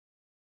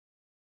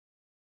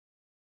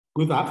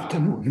Good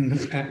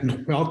afternoon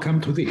and welcome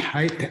to the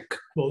HiTech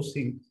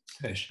Closing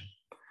session.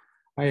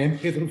 I am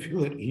Pedro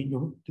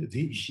Filarino, the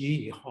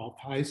DG of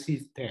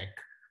HiTech,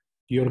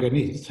 the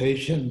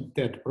organization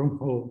that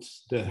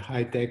promotes the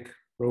HiTech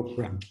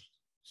Program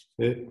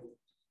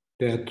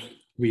that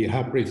we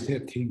are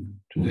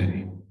presenting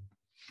today.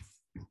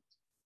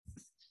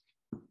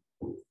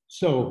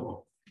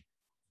 So,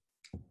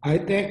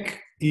 HiTech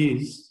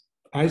is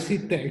a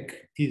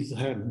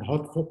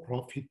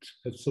not-for-profit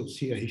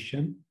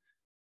association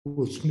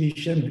whose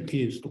mission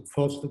is to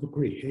foster the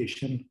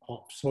creation of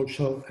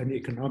social and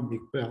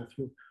economic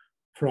value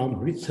from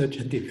research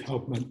and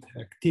development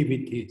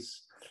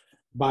activities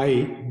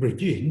by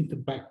bridging the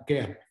back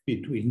gap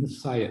between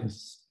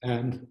science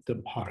and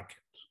the market.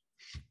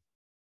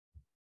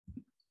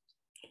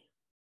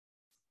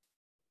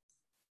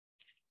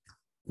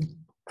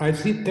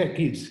 HiTech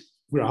is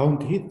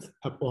grounded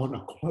upon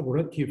a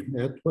collaborative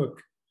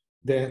network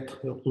that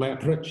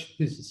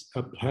leverages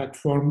a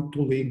platform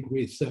to link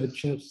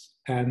researchers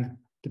and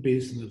the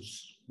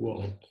business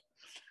world.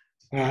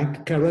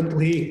 And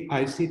currently,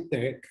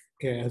 HiTech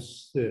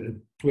has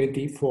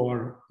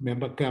 24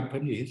 member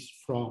companies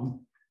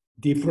from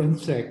different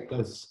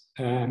sectors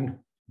and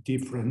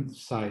different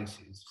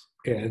sizes,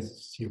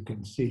 as you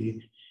can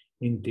see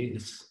in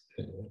this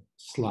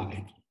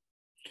slide.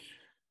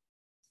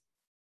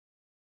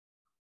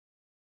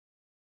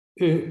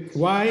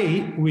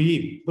 Why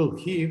we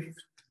believe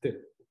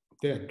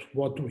that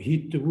what we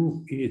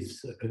do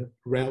is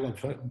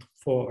relevant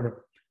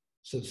for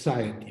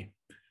society.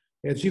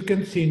 As you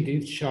can see in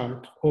this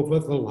chart, over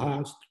the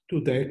last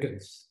 2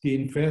 decades, the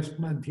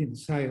investment in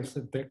science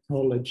and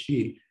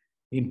technology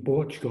in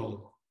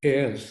Portugal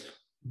has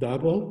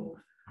doubled,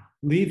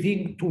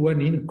 leading to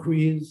an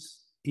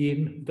increase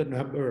in the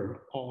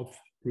number of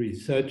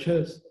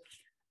researchers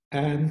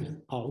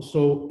and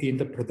also in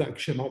the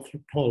production of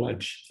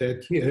knowledge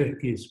that here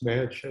is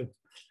measured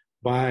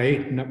by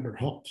number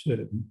of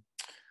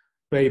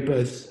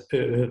papers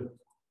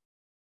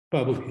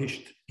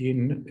published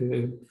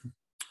in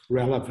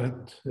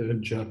relevant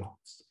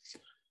journals.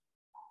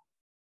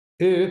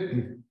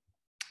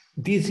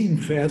 This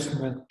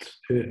investment,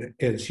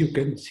 as you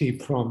can see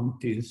from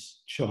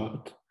this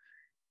chart,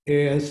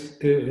 has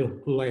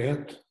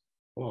led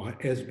or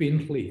has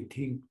been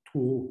leading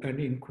to an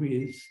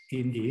increase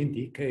in the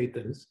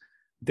indicators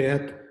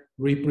that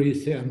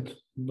represent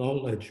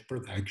knowledge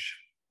production.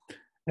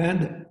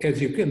 And as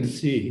you can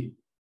see,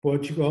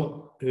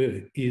 Portugal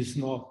is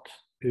not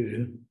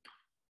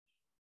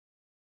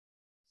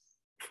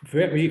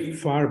very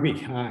far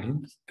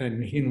behind,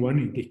 and in one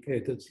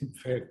indicator, in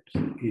fact,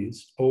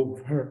 is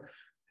over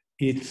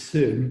its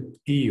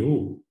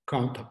EU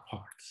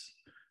counterparts.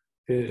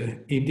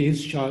 In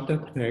this chart,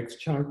 the next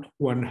chart,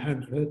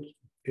 100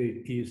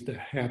 is the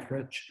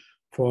average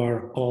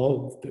for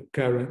all the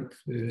current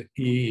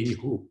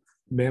EU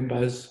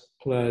members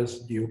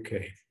plus the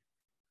UK.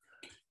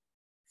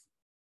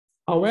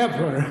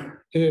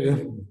 However,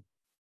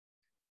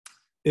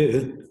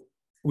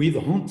 we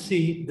don't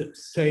see the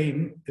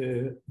same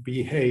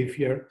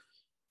behavior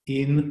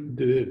in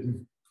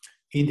the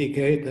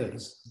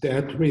indicators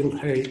that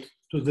relate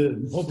to the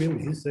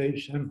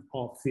mobilization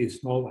of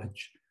this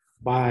knowledge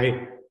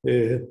by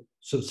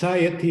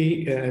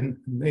society and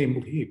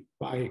namely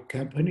by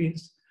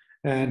companies.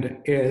 And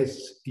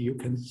as you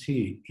can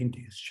see in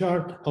this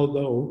chart,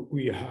 although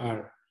we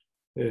are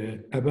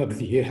above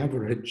the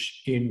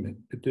average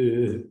in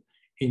the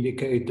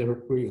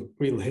indicator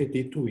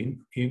related to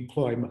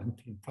employment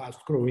in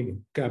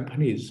fast-growing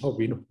companies of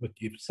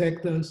innovative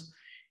sectors,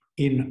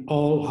 in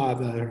all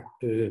other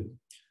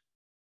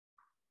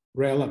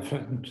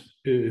relevant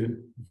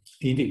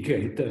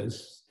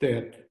indicators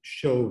that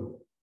show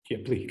the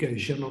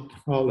application of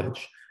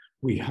knowledge,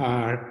 we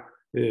are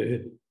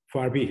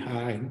far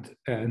behind,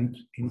 and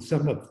in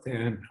some of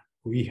them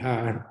we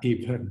are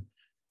even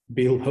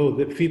below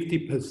the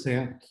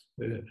 50%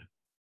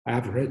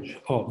 average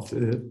of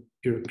the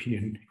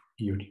European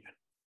Union.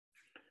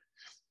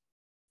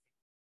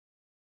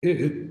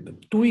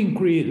 To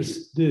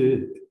increase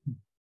the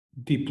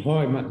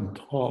deployment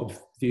of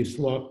this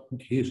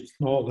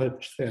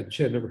knowledge that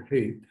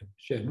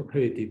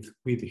generated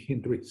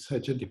within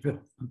research and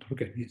development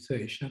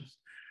organizations,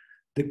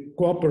 the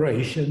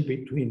cooperation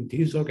between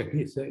these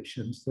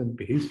organizations and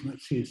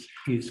businesses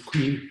is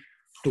key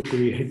to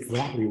create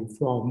value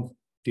from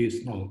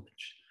this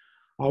knowledge.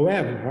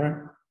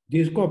 However,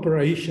 this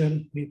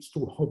cooperation needs to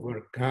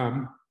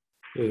overcome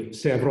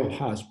several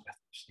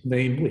aspects,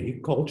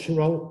 namely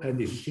cultural and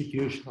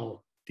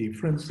institutional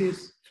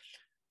differences,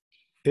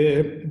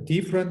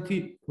 different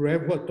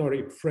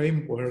regulatory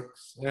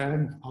frameworks,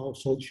 and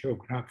also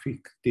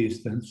geographic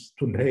distance,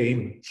 to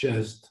name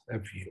just a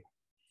few.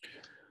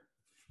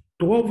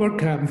 To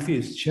overcome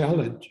these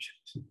challenges,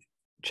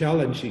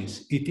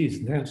 it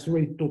is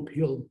necessary to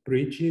build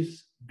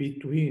bridges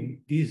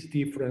between these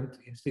different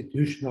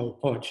institutional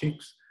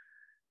logics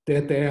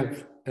that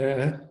have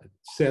a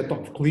set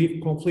of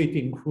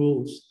conflicting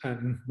rules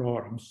and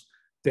norms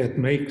that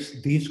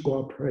makes this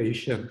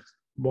cooperation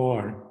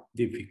more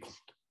difficult.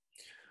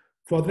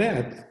 For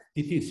that,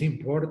 it is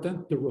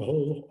important the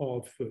role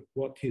of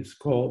what is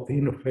called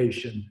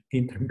innovation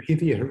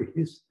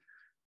intermediaries,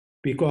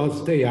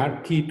 because they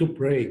are key to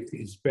break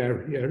these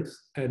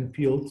barriers and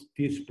build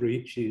these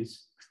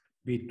bridges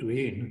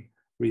between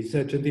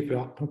research and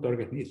development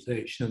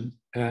organizations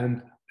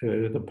and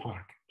the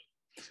market.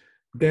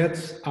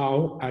 That's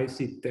how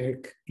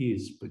HiTech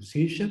is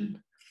positioned,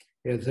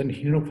 as an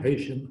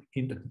innovation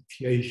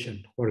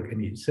initiation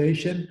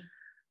organization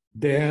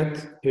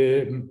that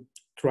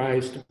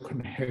tries to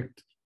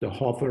connect the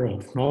offer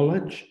of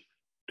knowledge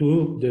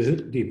to the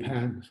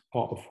demand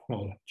of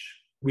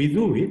knowledge. We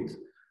do it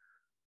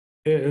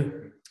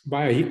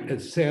by a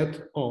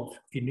set of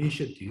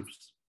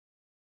initiatives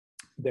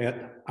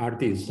that are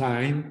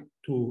designed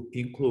to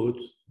include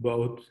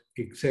both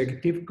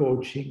executive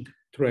coaching,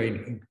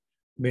 training,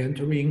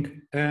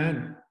 mentoring,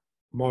 and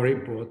more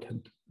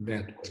important,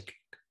 networking.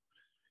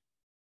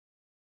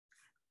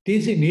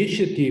 These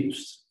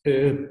initiatives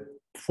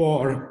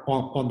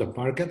on the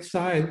market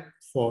side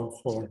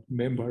for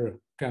member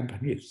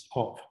companies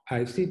of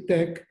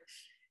HiTech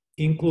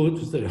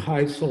includes the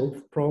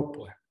HiSolve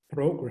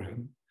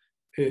program,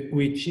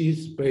 which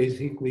is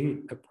basically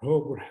a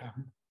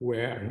program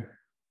where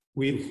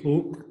we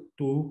look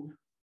to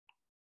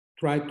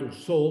try to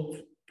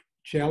solve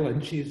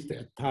challenges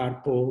that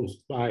are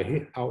posed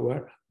by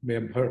our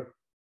member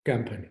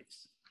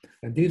companies.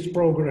 And this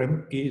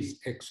program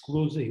is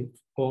exclusive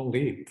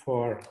only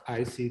for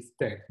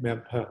HiTech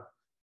member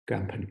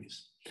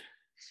companies.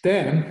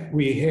 Then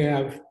we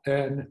have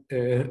an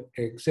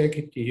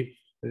executive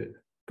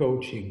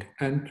coaching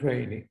and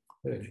training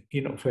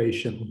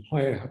innovation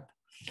lab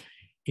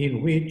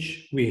in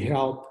which we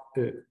help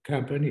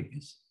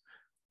companies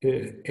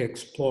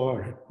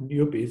explore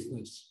new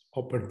business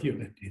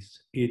opportunities.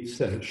 It's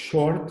a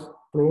short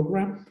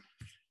program,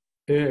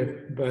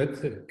 but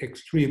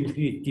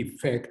extremely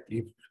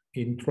effective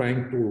in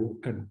trying to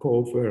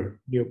uncover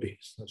new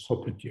business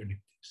opportunities.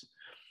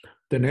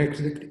 The next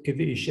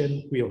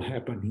edition will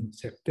happen in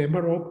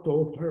September,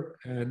 October,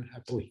 and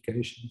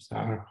applications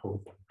are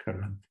open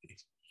currently.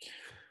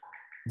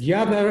 The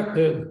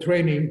other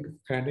training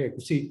and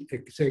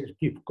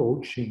executive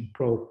coaching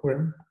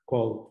program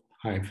called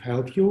High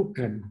Value,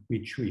 and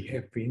which we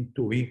have been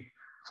doing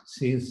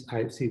since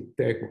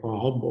HiTech,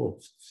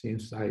 almost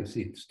since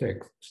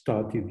HiTech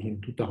started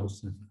in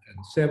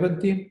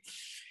 2017,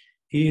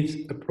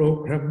 is a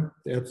program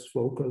that's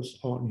focused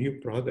on new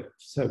product,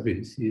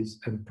 services,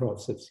 and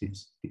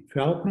processes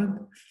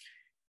development.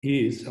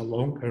 Is a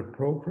longer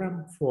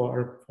program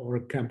for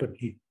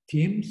company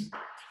teams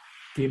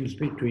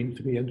between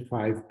 3 and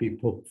 5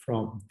 people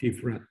from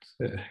different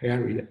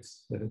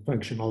areas,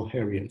 functional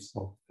areas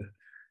of the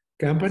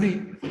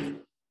company.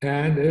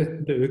 And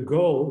the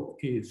goal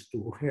is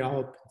to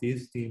help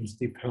these teams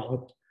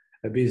develop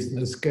a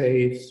business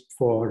case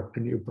for a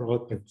new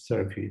product,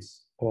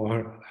 service,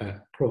 or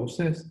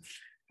process.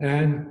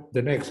 And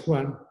the next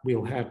one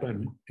will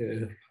happen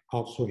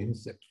also in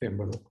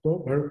September,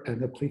 October,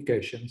 and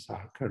applications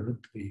are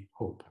currently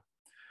open.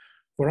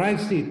 For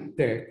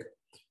HiTech,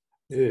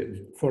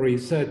 for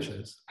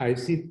researchers,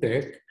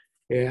 HiTech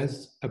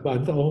has a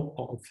bundle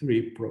of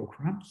 3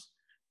 programs,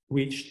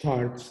 which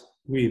starts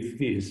with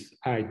this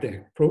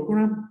HiTech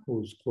program,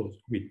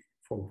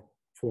 for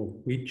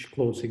which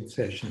closing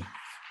session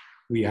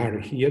we are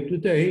here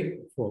today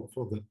for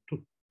the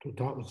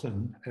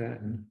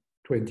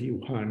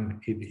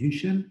 2021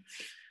 edition.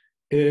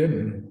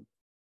 And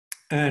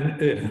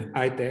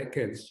HiTech,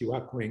 as you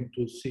are going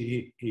to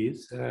see,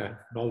 is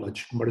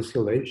knowledge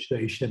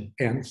commercialization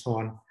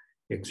hands-on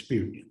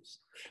experience.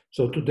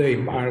 So today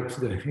marks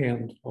the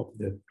end of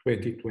the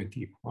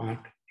 2021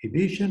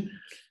 edition,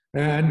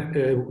 and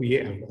we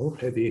have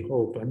already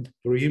opened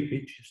 3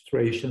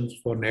 registrations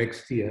for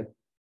next year,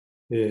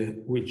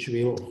 which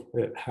will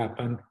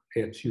happen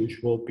as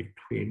usual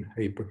between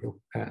April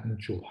and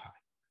July.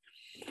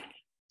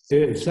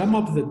 Some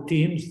of the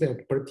teams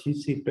that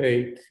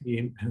participate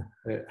in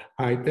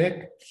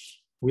HiTech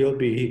will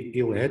be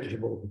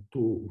eligible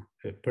to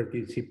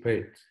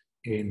participate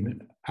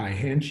in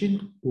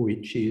iEngine,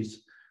 which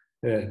is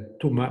a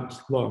 2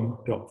 months long,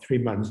 3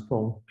 months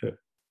long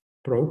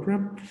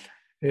program,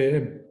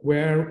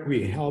 where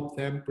we help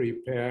them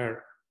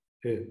prepare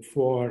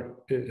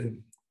for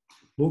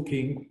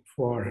looking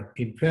for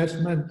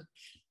investment,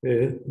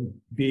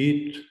 be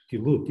it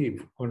dilutive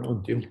or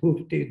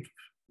non-dilutive,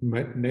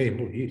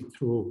 namely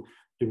through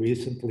the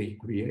recently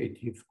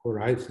created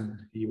Horizon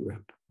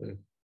Europe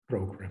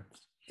programs.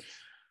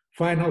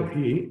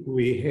 Finally,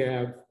 we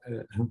have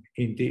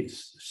in this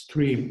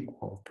stream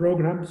of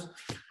programs,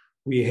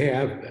 we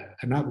have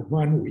another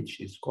one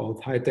which is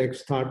called HiTech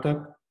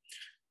Startup,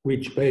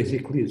 which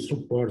basically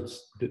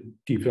supports the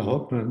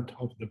development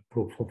of the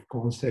proof of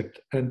concept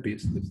and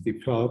business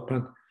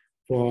development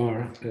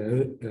for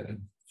a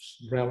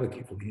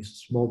relatively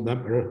small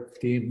number of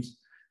teams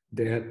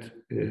that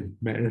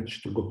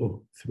manage to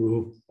go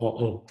through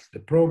all the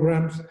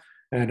programs.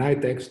 And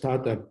HiTech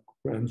Startup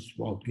runs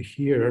throughout the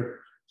year,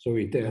 so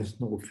it has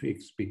no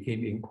fixed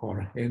beginning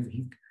or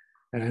ending.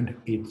 and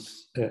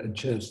it's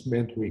just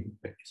mentoring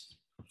based.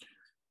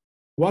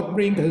 What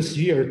brings us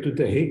here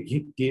today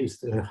is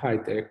the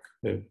HiTech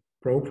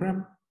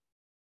program,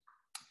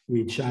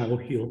 which I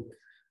will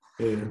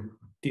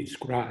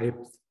describe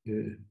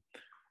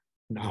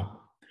now.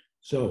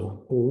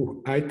 So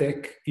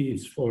HiTech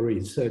is for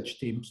research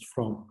teams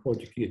from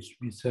Portuguese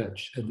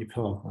research and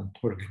development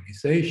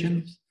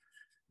organizations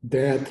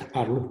that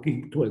are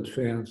looking to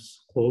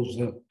advance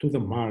closer to the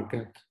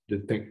market the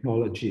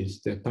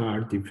technologies that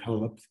are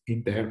developed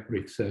in their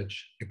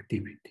research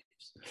activities.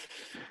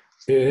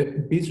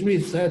 These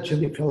research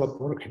and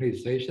development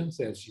organizations,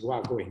 as you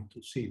are going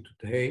to see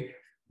today,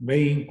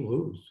 may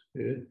include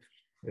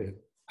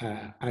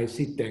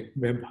ICTech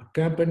member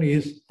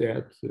companies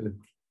that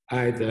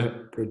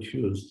either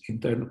produce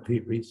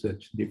internally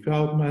research and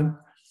development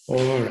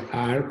or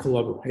are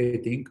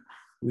collaborating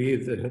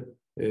with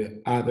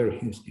other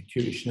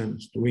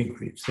institutions doing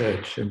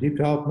research and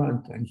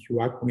development, and you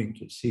are going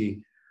to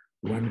see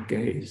one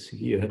case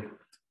here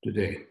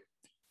today.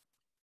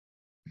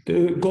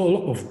 The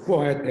goal of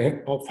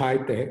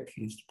HiTech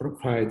is to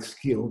provide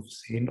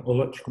skills in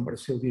knowledge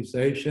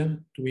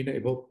commercialization to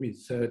enable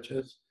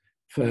researchers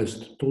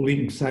first to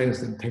link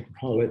science and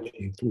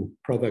technology to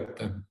product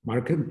and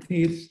market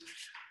needs,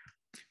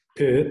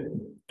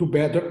 to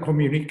better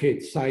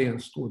communicate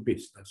science to a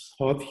business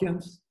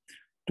audience,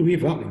 to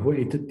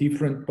evaluate the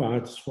different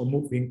parts for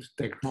moving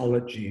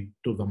technology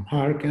to the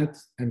market,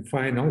 and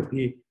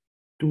finally,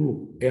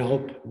 to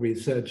help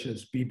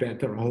researchers be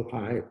better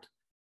aligned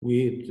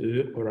with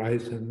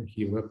Horizon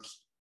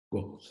Europe's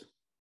goals.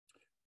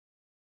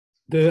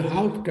 The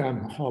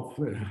outcome of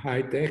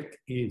HiTech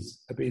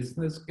is a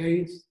business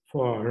case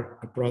for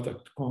a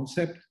product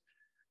concept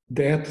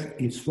that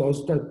is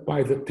fostered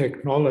by the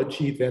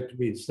technology that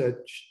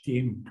research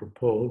team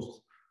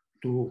proposed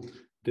to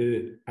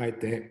the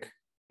HiTech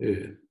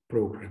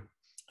program.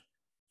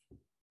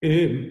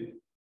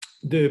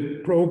 The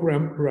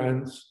program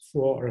runs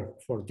for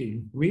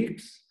 14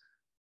 weeks.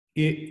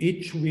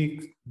 Each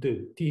week,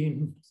 the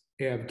teams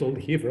have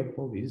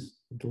deliverables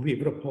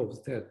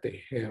that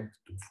they have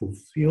to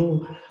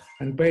fulfill.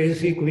 And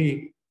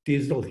basically,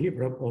 these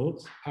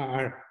deliverables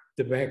are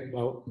the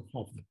backbone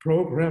of the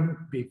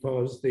program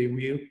because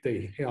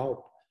they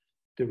help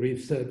the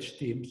research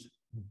teams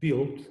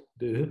build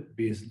the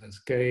business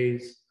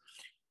case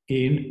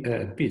in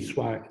a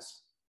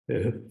piecewise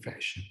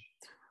fashion.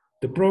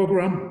 The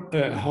program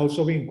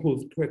also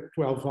includes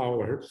 12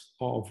 hours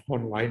of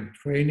online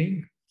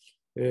training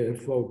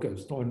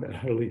focused on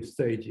early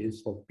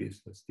stages of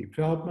business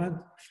development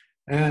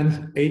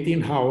and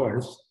 18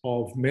 hours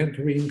of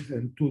mentoring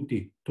and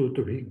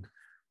tutoring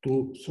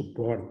to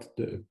support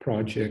the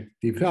project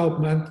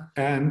development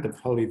and the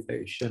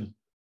validation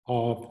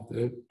of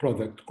the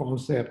product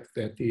concept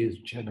that is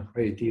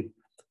generated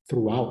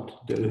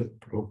throughout the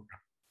program.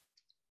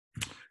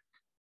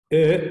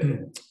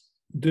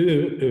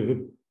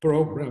 The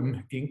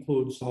program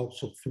includes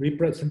also 3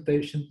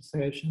 presentation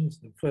sessions.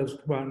 The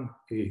first one,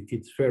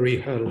 it's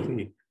very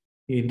early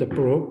in the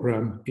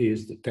program,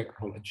 is the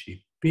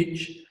technology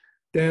pitch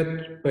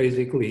that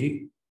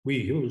basically we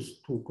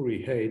use to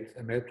create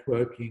a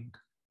networking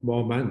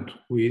moment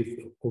with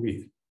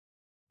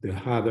the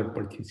other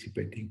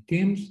participating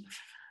teams.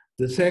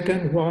 The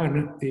second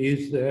one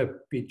is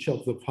the pitch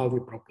of the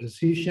value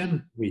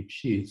proposition,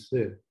 which is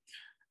a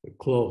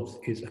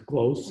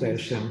closed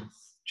session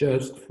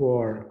just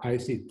for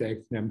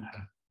ICTech member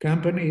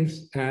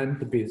companies, and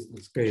the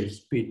business case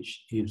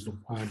pitch is the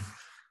one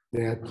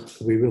that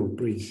we will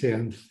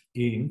present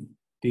in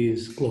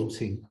this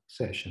closing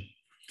session.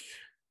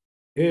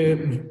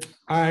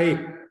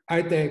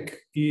 HiTech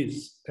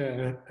is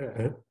a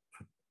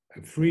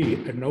free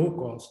and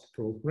no-cost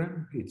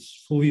program.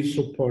 It's fully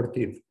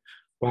supported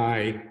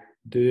by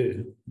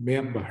the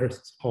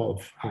members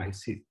of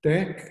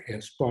ICTech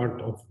as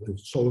part of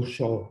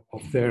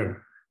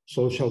their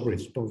social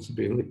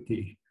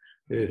responsibility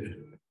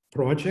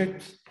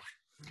projects.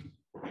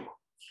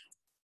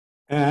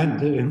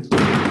 And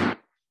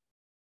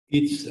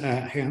it's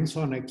a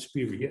hands-on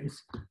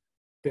experience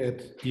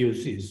that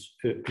uses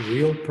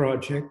real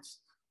projects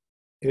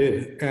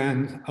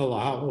and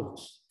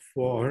allows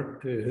for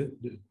the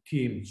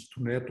teams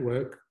to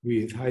network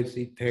with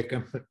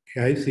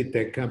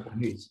ICTech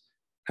companies,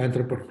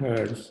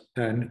 entrepreneurs,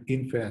 and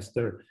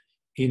investors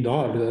in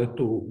order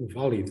to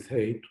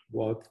validate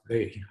what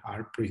they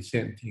are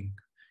presenting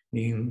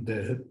in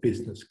the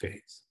business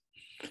case.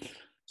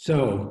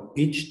 So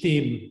each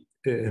team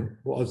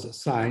was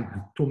assigned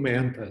 2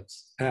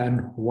 mentors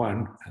and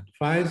 1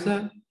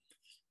 advisor.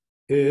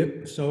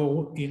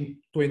 So in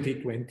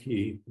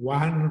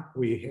 2021,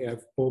 we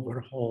have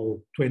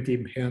overall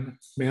 20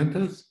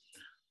 mentors,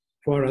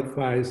 4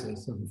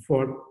 advisors, and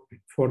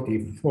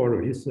 44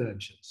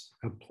 researchers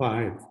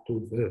applied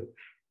to the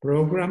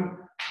program.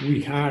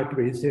 We are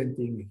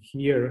presenting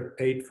here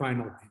 8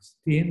 finalist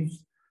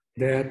teams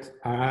that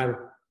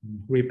are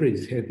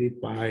represented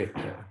by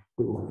a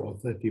group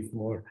of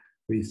 34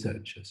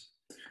 researchers.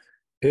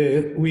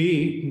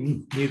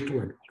 We need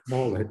to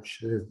acknowledge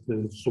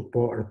the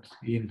support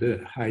in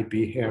the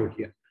IB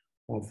area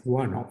of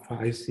one of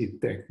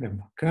HiTech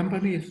member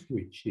companies,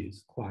 which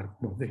is Clark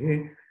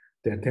Monet,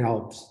 that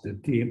helps the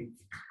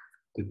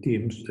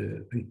teams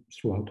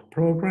throughout the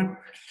program.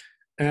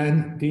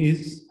 And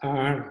these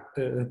are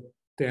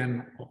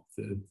 10 of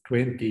the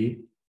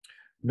 20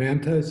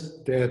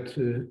 mentors that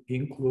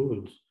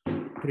include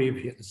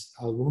previous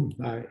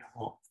alumni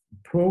of the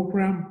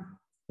program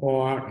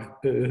or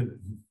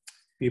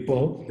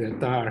people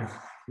that are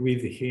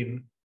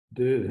within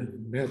the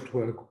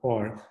network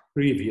or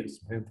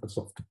previous members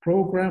of the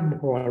program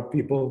or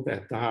people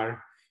that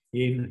are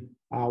in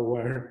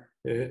our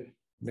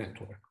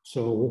network.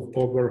 So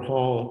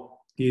overall,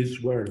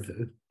 these were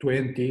the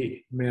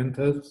 20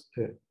 mentors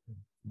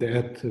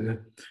that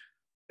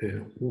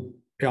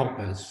help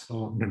us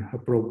on a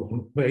pro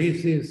bono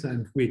basis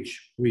and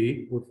which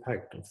we would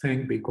like to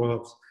thank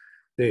because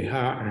they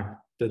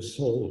are the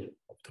soul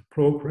of the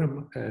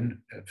program and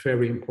a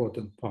very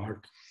important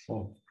part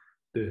of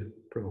the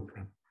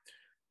program.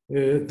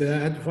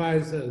 The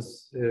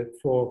advisors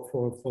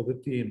for the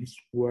teams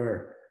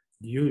were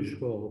the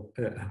usual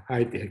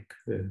HiTech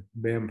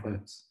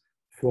members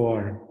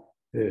for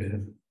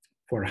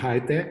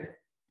HiTech,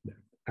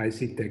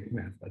 ICTech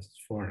members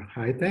for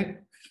HiTech.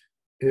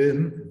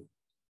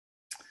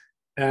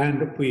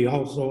 And we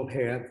also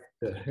had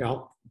the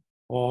help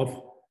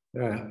of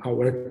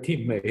our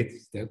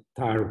teammates that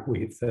are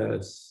with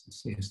us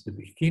since the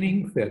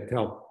beginning that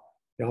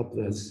helped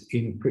us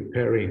in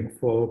preparing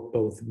for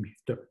both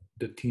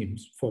the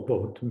teams for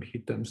both the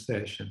midterm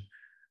session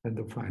and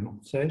the final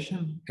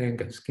session.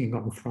 Angus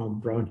Kingham from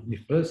Brown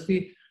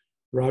University,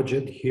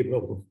 Roger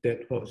Hibble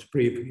that was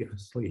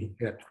previously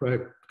at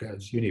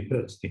Rutgers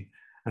University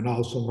and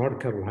also North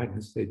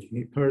Carolina State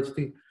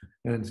University,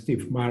 and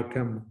Steve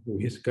Markham, who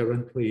is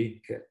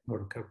currently at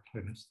North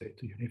Carolina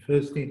State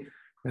University,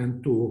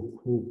 and to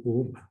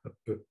whom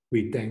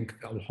we thank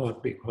a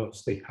lot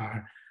because they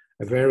are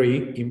a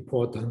very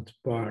important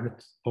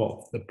part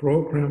of the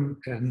program.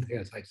 And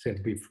as I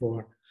said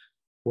before,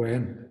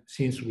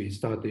 since we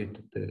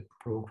started the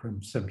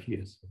program some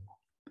years ago.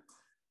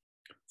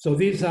 So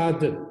these are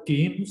the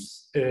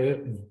teams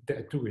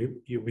that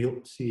you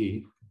will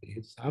see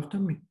this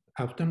afternoon.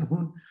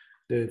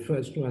 The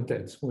first one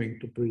that's going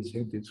to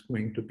present is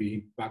going to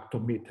be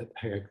Bactometer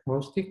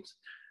diagnostics.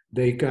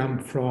 They come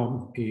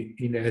from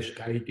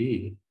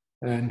InESC-ID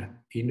and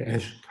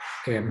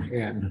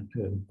InESC-MN,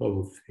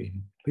 both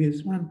in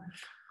Lisbon.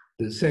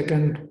 The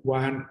second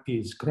one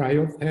is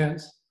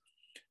CryoDES,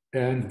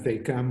 and they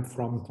come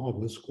from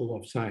the School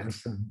of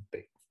Science and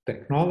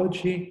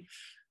Technology.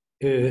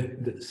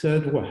 The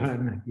third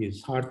one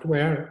is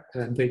Heartware,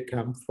 and they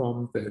come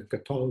from the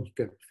Catholic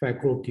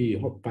Faculty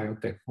of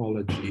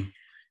Biotechnology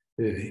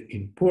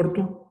in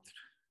Porto.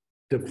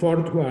 The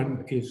fourth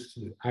one is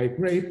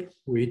i-Grape,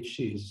 which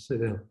is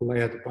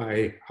led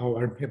by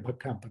our member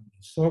company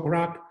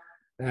Sograp,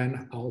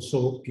 and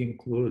also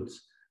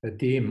includes a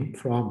team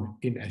from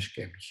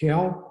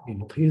InESC-ML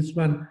in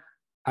Lisbon,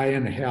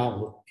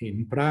 INL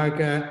in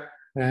Braga,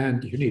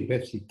 and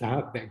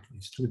Università degli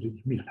Studi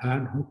di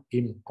Milano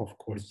in, of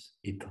course,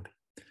 Italy.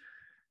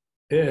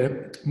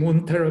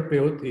 Moon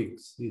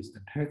Therapeutics is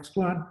the next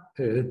one.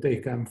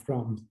 They come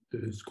from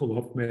the School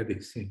of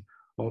Medicine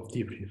of the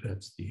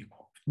University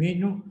of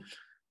Minho.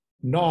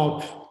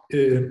 NOV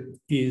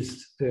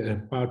is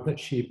a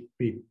partnership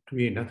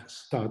between a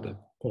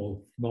startup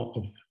called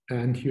NOV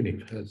and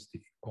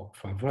University of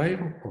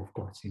Aveiro, of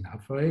course, in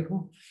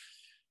Aveiro.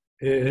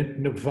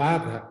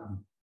 Nevada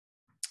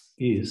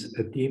is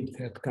a team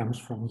that comes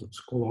from the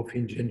School of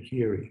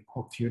Engineering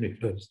of the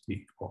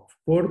University of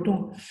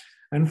Porto.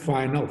 And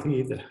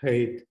finally, the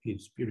head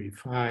is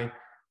PurifY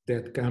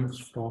that comes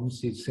from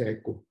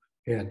CISECO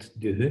at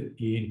the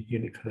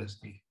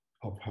University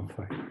of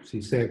Aveiro.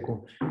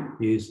 CISECO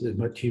is the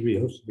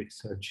Materials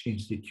Research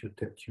Institute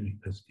at the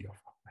University of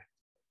Aveiro.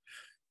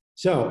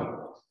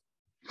 So,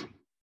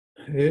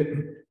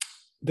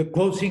 the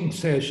closing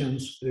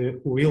sessions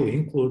will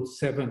include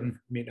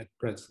 7-minute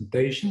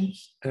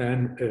presentations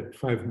and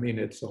 5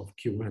 minutes of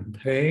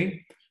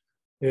Q&A.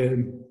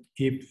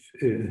 If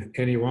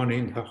anyone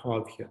in the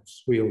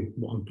audience will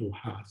want to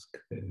ask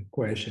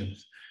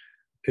questions,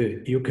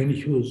 you can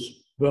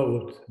use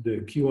both the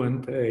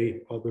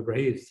Q&A or the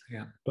raise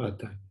hand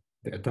button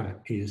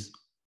that is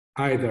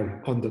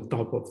either on the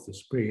top of the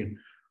screen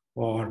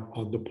or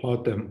on the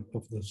bottom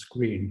of the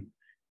screen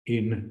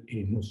in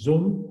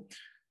Zoom.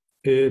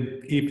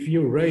 If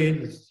you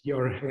raise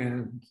your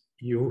hand,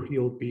 you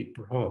will be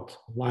brought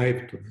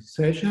live to the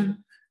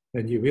session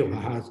and you will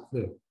ask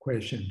the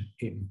question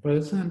in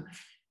person.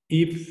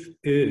 If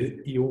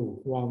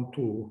you want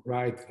to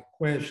write a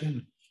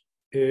question,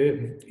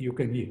 you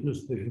can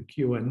use the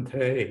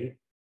Q&A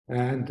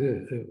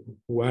and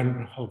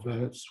one of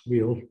us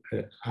will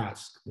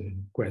ask the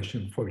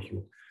question for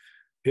you.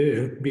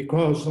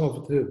 Because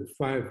of the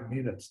 5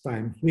 minutes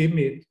time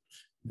limit,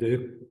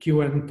 the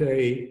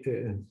Q&A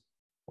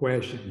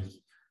questions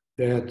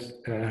that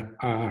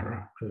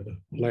are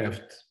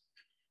left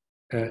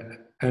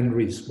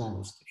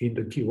unresponsive. In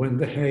the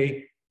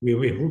Q&A, we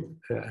will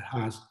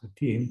ask the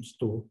teams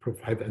to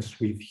provide us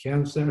with the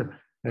answer,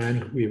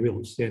 and we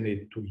will send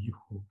it to you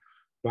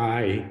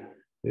by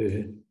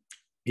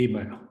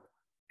email.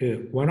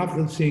 One of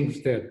the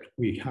things that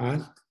we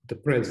have, the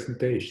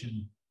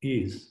presentation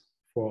is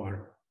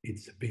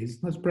it's a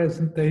business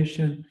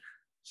presentation.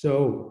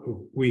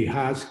 So we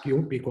ask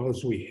you,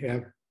 because we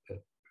have a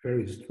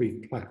very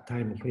strict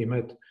time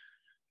limit,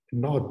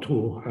 not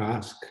to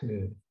ask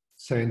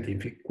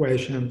scientific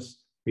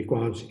questions,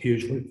 because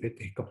usually they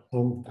take a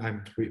long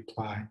time to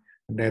reply,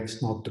 and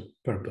that's not the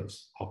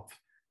purpose of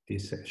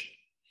this session.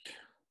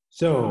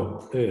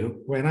 So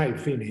when I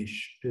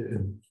finish,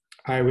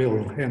 I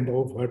will hand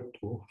over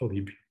to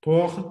Olivier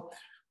Torre,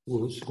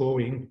 who's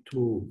going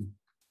to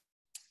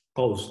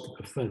host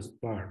the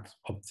first part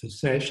of the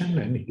session,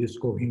 and he's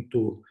going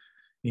to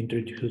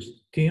introduce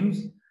the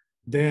teams.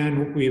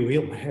 Then we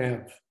will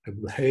have a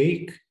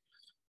break,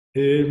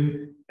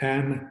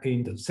 and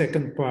in the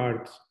second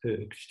part,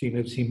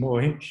 Cristina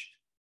Simões,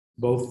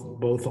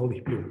 both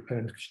Olivier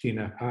and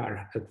Cristina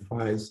are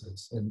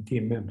advisors and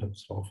team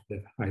members of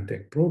the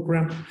HiTech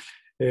program.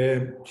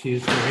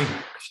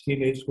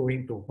 Cristina is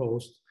going to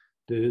host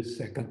the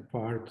second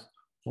part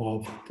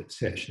of the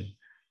session.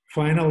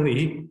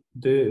 Finally,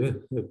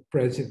 the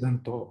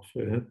president of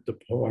the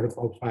board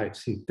of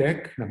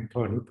HiTech,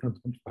 António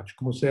Pranton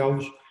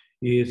Vasconcelos,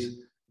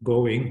 is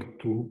going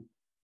to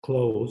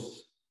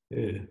close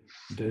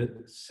the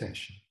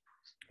session.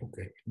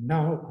 Okay,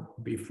 now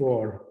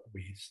before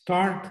we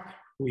start,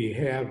 we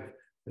have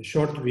a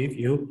short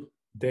review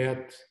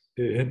that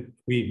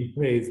we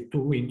made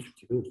to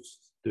introduce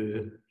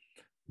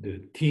the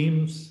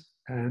teams,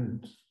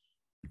 and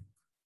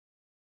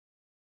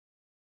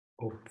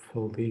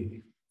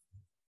hopefully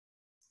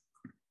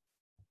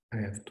I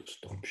have to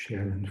stop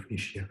sharing and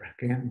reshare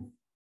again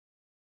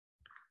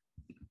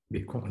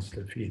because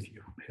the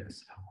video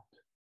has sound.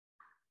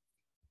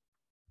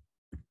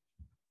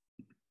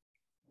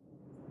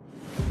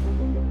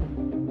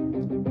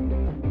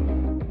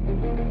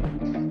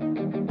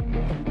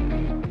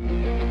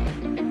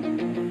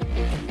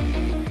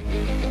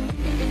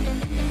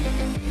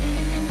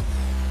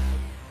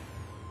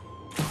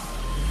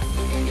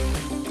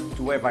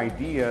 To have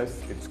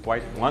ideas, it's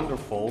quite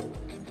wonderful,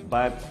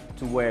 but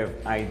to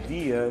have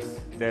ideas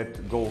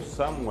that go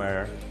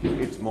somewhere,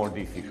 it's more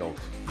difficult.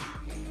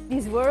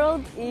 This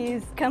world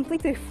is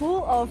completely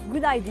full of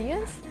good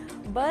ideas,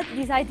 but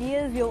these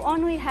ideas will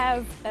only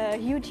have a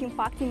huge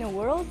impact in the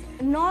world,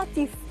 not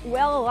if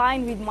well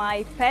aligned with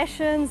my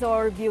passions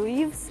or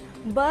beliefs,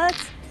 but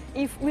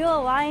if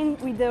will align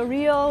with the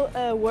real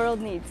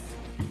world needs.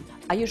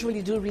 I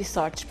usually do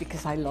research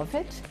because I love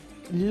it.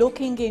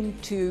 Looking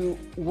into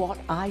what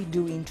I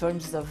do in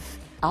terms of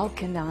how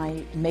can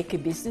I make a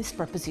business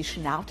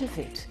proposition out of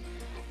it?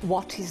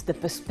 What is the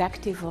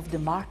perspective of the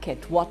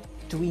market? What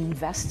do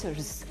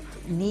investors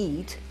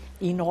need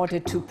in order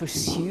to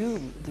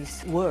pursue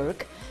this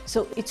work?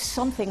 So it's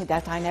something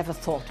that I never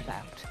thought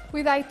about.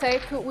 With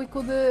HiTech, we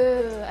could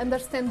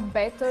understand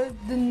better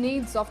the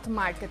needs of the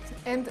market,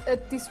 and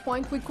at this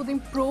point we could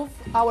improve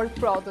our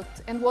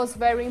product, and was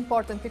very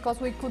important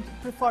because we could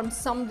perform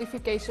some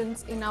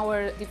modifications in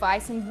our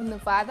device in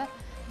Nevada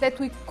that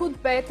we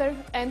could better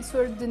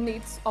answer the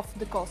needs of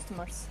the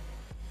customers.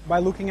 By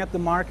looking at the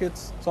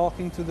markets,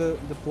 talking to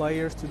the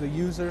players, to the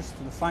users,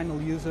 to the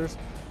final users,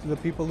 to the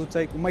people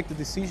who make the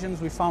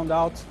decisions, we found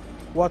out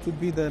what would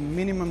be the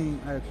minimum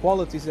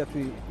qualities that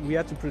we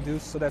had to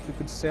produce so that we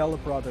could sell the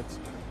products.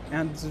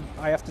 And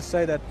I have to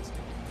say that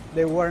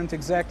they weren't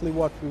exactly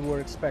what we were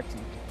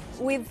expecting.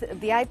 With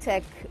the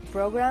HiTech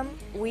program,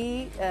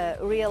 we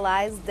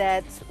realized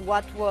that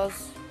what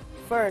was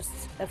first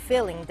a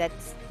feeling that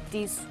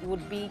this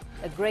would be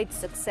a great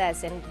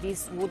success and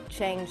this would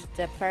change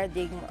the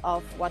paradigm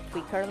of what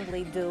we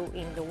currently do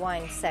in the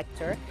wine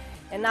sector.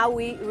 And now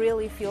we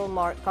really feel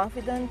more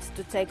confident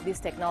to take this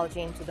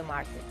technology into the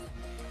market.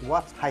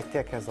 What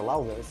HiTech has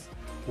allowed us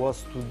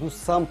was to do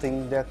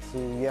something that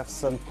we have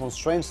some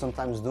constraints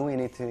sometimes doing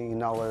it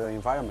in our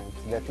environment.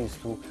 That is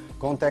to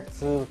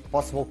contact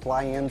possible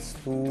clients,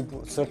 to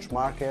search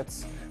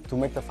markets, to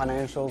make the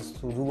financials,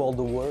 to do all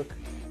the work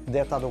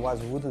that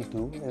otherwise wouldn't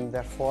do, and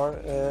therefore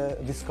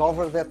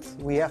discover that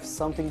we have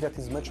something that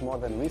is much more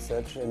than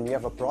research, and we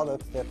have a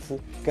product that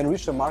can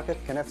reach the market,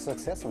 can have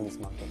success on this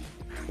market.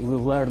 We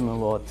learn a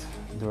lot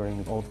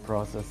during all the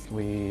process.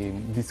 We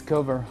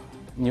discover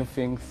new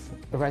things.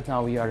 Right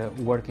now we are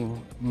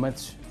working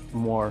much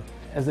more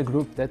as a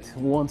group that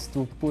wants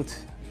to put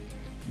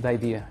the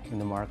idea in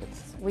the market.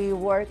 We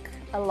work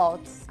a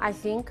lot. I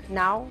think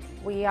now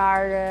we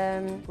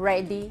are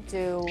ready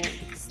to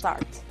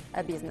start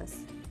a business.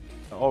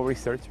 All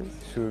researchers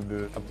should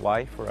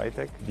apply for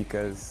HiTech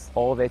because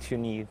all that you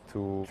need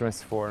to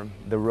transform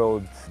the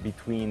road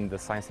between the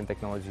science and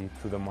technology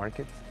to the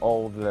market,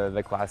 all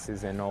the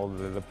classes and all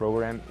the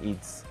program,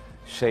 it's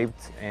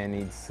shaped and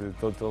it's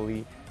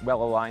totally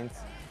well aligned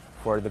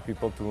for the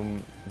people to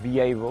be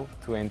able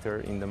to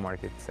enter in the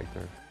market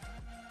sector.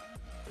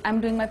 I'm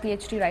doing my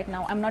PhD right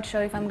now. I'm not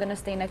sure if I'm going to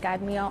stay in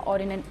academia or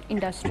in an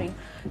industry.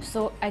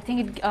 So I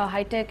think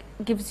HiTech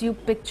gives you a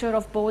picture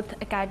of both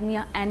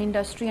academia and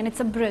industry, and it's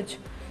a bridge.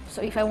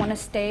 So if I want to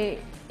stay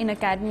in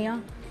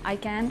academia, I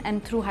can,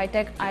 and through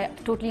HiTech, I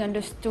totally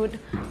understood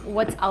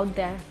what's out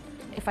there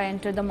if I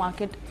enter the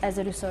market as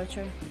a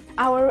researcher.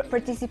 Our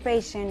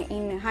participation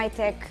in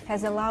HiTech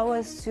has allowed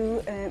us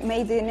to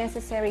make the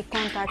necessary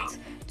contacts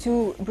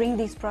to bring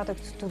these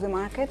products to the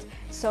market.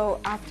 So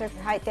after the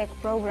HiTech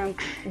program,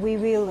 we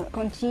will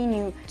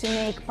continue to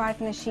make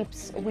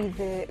partnerships with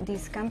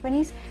these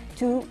companies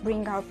to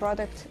bring our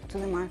product to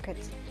the market.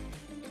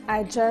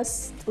 I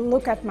just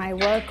look at my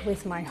work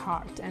with my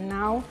heart, and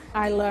now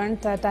I learned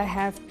that I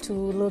have to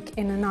look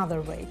in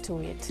another way to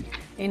it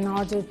in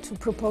order to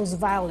propose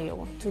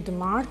value to the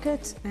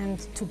market and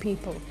to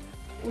people.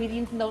 We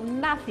didn't know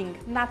nothing,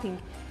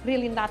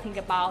 really nothing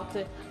about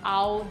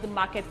how the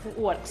market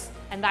works.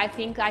 And I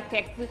think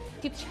HiTech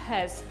teaches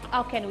us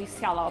how can we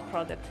sell our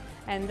product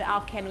and how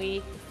can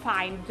we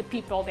find the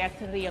people that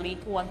really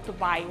want to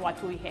buy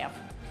what we have.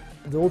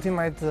 The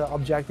ultimate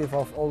objective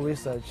of all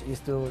research is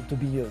to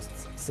be used.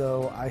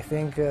 So I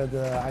think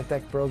the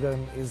HiTech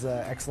program is an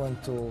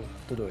excellent tool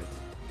to do it.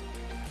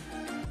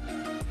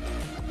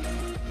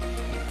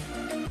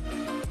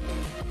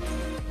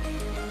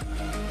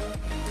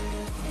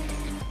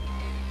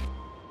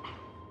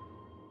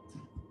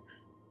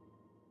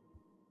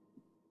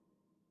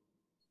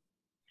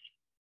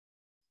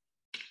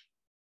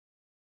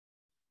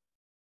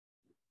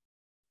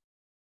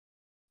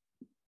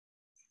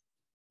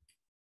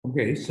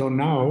 Okay, so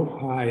now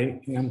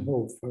I hand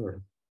over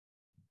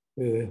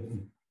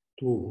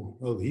to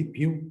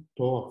Alípio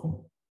Torre,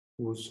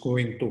 who's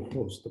going to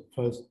host the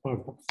first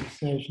part of the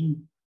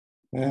session.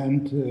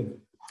 And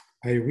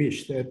I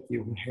wish that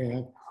you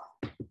have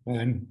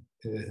and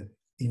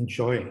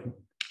enjoy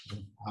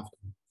after.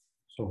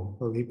 So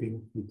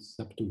Alípio, it's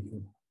up to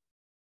you.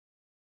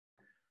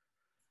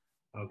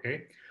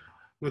 Okay,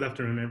 good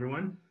afternoon,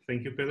 everyone.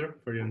 Thank you, Pedro,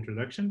 for your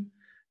introduction.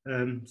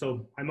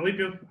 So I'm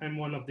Alípio. I'm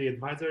one of the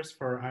advisors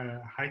for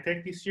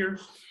HiTech this year,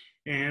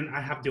 and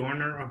I have the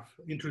honor of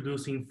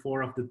introducing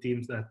 4 of the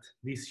teams that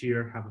this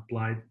year have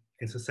applied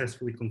and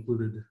successfully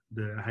concluded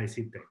the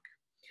HiTech.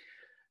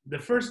 The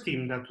first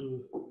team that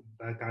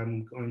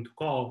I'm going to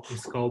call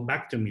is called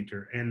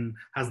Bactometer, and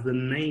as the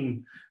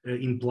name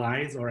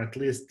implies, or at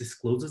least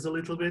discloses a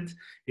little bit,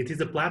 it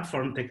is a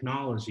platform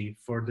technology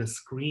for the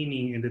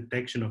screening and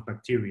detection of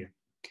bacteria.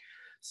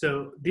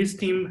 So this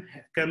team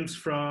comes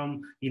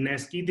from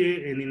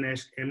INESC-IDE and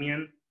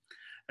INESC-EMIAN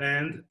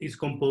and is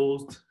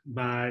composed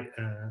by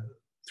a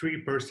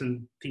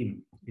 3-person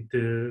team.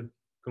 It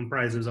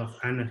comprises of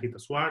Ana Rita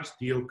Soares,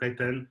 Diogo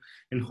Caetano,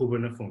 and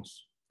Ruben Afonso.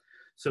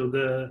 So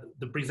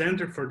the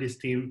presenter for this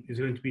team is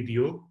going to be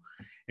Diogo,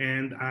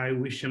 and I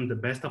wish him the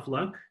best of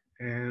luck.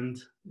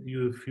 And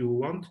if you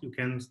want, you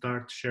can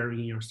start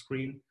sharing your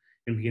screen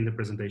and begin the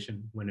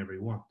presentation whenever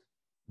you want.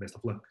 Best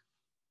of luck.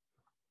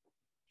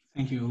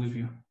 Thank you,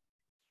 Alípio.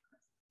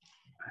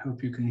 I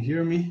hope you can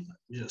hear me.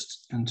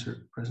 Just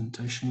enter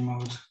presentation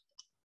mode.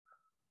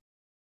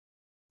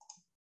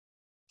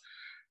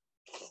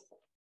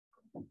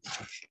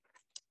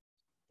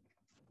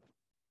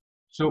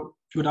 So,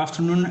 good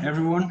afternoon,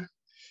 everyone.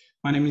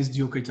 My name is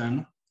Diogo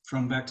Caetano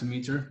from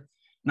Bactometer,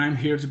 and I'm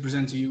here to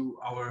present to you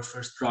our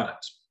first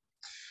product.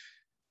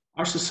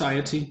 Our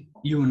society,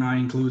 you and I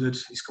included,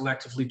 is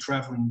collectively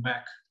traveling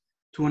back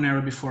to an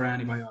era before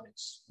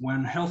antibiotics,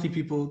 when healthy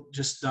people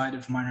just died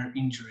of minor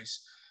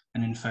injuries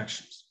and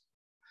infections.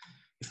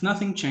 If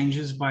nothing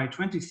changes, by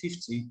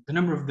 2050, the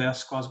number of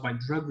deaths caused by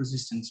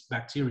drug-resistant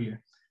bacteria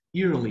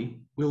yearly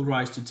will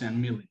rise to 10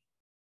 million.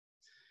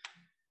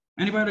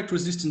 Antibiotic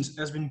resistance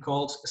has been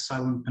called a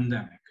silent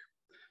pandemic,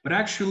 but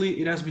actually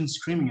it has been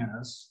screaming at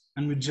us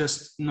and we're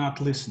just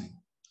not listening.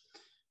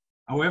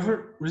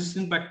 However,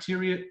 resistant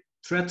bacteria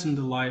threaten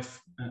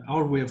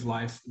our way of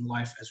life and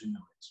life as we know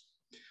it.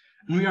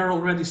 And we are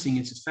already seeing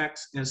its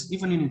effects, as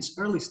even in its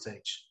early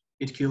stage,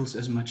 it kills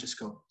as much as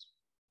COVID.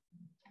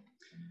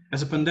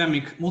 As a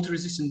pandemic,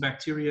 multi-resistant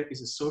bacteria is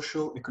a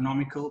social,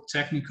 economical,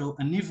 technical,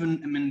 and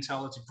even a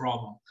mentality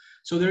problem.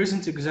 So there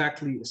isn't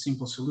exactly a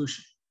simple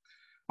solution.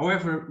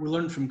 However, we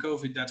learned from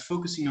COVID that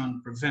focusing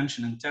on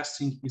prevention and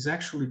testing is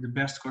actually the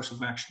best course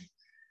of action.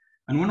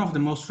 And one of the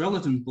most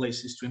relevant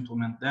places to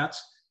implement that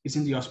is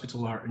in the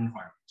hospitalar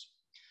environment.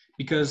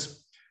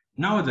 Because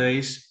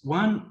nowadays,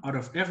 1 out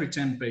of every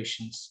 10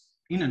 patients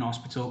in an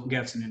hospital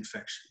gets an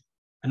infection,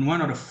 and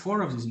 1 out of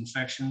 4 of these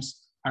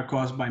infections are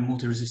caused by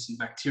multi-resistant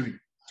bacteria.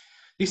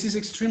 This is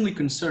extremely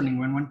concerning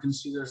when one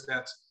considers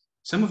that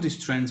some of these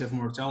strains have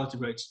mortality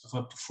rates of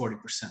up to 40%.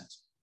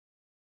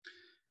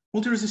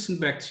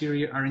 Multi-resistant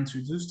bacteria are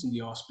introduced in the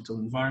hospital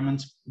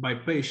environment by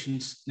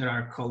patients that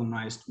are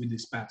colonized with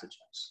these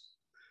pathogens.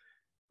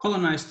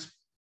 Colonized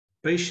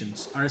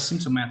patients are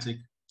asymptomatic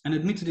and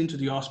admitted into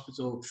the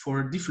hospital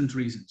for different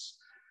reasons,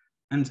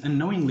 and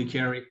unknowingly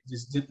carry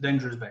this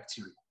dangerous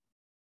bacteria.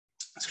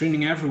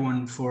 Screening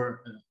everyone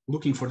for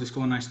looking for these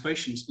colonized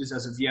patients is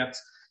as of yet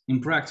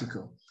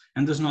impractical,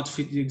 and does not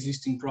fit the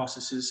existing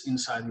processes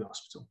inside the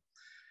hospital.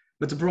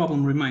 But the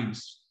problem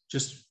remains.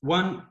 Just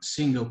one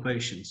single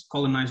patient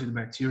colonized with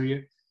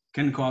bacteria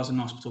can cause an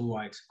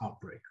hospital-wide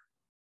outbreak.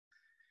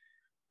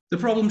 The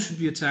problem should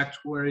be attacked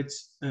where it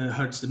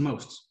hurts the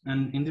most,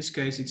 and in this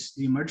case, it's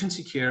the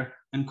emergency care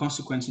and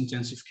consequent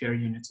intensive care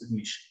unit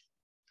admission.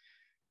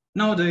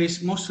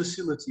 Nowadays, most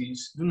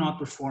facilities do not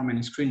perform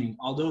any screening,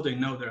 although they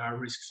know there are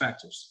risk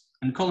factors,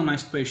 and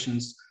colonized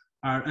patients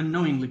are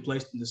unknowingly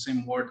placed in the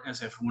same ward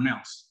as everyone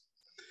else.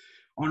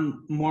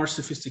 On more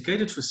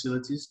sophisticated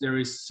facilities, there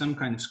is some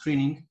kind of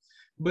screening,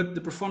 but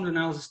the performed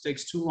analysis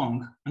takes too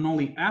long, and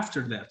only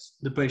after that,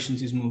 the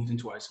patient is moved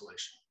into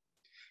isolation.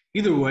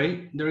 Either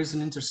way, there is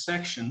an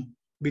intersection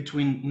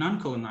between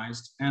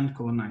non-colonized and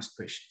colonized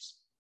patients.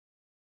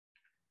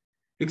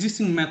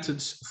 Existing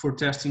methods for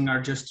testing are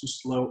just too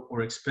slow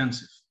or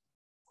expensive,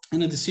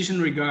 and a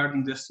decision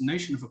regarding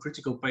destination of a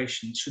critical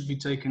patient should be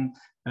taken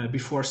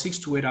before 6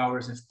 to 8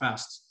 hours have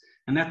passed,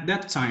 and at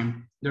that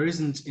time, there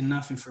isn't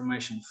enough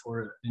information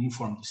for an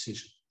informed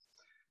decision.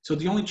 So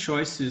the only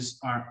choices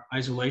are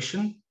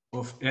isolation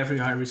of every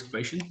high-risk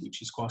patient,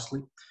 which is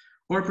costly,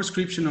 or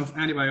prescription of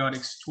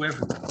antibiotics to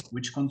everyone,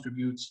 which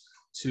contributes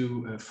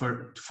to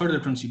further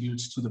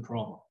contributes to the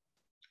problem.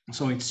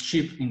 So it's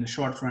cheap in the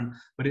short run,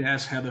 but it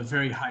has had a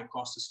very high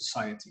cost to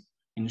society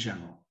in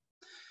general.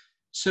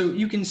 So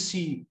you can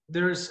see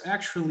there is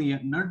actually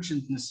an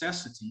urgent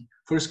necessity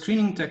for a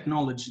screening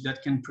technology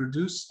that can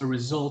produce a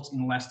result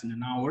in less than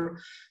an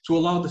hour to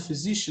allow the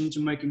physician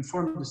to make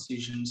informed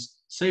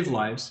decisions, save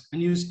lives,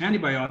 and use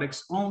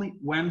antibiotics only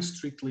when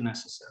strictly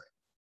necessary.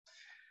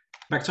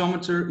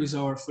 Bactometer is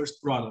our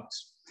first product.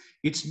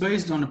 It's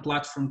based on a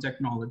platform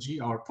technology,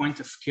 our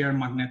point-of-care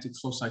magnetic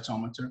flow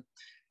cytometer,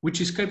 which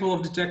is capable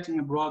of detecting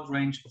a broad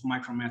range of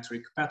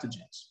micrometric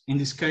pathogens. In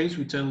this case,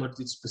 we tailored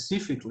it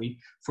specifically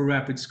for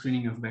rapid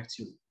screening of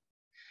bacteria.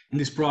 In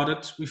this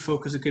product, we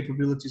focus the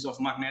capabilities of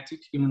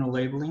magnetic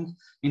immunolabeling,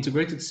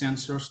 integrated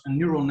sensors, and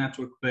neural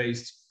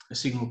network-based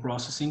signal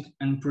processing,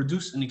 and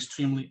produce an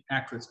extremely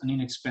accurate and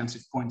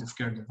inexpensive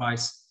point-of-care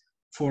device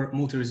for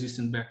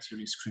multi-resistant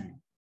bacteria screening.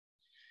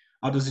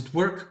 How does it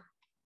work?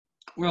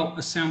 Well,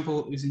 a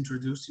sample is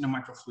introduced in a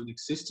microfluidic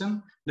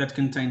system that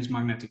contains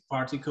magnetic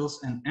particles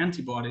and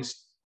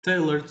antibodies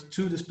tailored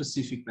to the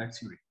specific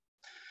bacteria.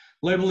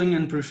 Labeling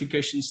and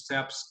purification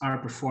steps are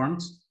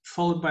performed,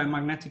 followed by a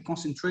magnetic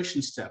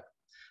concentration step,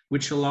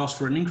 which allows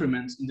for an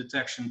increment in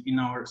detection in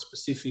our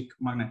specific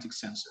magnetic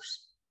sensors.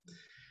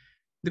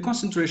 The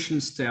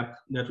concentration step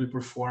that we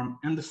perform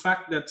and the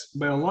fact that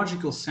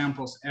biological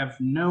samples have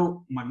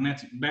no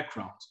magnetic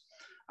background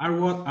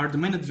are the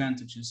main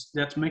advantages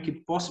that make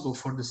it possible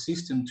for the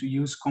system to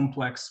use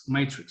complex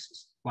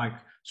matrices like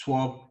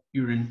swab,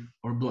 urine,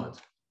 or blood.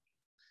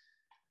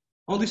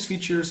 All these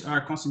features are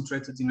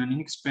concentrated in an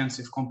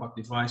inexpensive compact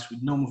device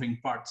with no moving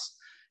parts,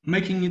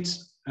 making it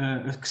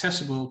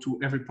accessible to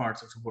every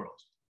part of the world.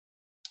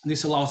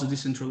 This allows the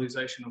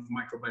decentralization of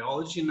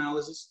microbiology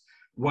analysis,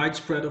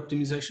 widespread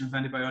optimization of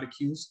antibiotic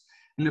use,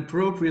 and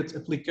appropriate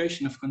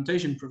application of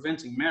contagion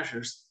preventing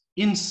measures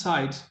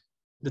inside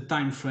the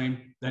time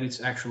frame that it's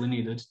actually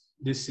needed.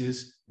 This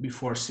is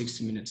before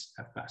 60 minutes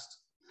have passed.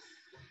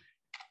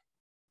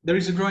 There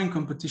is a growing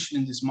competition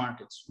in this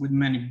market with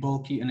many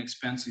bulky and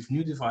expensive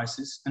new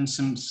devices and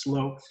some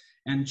slow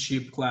and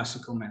cheap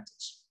classical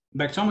methods.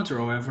 Bactometer,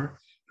 however,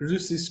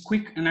 produces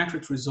quick and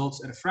accurate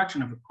results at a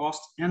fraction of the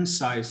cost and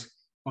size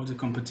of the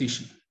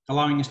competition,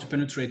 allowing us to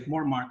penetrate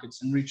more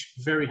markets and reach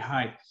very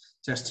high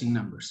testing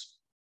numbers.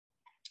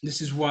 This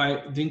is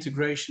why the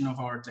integration of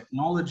our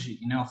technology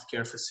in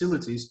healthcare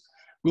facilities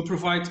will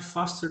provide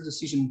faster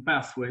decision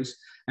pathways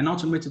and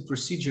automated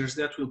procedures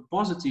that will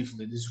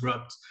positively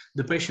disrupt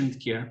the patient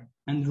care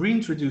and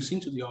reintroduce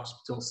into the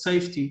hospital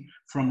safety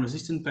from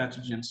resistant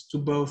pathogens to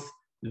both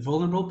the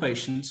vulnerable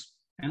patients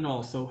and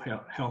also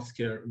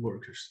healthcare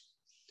workers.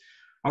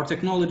 Our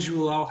technology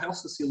will allow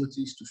health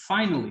facilities to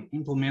finally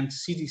implement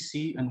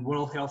CDC and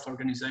World Health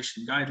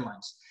Organization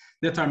guidelines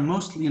that are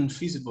mostly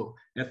unfeasible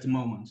at the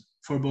moment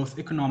for both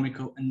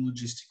economical and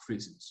logistic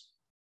reasons.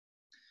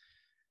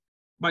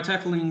 By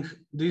tackling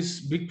these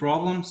big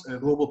problems, a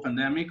global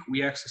pandemic,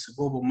 we access a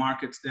global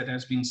market that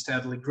has been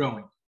steadily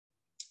growing.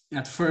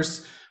 At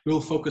first, we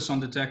will focus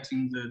on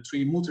detecting the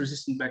 3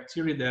 multi-resistant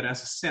bacteria that,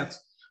 as a set,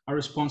 are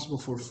responsible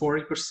for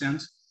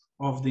 40%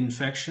 of the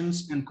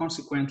infections and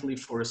consequently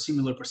for a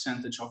similar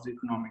percentage of the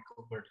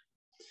economical burden.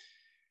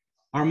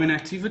 Our main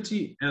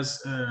activity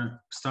as a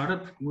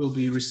startup will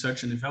be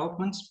research and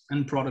development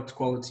and product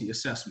quality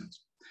assessment.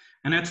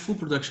 And at full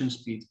production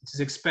speed, it is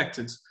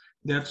expected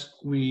that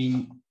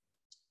we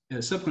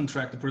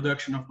subcontract the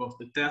production of both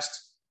the test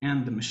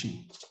and the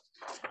machine.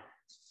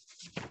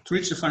 To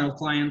reach the final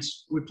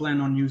clients, we plan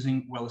on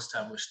using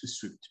well-established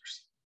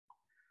distributors.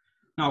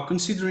 Now,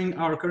 considering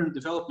our current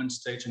development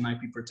stage and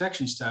IP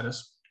protection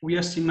status, we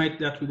estimate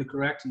that with the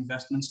correct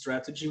investment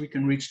strategy, we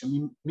can reach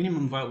the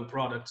minimum viable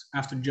product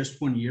after just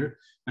 1 year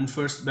and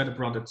first better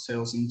product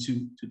sales in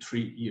 2 to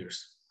 3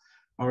 years.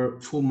 Our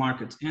full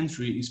market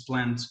entry is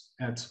planned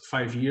at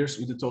 5 years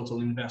with a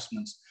total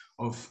investment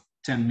of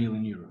 10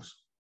 million euros.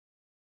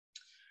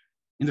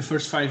 In the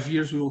first 5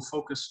 years, we will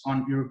focus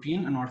on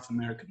European and North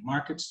American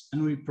markets,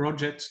 and we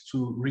project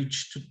to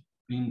reach,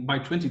 by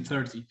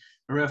 2030,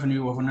 a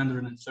revenue of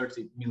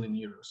 130 million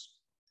euros.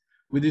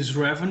 With this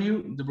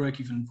revenue, the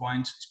break-even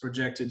point is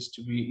projected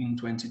to be in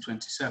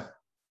 2027.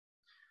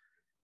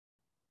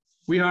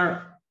 We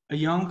are a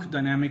young,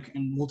 dynamic,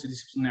 and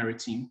multidisciplinary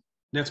team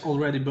that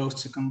already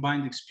boasts a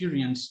combined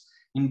experience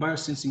in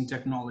biosensing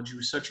technology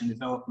research and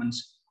development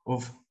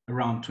of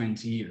around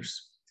 20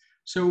 years.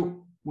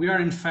 So we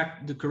are in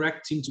fact the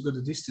correct team to go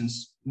the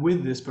distance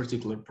with this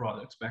particular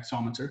product,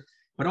 Bactometer,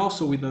 but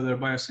also with other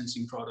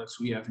biosensing products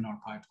we have in our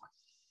pipeline.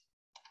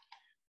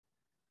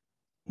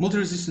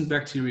 Multi-resistant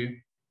bacteria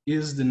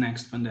is the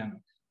next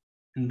pandemic,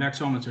 and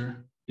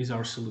Bactometer is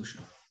our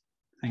solution.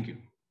 Thank you.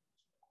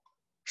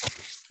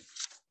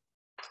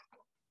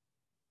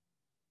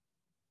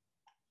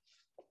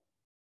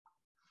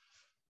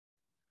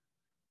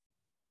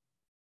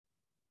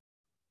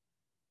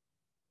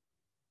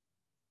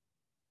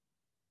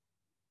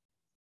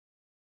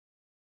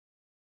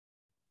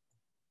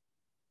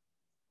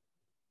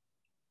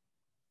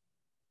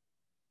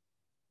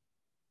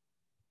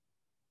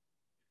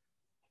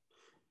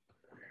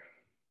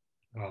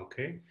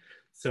 Okay,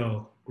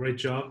 so great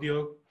job,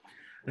 Diogo.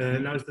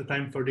 Now is the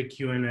time for the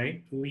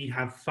Q&A. We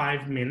have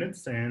 5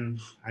 minutes and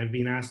I've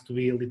been asked to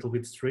be a little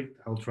bit strict.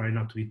 I'll try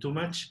not to be too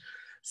much.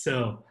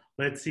 So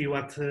let's see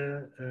what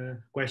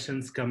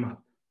questions come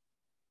up.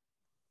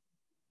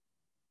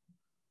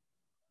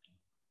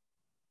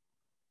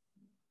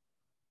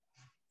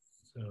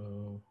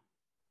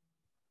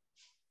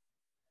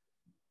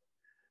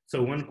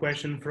 So one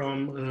question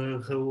from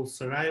Raul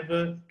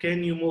Saraiva.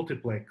 Can you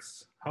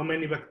multiplex? How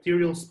many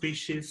bacterial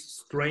species,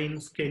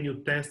 strains can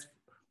you test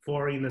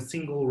for in a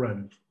single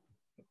run?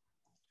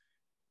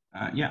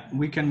 Yeah,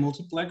 we can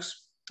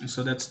multiplex.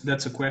 So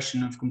that's a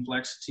question of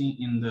complexity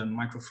in the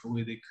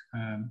microfluidic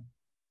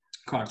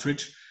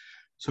cartridge.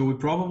 So we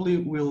probably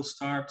will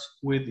start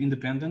with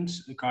independent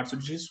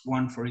cartridges,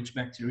 one for each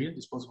bacteria,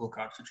 disposable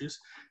cartridges.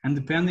 And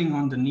depending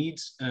on the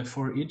needs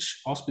for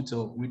each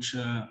hospital, which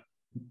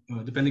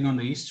depending on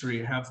the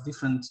history, have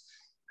different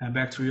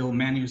bacterial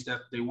menus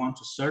that they want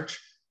to search,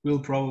 we'll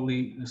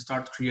probably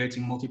start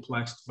creating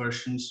multiplexed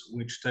versions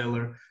which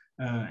tailor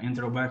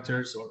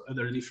Enterobacters or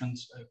other different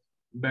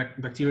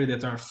bacteria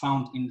that are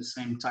found in the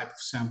same type of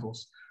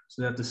samples,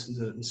 so that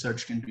the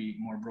search can be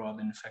more broad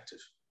and effective.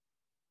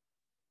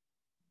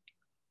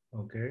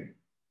 Okay.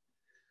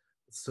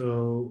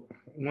 So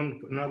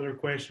another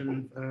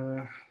question.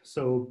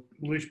 So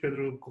Luis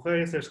Pedro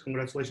Correia says,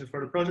 congratulations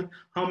for the project.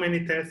 How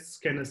many tests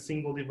can a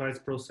single device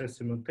process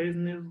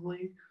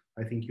simultaneously?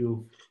 I think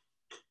you've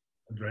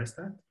addressed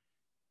that.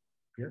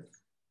 Yes.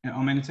 Yeah,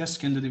 how many tests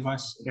can the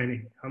device?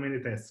 How many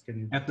tests can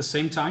you? At the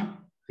same time?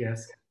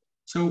 Yes.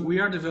 So we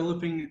are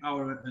developing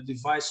our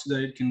device so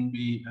that it can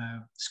be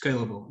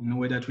scalable in a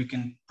way that we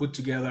can put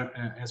together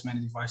as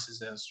many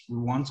devices as we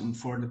want, and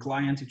for the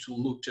client it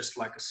will look just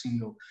like a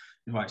single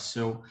device.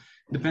 So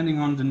depending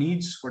on the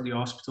needs for the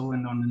hospital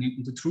and on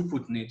the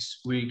throughput needs,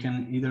 we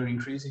can either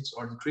increase it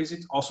or decrease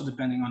it, also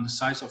depending on the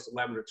size of the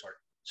laboratory.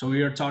 So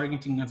we are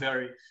targeting a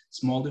very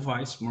small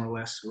device, more or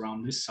less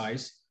around this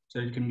size, so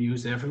it can be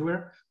used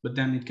everywhere, but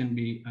then it can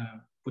be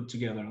put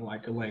together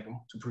like a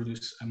Lego to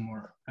produce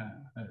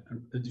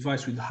a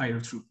device with higher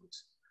throughput.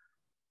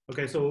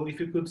 Okay, so if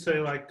you could say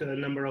like the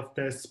number of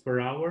tests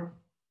per hour?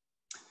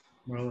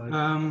 More or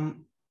less.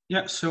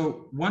 Yeah,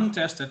 so one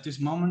test at this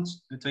moment,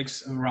 it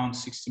takes around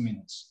 60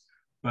 minutes.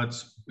 But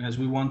as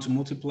we want to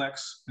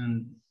multiplex,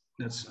 and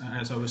that's,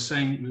 as I was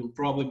saying, we'll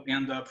probably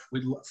end up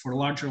with, for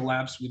larger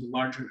labs with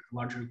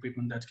larger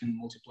equipment that can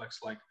multiplex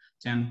like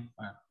 10,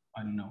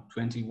 I don't know,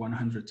 20,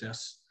 100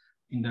 tests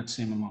in that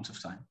same amount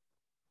of time.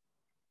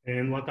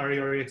 And what are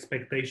your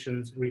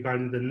expectations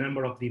regarding the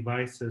number of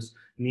devices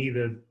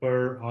needed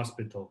per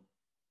hospital?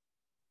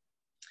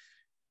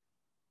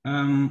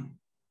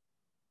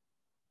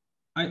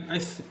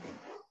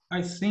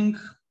 I think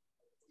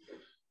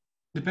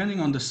depending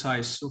on the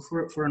size. So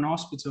for an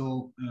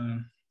hospital,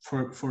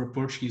 for a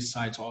Portuguese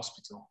size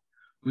hospital,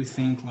 we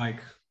think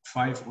like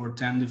 5 or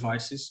 10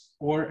 devices,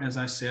 or as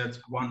I said,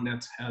 one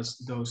that has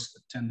those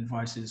 10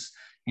 devices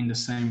in the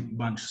same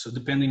bunch. So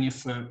depending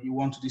if you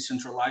want to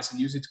decentralize and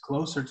use it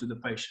closer to the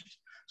patient.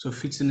 So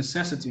if it's a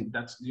necessity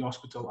that the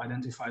hospital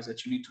identifies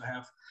that you need to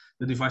have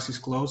the devices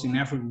close in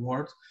every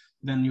ward,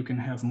 then you can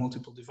have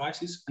multiple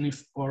devices. And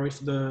if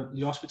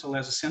the hospital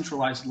has a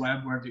centralized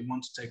lab where they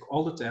want to take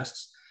all the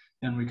tests,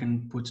 then we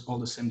can put all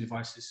the same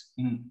devices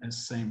in a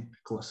same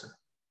cluster.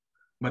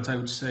 But I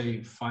would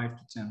say 5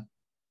 to 10.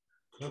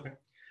 Okay.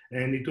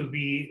 And it would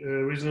be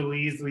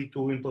reasonably easily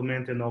to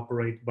implement and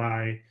operate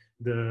by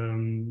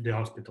the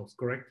hospitals,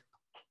 correct?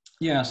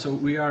 Yeah, so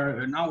we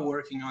are now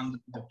working on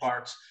the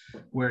part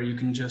where you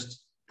can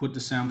just put the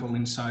sample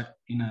inside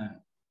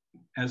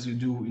as you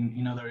do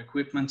in other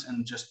equipment,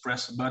 and just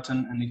press a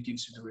button and it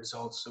gives you the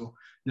results. So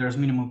there's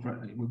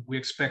we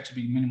expect to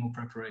be minimal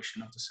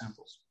preparation of the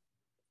samples.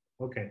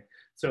 Okay,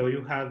 so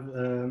you have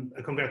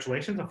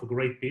congratulations of a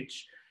great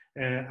pitch.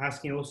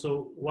 asking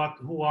also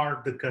who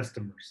are the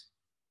customers,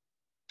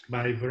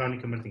 by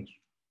Veronica Martins.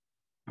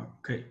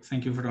 Okay,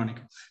 thank you,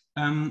 Veronica.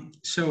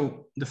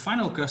 So the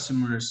final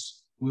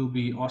customers will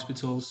be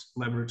hospitals,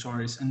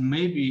 laboratories, and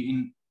maybe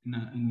in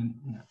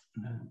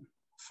a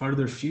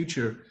further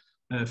future,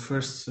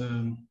 first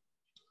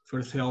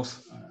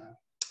health.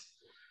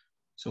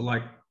 So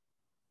like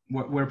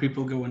where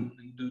people go and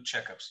do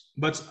checkups.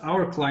 But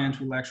our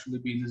client will actually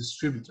be the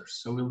distributors.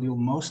 So we'll deal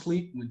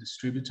mostly with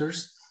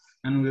distributors,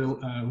 and we'll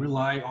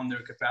rely on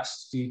their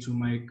capacity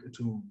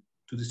to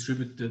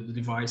distribute the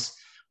device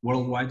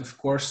worldwide. Of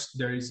course,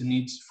 there is a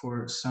need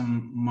for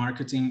some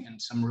marketing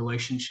and some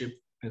relationship,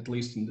 at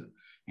least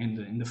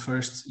in the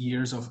first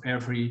years of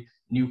every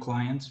new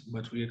client.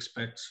 But we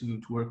expect to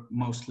work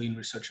mostly in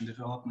research and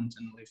development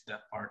and leave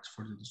that part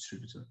for the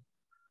distributor.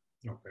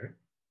 Okay,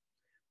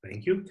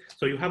 thank you.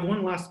 So you have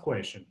one last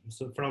question,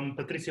 so from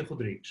Patricia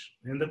Rodrigues,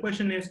 and the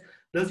question is: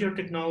 does your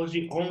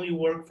technology only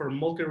work for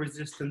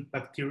multi-resistant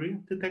bacteria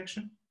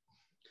detection?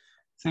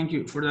 Thank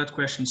you for that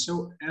question.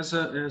 So as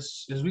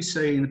we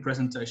say in the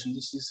presentation,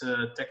 this is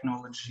a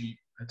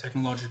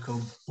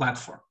technological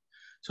platform.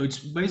 So it's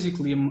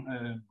basically a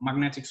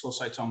magnetic flow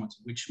cytometer,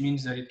 which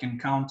means that it can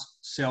count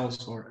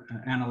cells or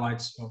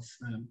analytes of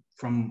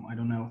from, I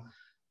don't know,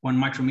 1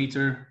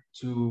 micrometer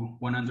to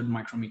 100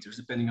 micrometers,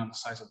 depending on the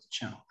size of the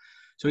channel.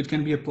 So it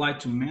can be applied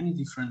to many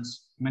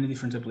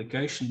different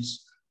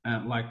applications,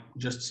 like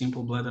just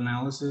simple blood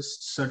analysis,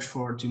 search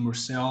for tumor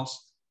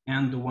cells,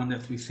 and the one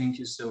that we think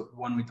is the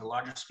one with the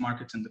largest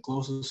market and the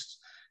closest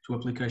to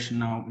application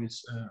now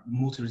is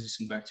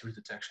multi-resistant bacteria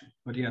detection.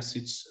 But yes,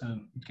 it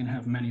can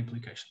have many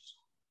applications.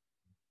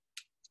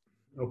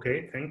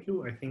 Okay, thank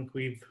you. I think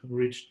we've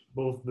reached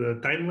both the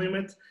time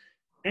limit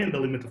and the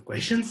limit of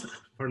questions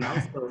for now.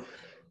 So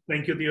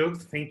thank you, Diogo.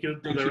 Thank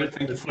you to the rest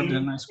of the for the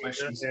nice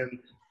questions. And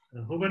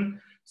Ruben.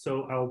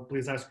 So I'll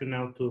please ask you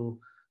now to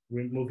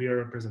remove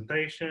your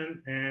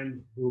presentation,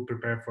 and we'll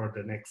prepare for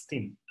the next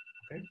team.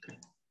 Okay.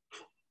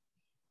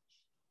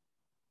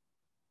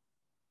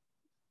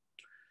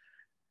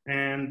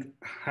 And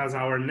as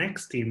our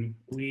next team,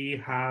 we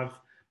have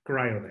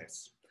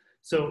CryoDES.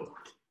 So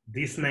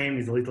this name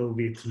is a little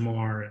bit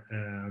more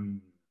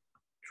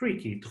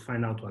tricky to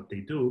find out what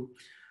they do,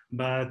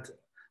 but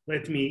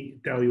let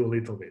me tell you a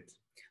little bit.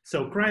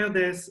 So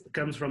CryoDES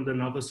comes from the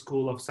Nova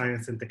School of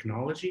Science and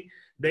Technology.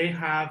 They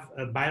have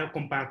a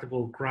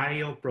biocompatible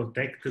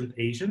cryoprotectant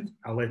agent.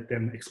 I'll let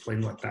them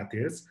explain what that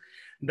is.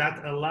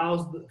 That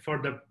allows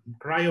for the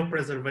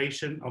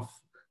cryopreservation of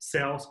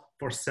cells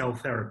for cell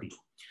therapy.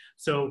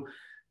 So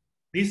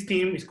this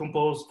team is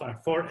composed by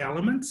 4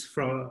 elements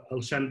from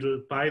Alexandre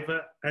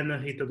Paiva, Ana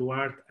Rita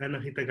Duarte, Ana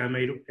Rita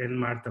Gameiro, and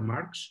Marta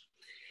Marques.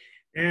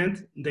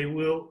 And they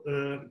will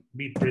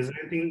be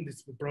presenting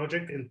this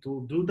project, and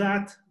to do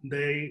that,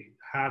 they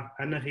have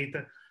Ana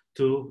Rita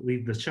to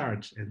lead the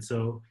charge. And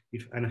so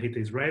if Ana Rita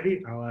is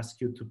ready, I'll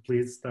ask you to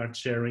please start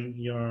sharing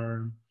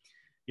your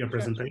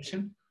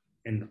presentation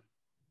and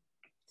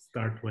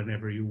start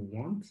whenever you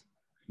want.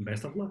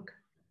 Best of luck.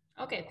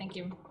 Okay, thank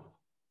you.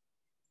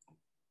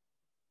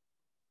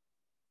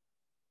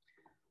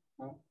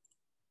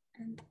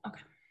 And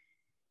okay,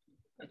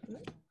 wait a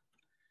minute.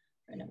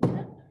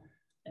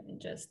 Let me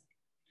just,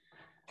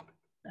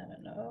 I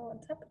don't know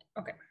what's happening.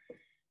 Okay.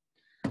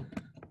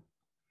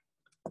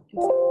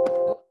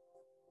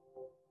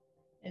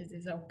 Is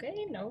this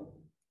okay? No.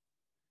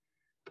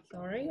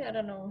 Sorry, I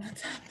don't know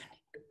what's happening.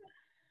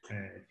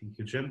 I think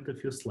you jumped a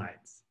few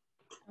slides.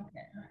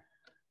 Okay.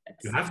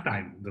 You have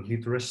time, don't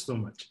need to rush so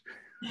much.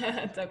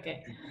 It's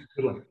okay.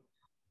 Good luck.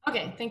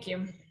 Okay, thank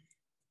you.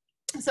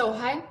 So,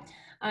 hi,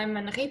 I'm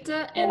Ana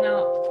Rita, and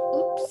now,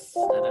 oops,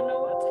 I don't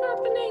know what's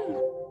happening.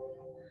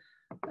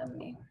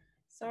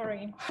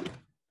 Sorry.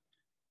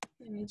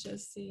 Let me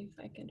just see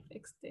if I can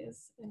fix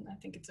this, and I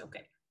think it's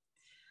okay.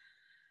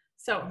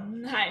 So,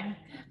 hi,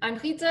 I'm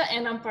Rita,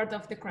 and I'm part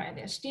of the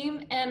CryoDES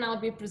team, and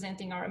I'll be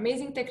presenting our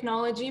amazing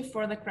technology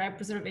for the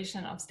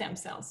cryopreservation of stem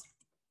cells.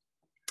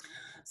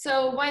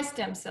 So, why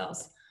stem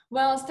cells?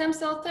 Well, stem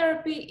cell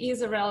therapy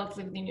is a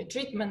relatively new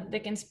treatment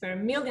that can spare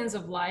millions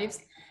of lives,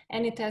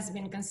 and it has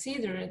been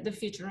considered the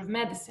future of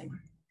medicine.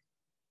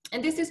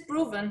 And this is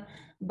proven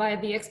by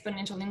the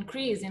exponential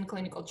increase in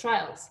clinical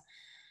trials.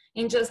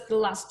 In just the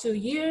last 2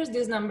 years,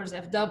 these numbers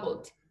have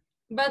doubled.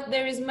 But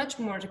there is much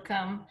more to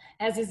come,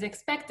 as is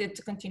expected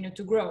to continue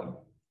to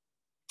grow.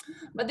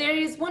 But there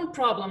is one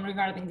problem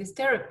regarding these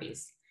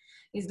therapies,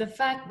 is the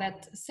fact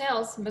that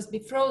cells must be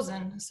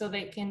frozen so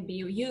they can be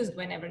used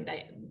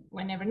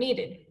whenever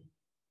needed.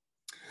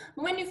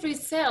 When you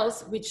freeze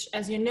cells, which,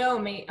 as you know,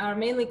 are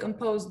mainly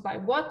composed by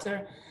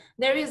water,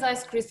 there is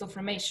ice crystal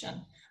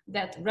formation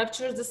that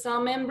ruptures the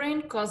cell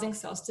membrane, causing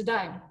cells to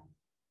die.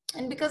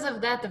 And because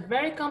of that, a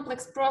very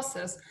complex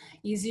process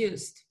is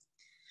used.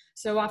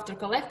 So after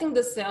collecting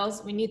the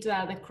cells, we need to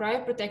add a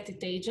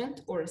cryoprotectant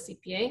agent, or a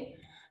CPA,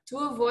 to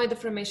avoid the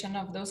formation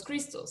of those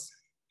crystals.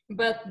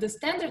 But the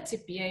standard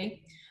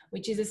CPA,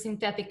 which is a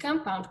synthetic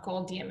compound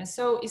called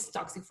DMSO, is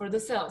toxic for the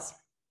cells.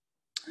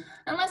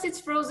 Unless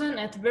it's frozen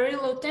at very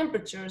low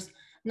temperatures,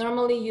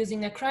 normally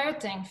using a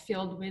cryotank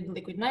filled with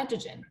liquid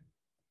nitrogen.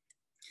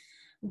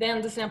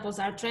 Then the samples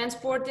are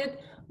transported,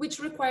 which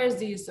requires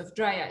the use of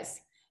dry ice,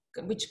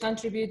 which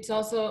contributes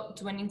also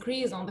to an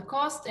increase on the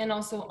cost and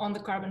also on the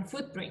carbon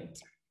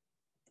footprint.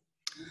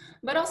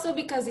 But also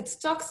because it's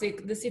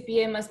toxic, the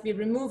CPA must be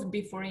removed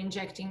before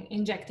injecting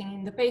in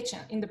the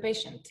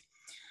patient.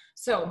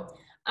 So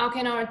how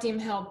can our team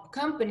help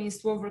companies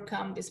to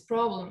overcome these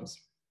problems?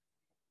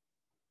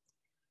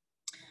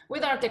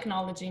 With our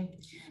technology.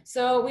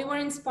 So we were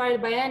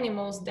inspired by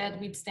animals that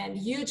withstand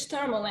huge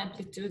thermal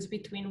amplitudes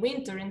between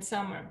winter and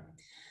summer.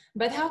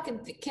 But how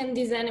can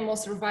these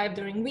animals survive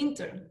during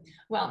winter?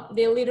 Well,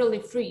 they literally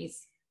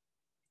freeze.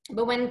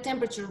 But when the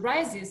temperature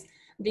rises,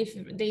 they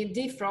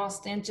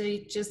defrost and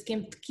they just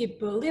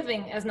keep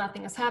living as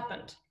nothing has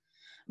happened.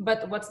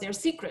 But what's their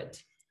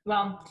secret?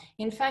 Well,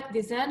 in fact,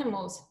 these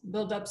animals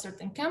build up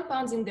certain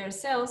compounds in their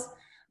cells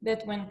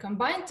that when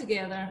combined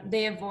together,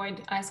 they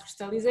avoid ice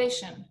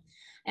crystallization.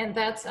 And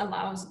that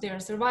allows their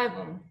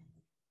survival.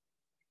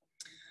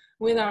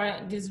 With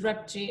our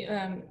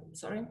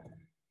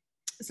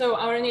So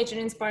our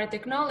nature-inspired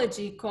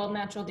technology called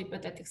natural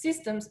dipathetic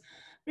systems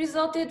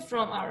resulted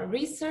from our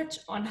research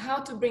on how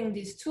to bring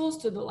these tools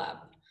to the lab.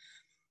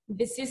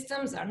 These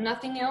systems are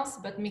nothing else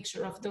but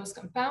mixture of those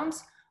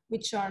compounds,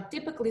 which are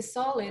typically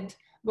solid,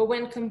 but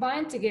when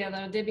combined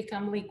together, they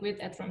become liquid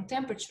at room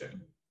temperature.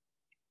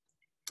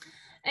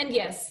 And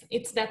yes,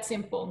 it's that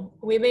simple.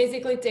 We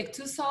basically take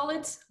two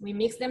solids, we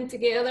mix them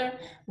together,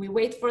 we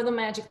wait for the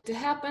magic to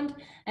happen,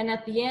 and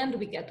at the end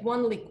we get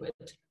one liquid.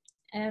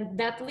 And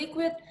that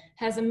liquid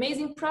has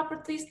amazing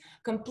properties,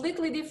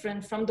 completely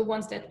different from the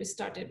ones that we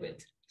started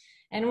with.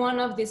 And one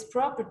of these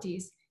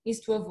properties is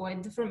to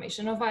avoid the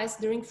formation of ice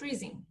during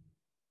freezing.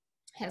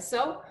 And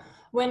so,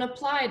 when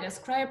applied as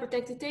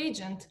cryoprotected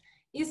agent,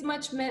 is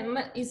much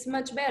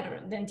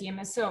better than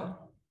DMSO.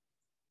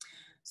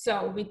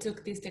 So we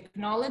took this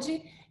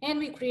technology and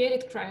we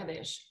created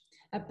CryoDES,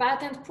 a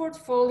patent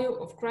portfolio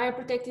of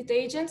cryoprotected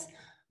agents,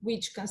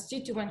 which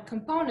constituent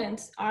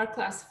components are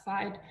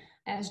classified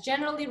as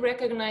generally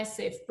recognized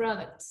safe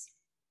products.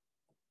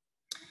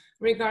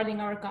 Regarding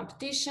our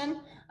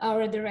competition,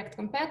 our direct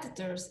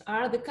competitors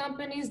are the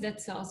companies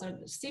that sells our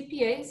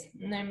CPAs,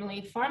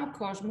 namely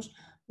PharmCosmos,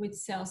 which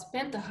sells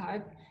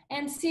PentaHype,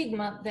 and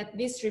Sigma that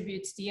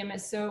distributes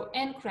DMSO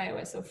and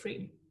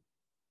CryoSO3.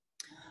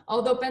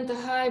 Although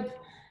PentaHype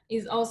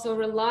is also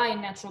rely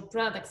on natural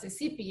products as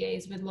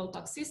CPAs with low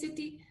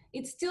toxicity,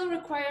 it still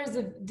requires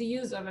the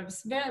use of a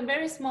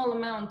very small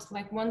amount,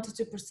 like 1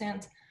 to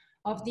 2%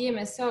 of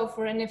DMSO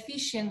for an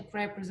efficient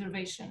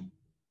cryopreservation.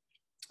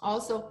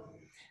 Also,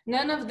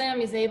 none of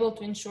them is able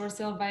to ensure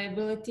cell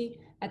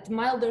viability at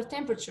milder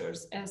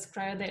temperatures as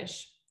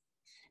CryoDES.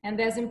 And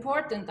as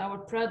important, our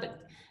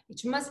product,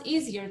 it's much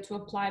easier to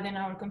apply than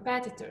our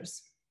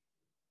competitors.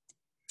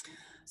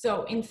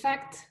 So in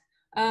fact,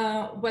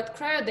 what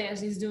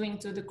CryoDES is doing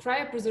to the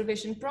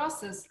cryopreservation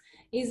process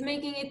is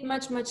making it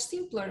much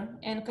simpler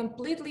and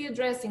completely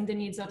addressing the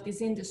needs of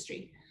this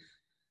industry.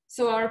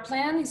 So our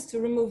plan is to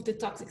remove the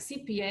toxic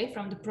CPA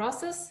from the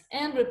process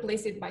and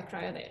replace it by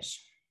CryoDES.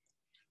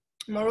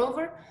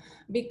 Moreover,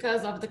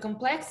 because of the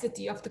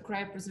complexity of the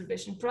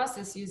cryopreservation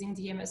process using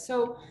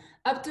DMSO,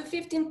 up to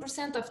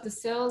 15% of the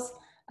cells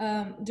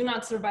do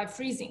not survive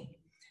freezing.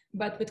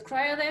 But with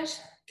CryoDES,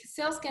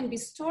 cells can be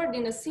stored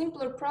in a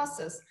simpler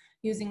process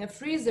using a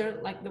freezer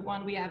like the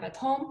one we have at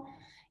home,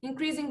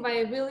 increasing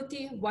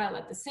viability, while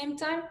at the same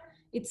time,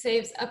 it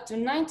saves up to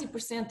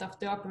 90% of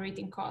the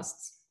operating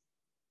costs.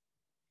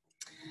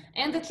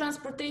 And the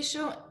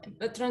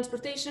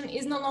transportation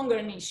is no longer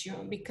an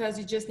issue because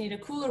you just need a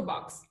cooler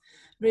box,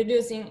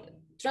 reducing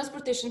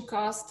transportation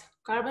cost,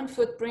 carbon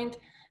footprint,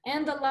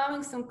 and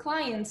allowing some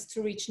clients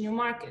to reach new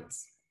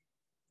markets.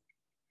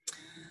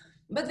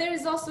 But there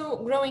is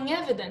also growing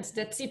evidence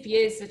that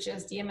CPAs such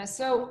as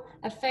DMSO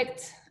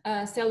affect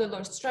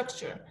cellular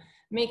structure,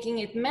 making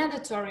it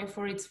mandatory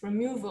for its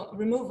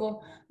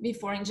removal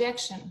before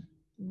injection.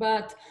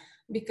 But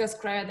because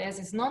CryoDES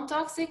is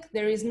non-toxic,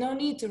 there is no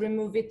need to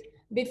remove it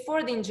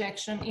before the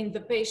injection in the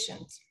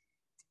patient.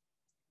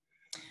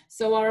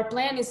 So our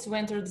plan is to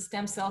enter the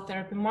stem cell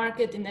therapy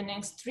market in the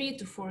next 3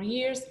 to 4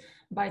 years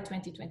by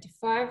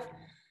 2025.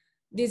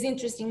 This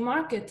interesting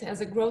market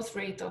has a growth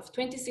rate of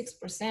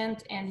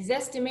 26% and is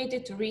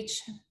estimated to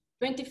reach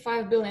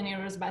 25 billion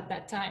euros by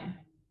that time.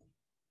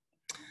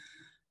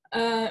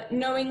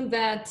 Knowing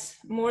that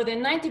more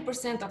than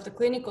 90% of the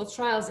clinical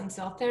trials in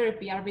cell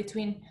therapy are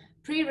between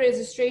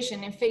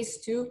pre-registration and phase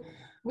 2,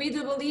 we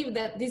do believe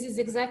that this is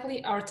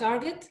exactly our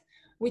target,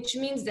 which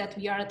means that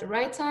we are at the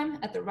right time,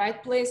 at the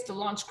right place to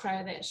launch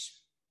CryoDES.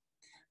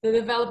 The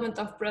development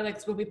of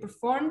products will be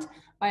performed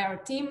by our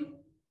team,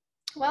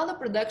 while the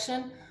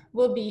production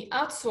will be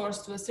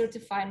outsourced to a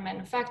certified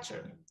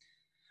manufacturer.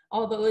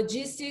 All the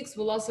logistics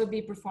will also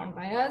be performed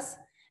by us,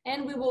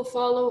 and we will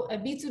follow a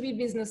B2B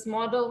business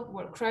model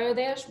where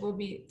CryoDES will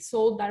be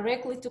sold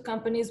directly to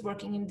companies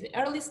working in the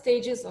early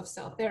stages of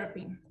cell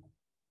therapy.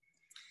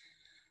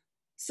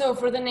 So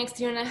for the next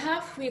year and a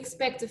half, we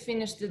expect to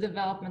finish the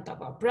development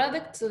of our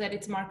product so that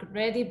it's market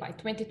ready by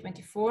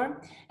 2024.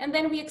 And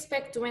then we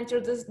expect to enter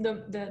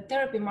the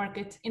therapy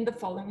market in the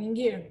following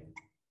year.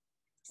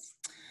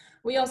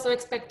 We also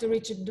expect to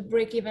reach the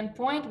break-even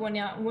point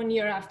 1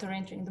 year after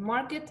entering the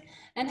market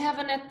and have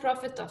a net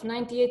profit of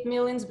 98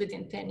 million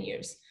within 10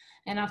 years.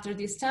 And after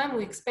this time,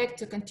 we expect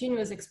to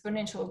continuous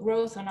exponential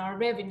growth on our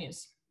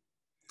revenues.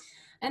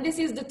 And this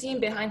is the team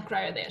behind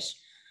CryoDES.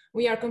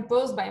 We are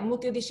composed by a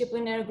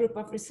multidisciplinary group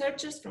of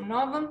researchers from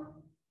Novum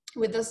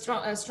with a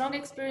strong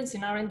experience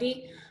in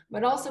R&D,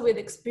 but also with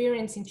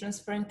experience in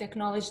transferring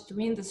technology to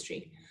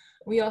industry.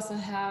 We also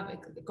have a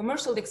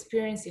commercial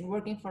experience in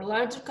working for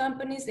larger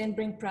companies and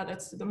bring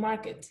products to the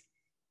market.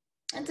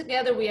 And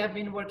together we have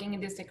been working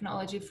in this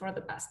technology for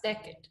the past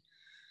decade.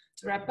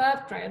 To wrap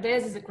up,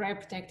 CryoDES is a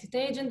cryoprotectant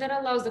agent that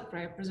allows the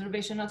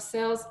cryopreservation of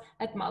cells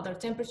at milder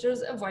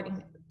temperatures,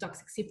 avoiding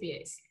toxic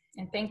CPAs.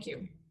 And thank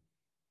you.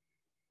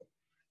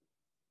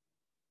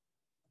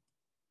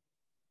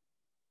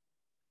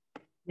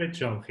 Great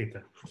job,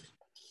 Rita.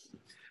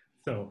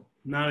 So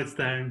now it's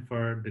time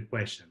for the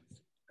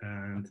questions.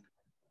 And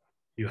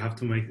you have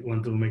to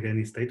want to make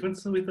any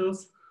statements with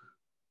those,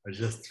 or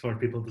just for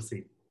people to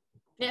see?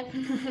 Yeah.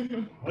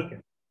 Okay.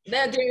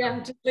 Yeah,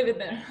 just leave it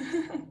there.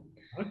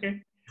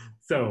 Okay.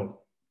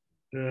 So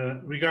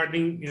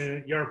regarding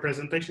your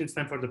presentation, it's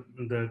time for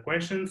the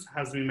questions.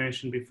 As we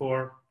mentioned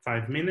before,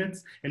 5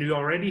 minutes, and we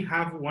already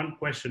have one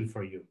question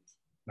for you.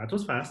 That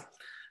was fast.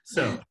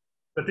 So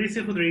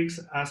Patricia Rodrigues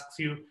asks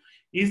you,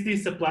 is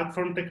this a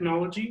platform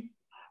technology?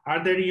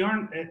 Are there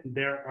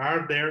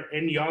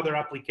any other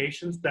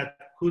applications that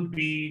could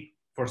be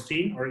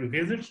foreseen or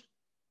envisaged?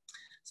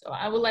 So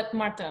I will let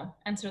Marta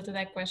answer to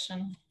that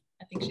question.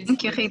 I think she's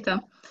Thank you,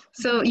 Rita.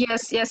 So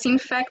yes, in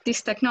fact,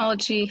 this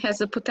technology has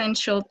the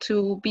potential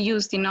to be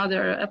used in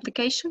other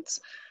applications.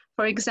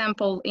 For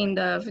example, in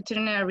the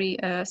veterinary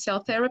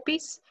cell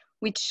therapies,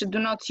 which do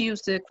not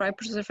use the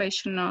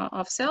cryopreservation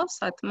of cells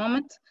at the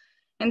moment.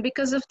 And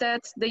because of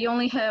that, they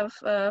only have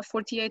a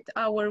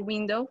 48-hour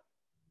window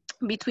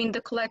between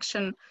the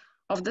collection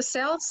of the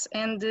cells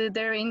and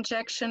their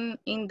injection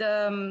in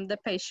the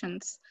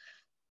patients.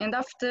 And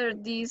after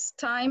this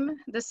time,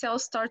 the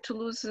cells start to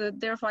lose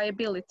their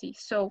viability.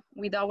 So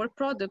with our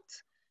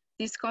product,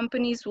 these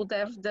companies would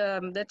have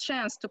the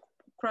chance to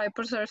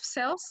cryopreserve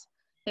cells,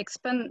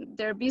 expand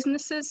their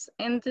businesses,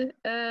 and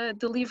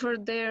deliver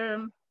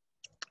their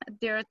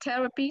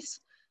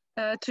therapies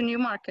to new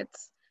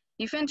markets.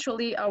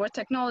 Eventually, our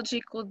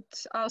technology could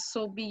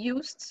also be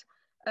used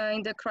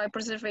in the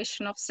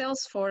cryopreservation of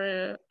cells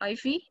for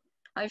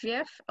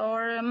IVF,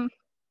 or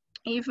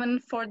even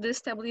for the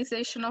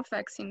stabilization of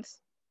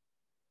vaccines.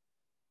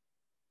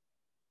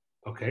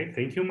 Okay,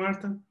 thank you,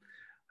 Marta.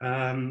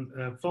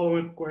 A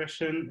follow-up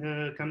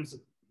question comes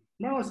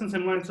more or less in the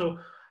same line. So,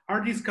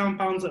 are these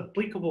compounds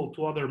applicable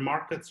to other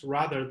markets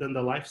rather than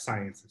the life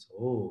sciences?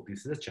 Oh,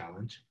 this is a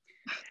challenge.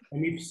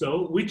 And if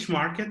so, which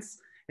markets,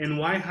 and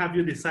why have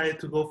you decided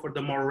to go for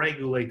the more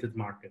regulated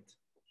market?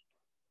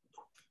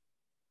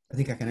 I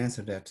think I can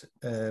answer that.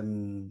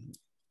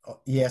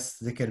 Yes,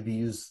 they can be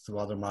used to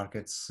other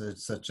markets,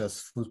 such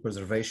as food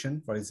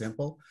preservation, for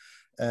example.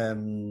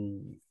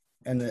 And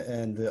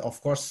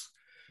of course,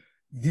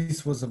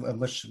 this was a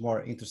much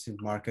more interesting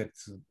market.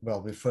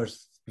 Well,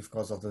 first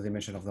because of the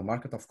dimension of the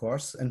market, of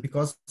course, and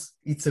because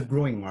it's a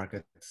growing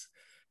market.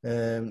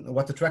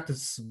 What attracted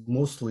us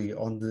mostly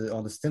on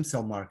the stem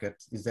cell market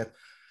is that,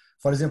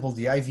 for example,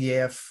 the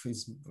IVF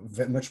is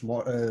much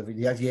more,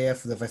 the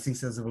IVF, the vaccine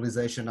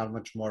stabilization are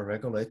much more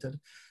regulated.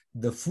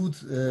 The food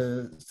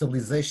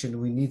stabilization,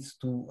 we need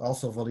to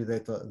also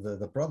validate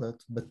the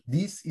product, but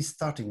this is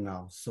starting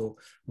now. So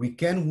we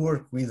can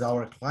work with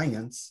our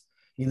clients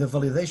in the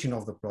validation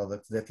of the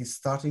product that is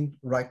starting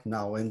right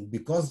now. And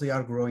because they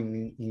are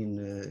growing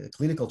in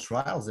clinical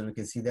trials, and we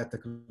can see that the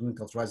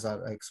clinical trials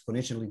are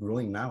exponentially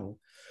growing now,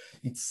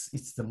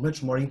 it's the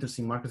much more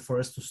interesting market for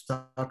us to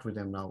start with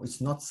them now.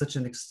 It's not such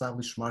an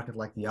established market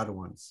like the other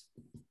ones.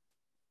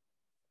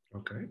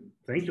 Okay,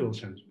 thank you,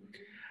 Alexandre.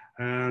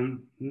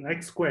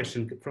 Next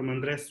question from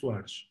Andres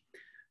Soares.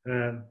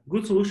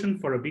 Good solution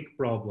for a big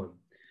problem.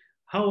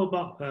 How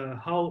about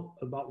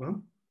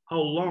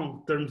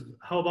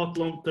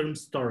long-term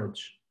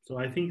storage? So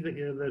I think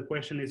the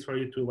question is for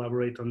you to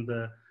elaborate on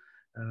the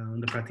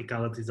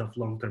practicalities of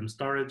long-term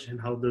storage and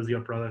how does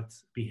your product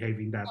behave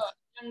in that?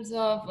 In terms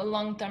of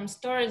long-term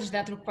storage,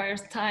 that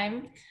requires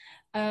time.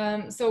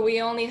 So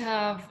we only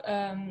have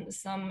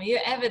some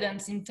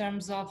evidence in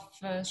terms of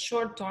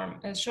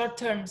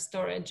short-term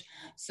storage.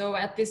 So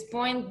at this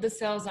point, the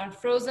cells are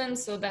frozen,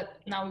 so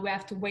that now we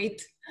have to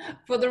wait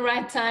for the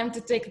right time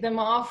to take them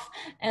off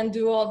and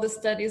do all the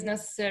studies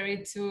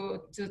necessary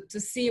to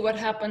see what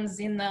happens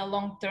in the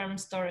long-term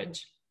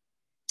storage.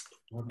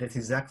 Well, that's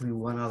exactly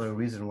one other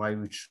reason why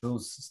we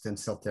chose stem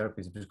cell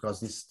therapies, because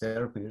these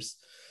therapies,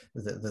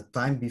 the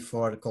time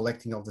before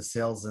collecting of the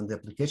cells and the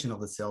application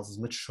of the cells is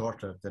much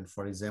shorter than,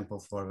 for example,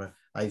 for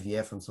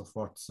IVF and so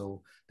forth.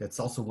 So that's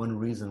also one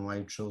reason why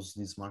we chose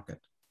this market.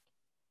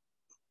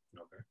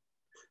 Okay,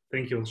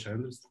 Thank you,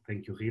 Alexandre.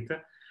 Thank you,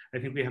 Rita. I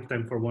think we have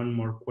time for one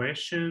more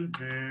question,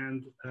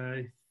 and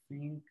I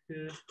think,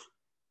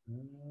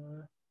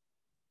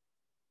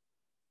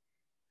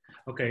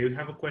 okay, we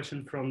have a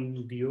question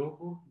from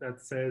Diogo that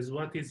says,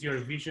 what is your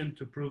vision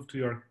to prove to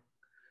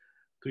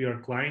your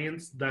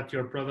clients that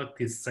your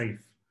product is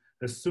safe,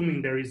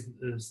 assuming there is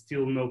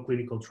still no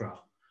clinical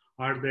trial?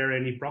 Are there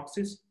any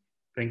proxies?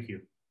 Thank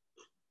you.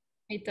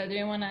 Rita, do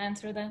you want to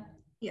answer that?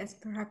 Yes,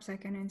 perhaps I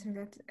can answer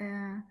that.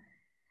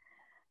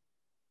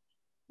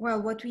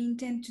 Well, what we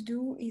intend to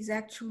do is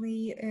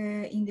actually,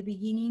 in the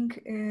beginning,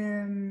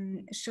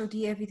 show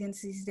the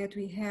evidences that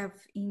we have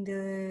in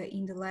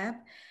the lab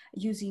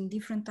using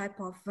different type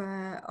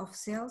of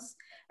cells,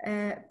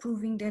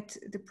 proving that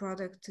the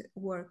product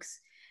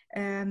works.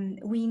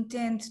 We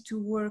intend to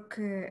work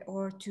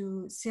or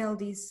to sell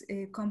these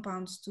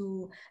compounds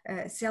to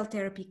cell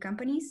therapy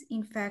companies.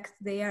 In fact,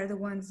 they are the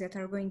ones that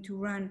are going to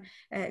run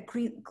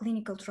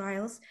clinical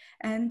trials,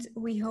 and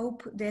we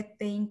hope that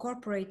they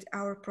incorporate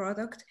our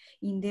product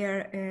in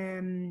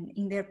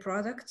their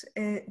product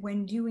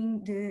when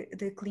doing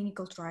the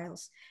clinical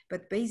trials.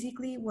 But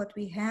basically, what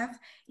we have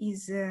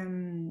is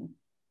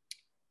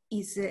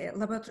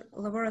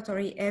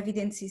laboratory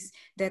evidences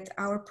that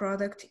our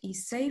product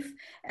is safe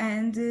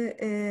and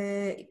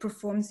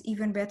performs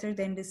even better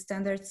than the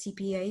standard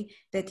CPA,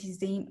 that is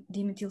the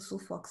dimethyl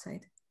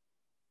sulfoxide.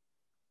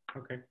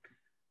 Okay,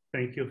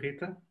 thank you,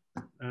 Rita.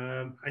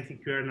 I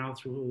think we are now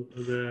through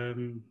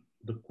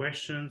the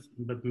questions,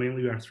 but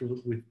mainly we are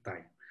through with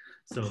time.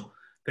 So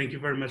thank you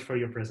very much for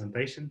your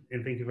presentation,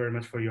 and thank you very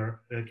much for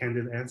your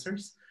candid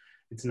answers.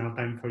 It's now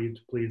time for you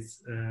to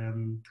please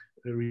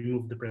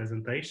remove the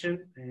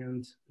presentation,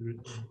 and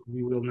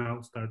we will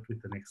now start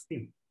with the next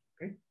team.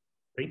 Okay,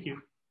 thank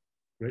you.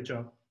 Great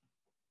job.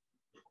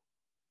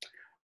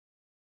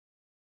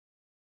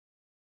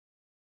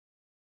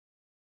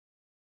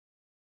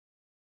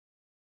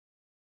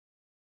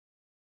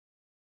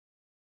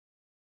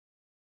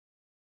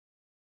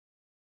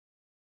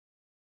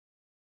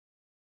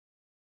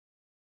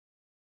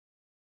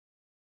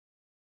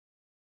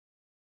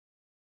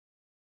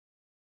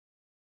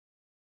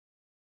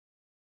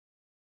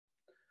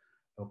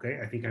 Okay,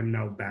 I think I'm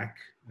now back.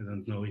 I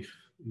don't know if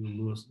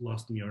you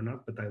lost me or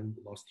not, but I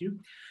lost you.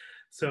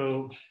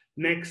 So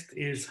next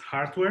is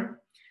Heartware.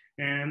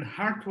 And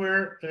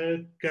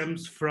Heartware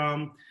comes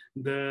from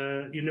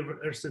the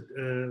Universidade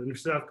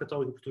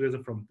Católica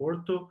Portuguesa from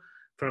Porto,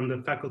 from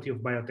the Faculty of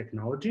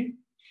Biotechnology.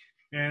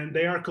 And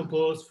they are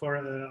composed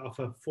of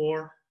a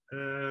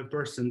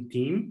four-person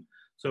team.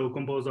 So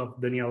composed of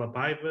Daniela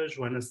Paiva,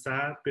 Joana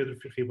Sá, Pedro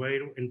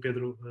Ribeiro, and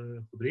Pedro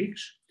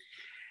Rodrigues.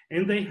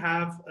 And they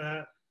have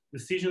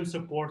decision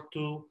support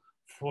tool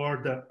for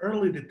the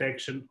early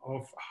detection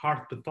of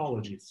heart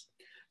pathologies.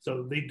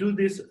 So they do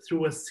this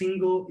through a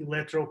single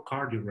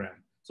electrocardiogram.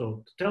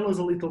 So to tell us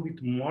a little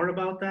bit more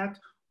about that,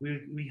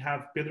 we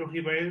have Pedro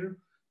Ribeiro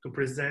to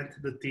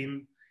present the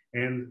team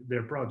and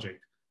their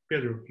project.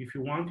 Pedro, if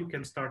you want, you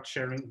can start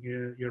sharing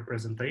your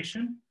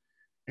presentation,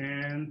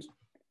 and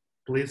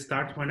please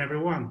start whenever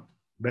you want.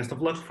 Best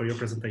of luck for your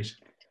presentation.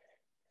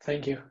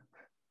 Thank you.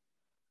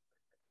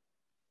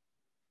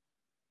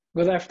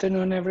 Good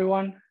afternoon,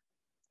 everyone.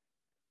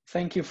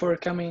 Thank you for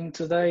coming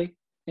today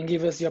and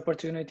give us the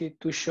opportunity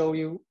to show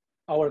you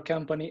our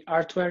company,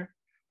 Heartware,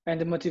 and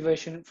the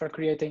motivation for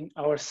creating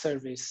our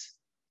service.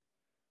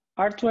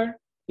 Heartware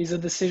is a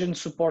decision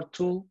support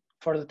tool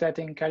for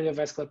detecting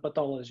cardiovascular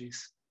pathologies.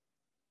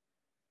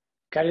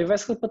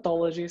 Cardiovascular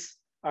pathologies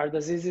are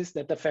diseases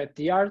that affect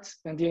the heart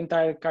and the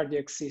entire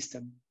cardiac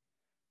system.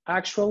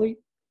 Actually,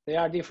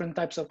 there are different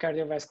types of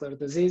cardiovascular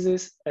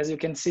diseases, as you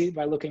can see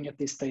by looking at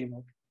this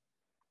table.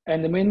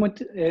 And the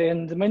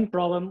main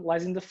problem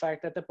lies in the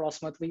fact that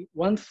approximately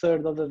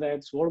 1/3 of the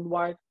deaths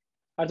worldwide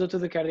are due to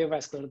the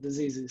cardiovascular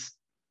diseases.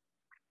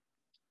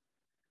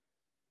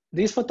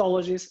 These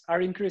pathologies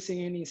are increasing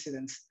in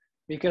incidence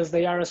because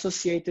they are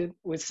associated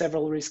with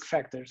several risk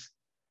factors,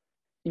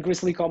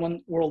 increasingly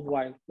common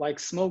worldwide, like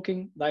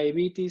smoking,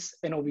 diabetes,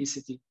 and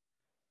obesity.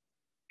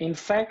 In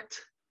fact,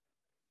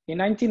 in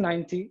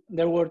 1990,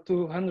 there were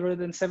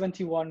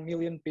 271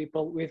 million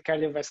people with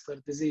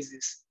cardiovascular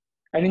diseases.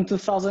 And in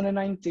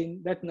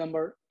 2019, that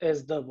number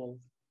has doubled.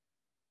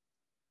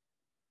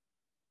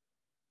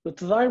 With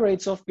the high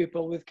rates of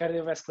people with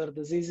cardiovascular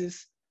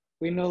diseases,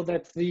 we know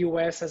that the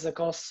US has a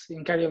cost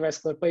in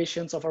cardiovascular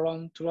patients of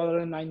around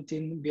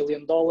 $219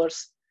 billion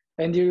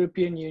and the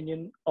European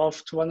Union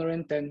of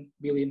 210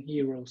 billion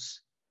euros.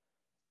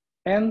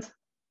 And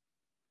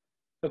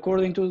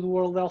according to the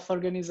World Health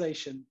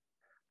Organization,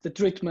 the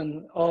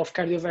treatment of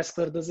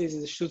cardiovascular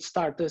diseases should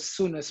start as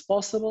soon as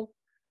possible.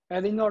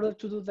 And in order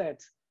to do that,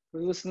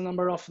 reduce the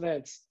number of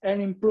deaths,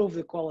 and improve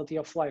the quality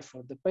of life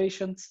for the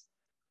patients,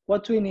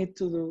 what we need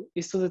to do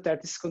is to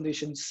detect these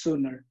conditions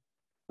sooner,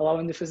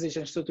 allowing the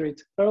physicians to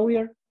treat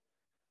earlier,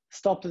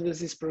 stop the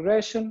disease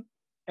progression,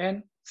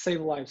 and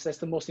save lives. That's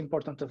the most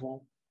important of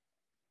all.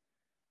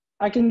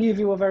 I can give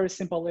you a very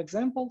simple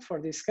example for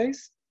this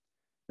case.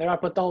 There are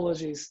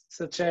pathologies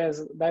such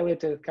as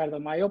dilated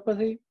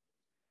cardiomyopathy,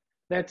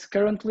 that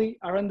currently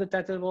are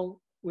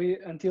undetectable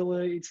until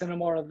it's in a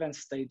more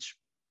advanced stage.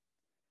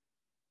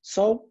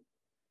 So,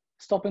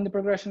 stopping the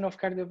progression of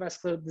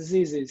cardiovascular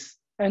diseases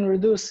and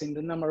reducing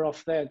the number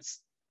of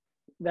deaths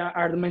that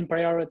are the main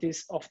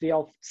priorities of the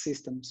health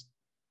systems.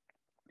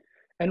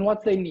 And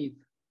what they need: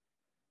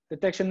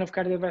 detection of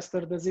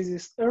cardiovascular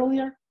diseases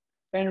earlier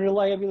and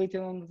reliability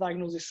on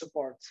diagnosis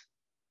support,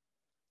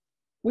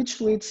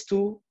 which leads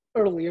to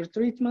earlier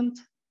treatment,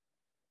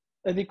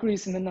 a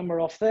decrease in the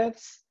number of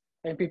deaths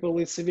and people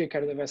with severe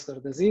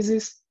cardiovascular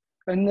diseases,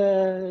 and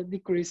a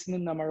decrease in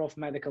the number of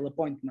medical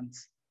appointments,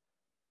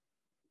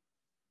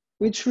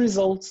 which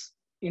results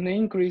in an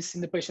increase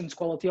in the patient's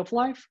quality of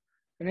life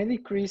and a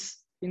decrease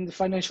in the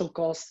financial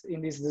costs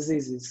in these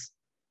diseases.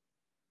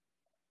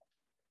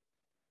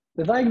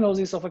 The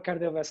diagnosis of a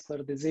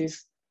cardiovascular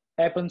disease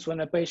happens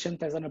when a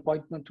patient has an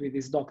appointment with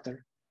his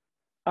doctor.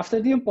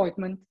 After the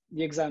appointment,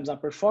 the exams are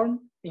performed,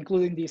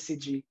 including the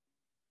ECG.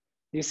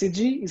 The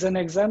ECG is an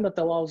exam that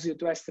allows you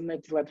to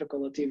estimate the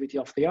electrical activity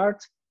of the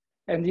heart,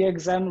 and the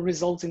exam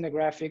results in a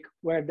graphic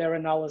where their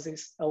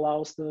analysis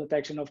allows the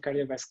detection of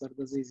cardiovascular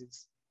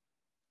diseases.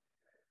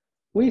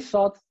 We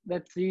thought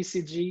that the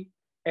ECG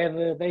had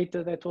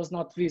data that was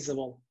not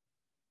visible.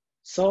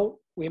 So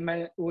we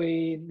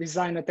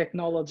designed a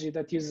technology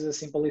that uses a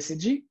simple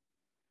ECG,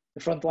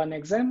 the frontline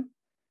exam.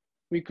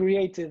 We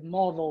created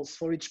models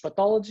for each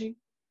pathology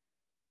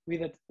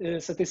with a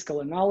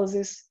statistical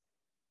analysis,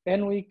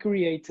 and we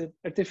created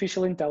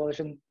artificial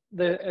intelligence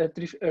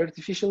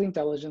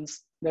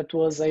that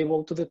was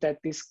able to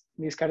detect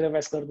these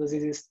cardiovascular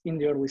diseases in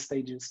the early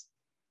stages.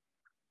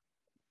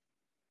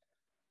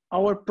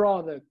 Our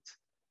product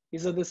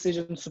is a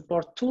decision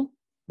support tool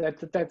that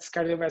detects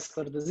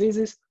cardiovascular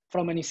diseases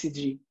from an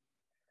ECG,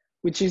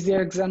 which is the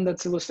exam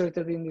that's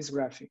illustrated in this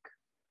graphic,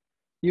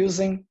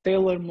 using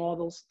tailored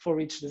models for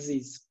each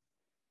disease.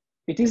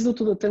 It is due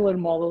to the tailored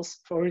models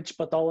for each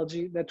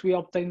pathology that we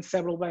obtain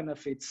several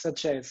benefits,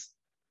 such as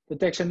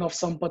detection of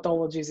some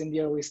pathologies in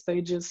the early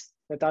stages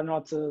that are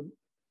not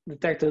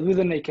detected with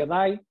the naked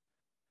eye,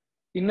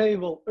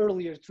 enable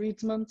earlier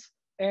treatment,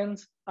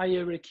 and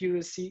higher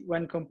accuracy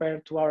when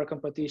compared to our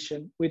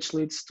competition, which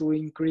leads to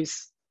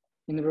increase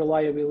in the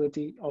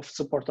reliability of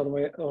support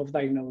of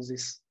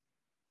diagnosis.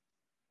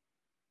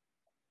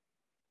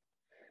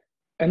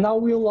 And how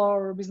will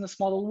our business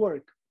model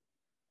work?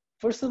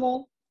 First of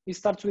all, it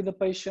starts with the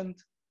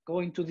patient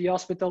going to the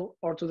hospital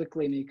or to the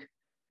clinic,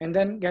 and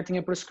then getting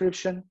a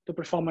prescription to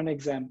perform an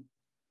exam.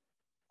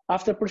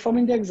 After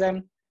performing the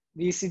exam,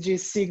 the ECG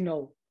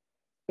signal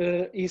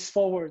is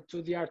forwarded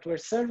to the Heartware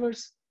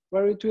servers,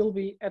 where it will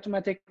be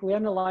automatically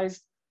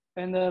analyzed,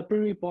 and a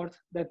pre-report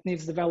that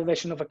needs the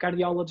validation of a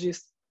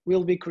cardiologist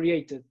will be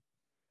created.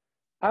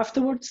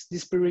 Afterwards,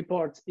 this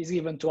pre-report is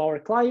given to our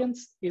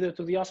clients, either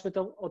to the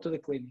hospital or to the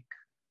clinic.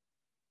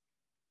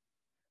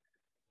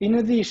 In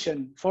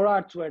addition, for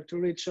Heartware to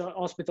reach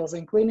hospitals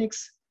and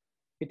clinics,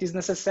 it is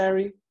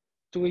necessary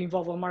to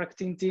involve a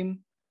marketing team,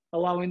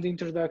 allowing the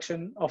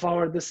introduction of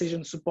our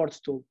decision support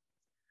tool.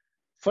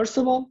 First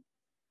of all,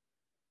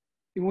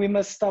 we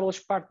must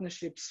establish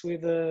partnerships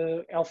with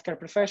healthcare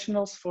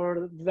professionals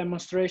for the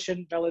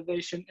demonstration,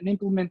 validation, and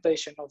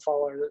implementation of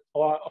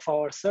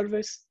our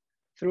service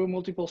through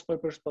multiple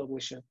papers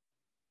published.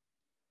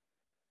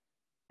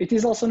 It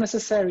is also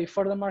necessary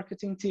for the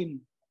marketing team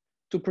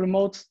to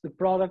promote the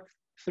product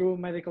through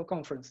medical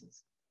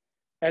conferences.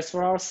 As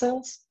for our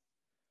sales,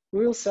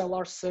 we will sell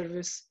our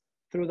service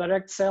through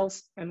direct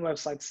sales and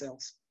website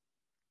sales.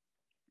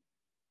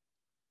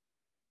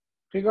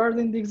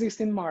 Regarding the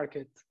existing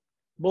market,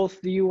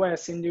 both the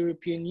US and the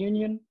European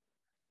Union,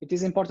 it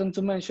is important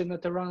to mention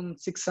that around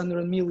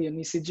 600 million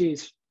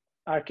ECGs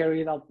are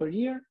carried out per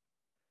year.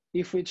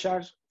 If we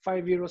charge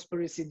 €5 per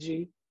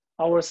ECG,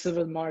 our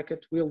served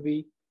market will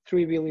be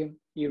 €3 billion.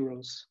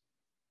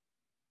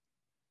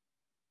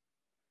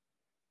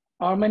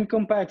 Our main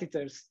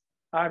competitors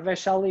are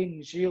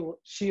Veshalin,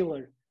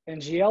 Schiller,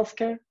 and G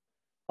Healthcare.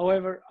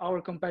 However,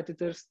 our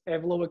competitors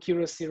have low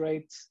accuracy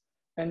rates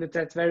and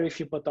detect very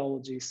few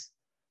pathologies,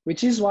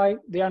 which is why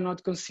they are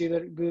not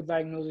considered good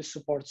diagnosis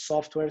support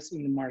softwares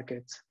in the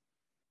market.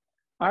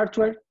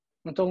 Heartware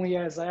not only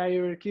has a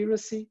higher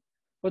accuracy,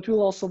 but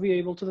will also be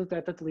able to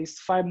detect at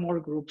least 5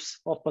 more groups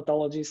of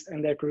pathologies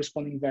and their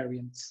corresponding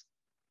variants.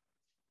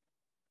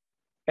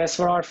 As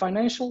for our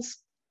financials,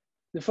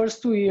 the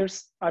first 2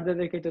 years are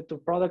dedicated to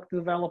product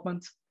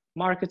development,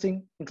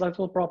 marketing,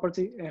 intellectual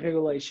property, and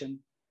regulation.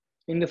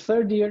 In the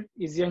third year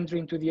is the entry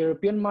into the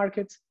European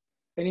market,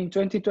 and in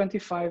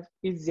 2025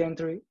 is the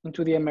entry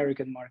into the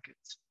American market.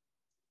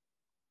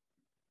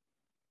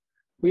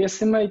 We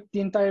estimate the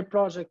entire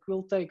project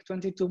will take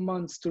 22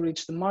 months to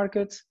reach the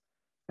market,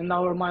 and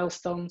our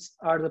milestones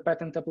are the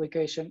patent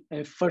application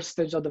and first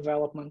stage of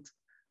development,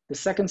 the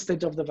second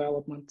stage of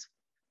development,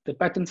 the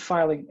patent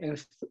filing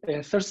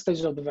and third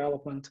stage of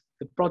development,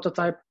 the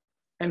prototype,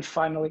 and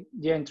finally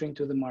the entry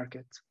into the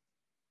market.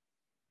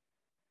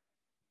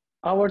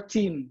 Our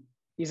team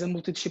is a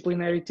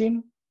multidisciplinary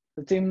team.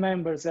 The team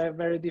members have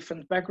very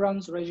different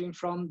backgrounds, ranging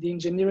from the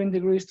engineering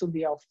degrees to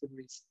the health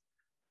degrees.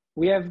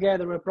 We have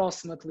gathered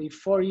approximately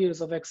 4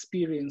 years of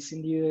experience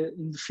in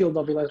the field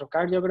of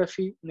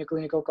electrocardiography in a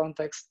clinical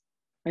context,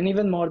 and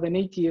even more than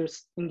 8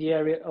 years in the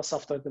area of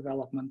software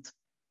development.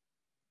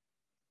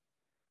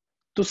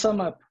 To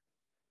sum up,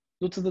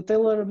 due to the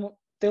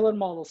tailored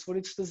models for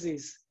each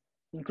disease,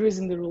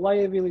 increasing the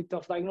reliability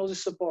of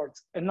diagnosis support,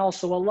 and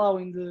also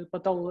allowing the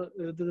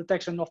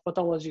detection of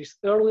pathologies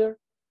earlier,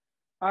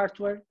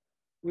 Heartware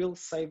will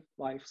save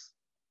lives.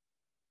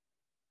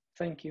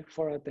 Thank you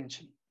for your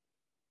attention.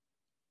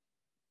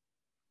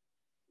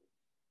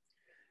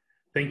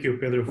 Thank you,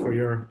 Pedro, for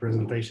your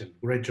presentation.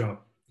 Great job.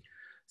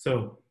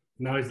 So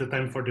now is the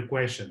time for the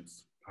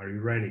questions. Are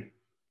you ready?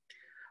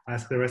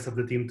 Ask the rest of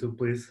the team to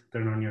please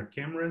turn on your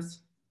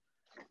cameras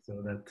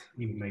so that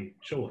you may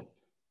show up.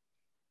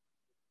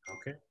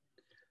 Okay.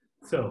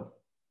 So,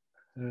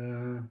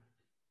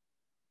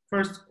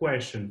 first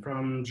question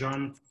from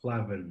John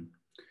Flavin.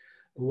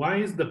 Why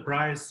is the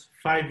price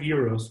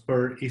 €5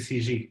 per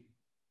ECG?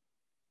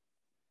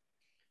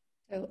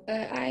 So,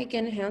 I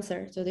can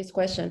answer to this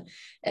question.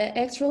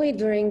 Actually,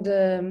 during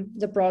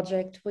the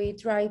project, we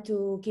try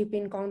to keep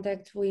in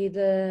contact with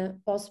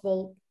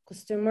possible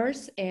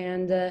customers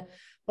and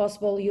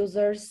possible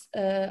users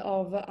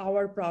of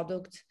our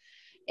product.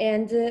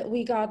 And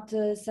we got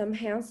some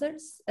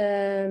answers.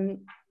 And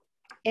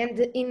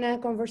in a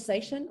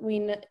conversation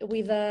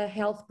with a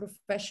health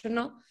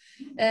professional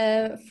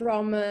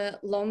from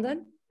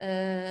London,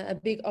 a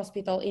big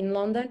hospital in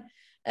London,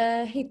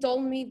 he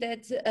told me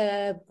that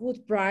a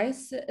good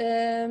price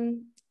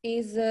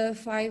is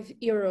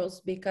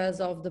 €5 because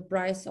of the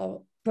price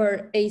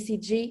per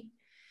ECG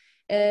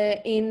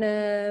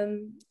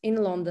in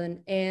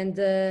London. And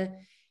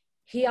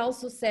he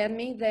also said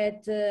me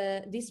that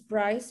this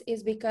price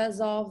is because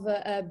of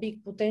a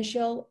big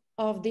potential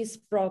of this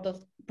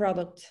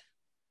product.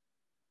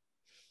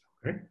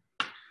 Okay,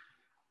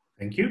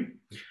 thank you.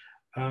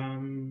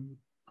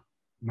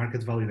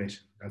 Market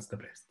validation, that's the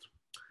best.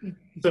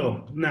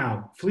 So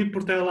now, Felipe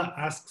Portela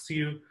asks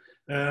you,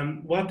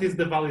 what is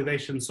the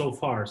validation so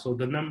far? So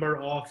the number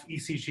of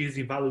ECGs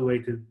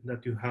evaluated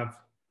that you have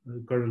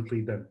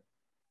currently done.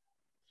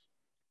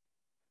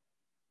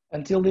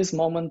 Until this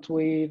moment,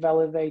 we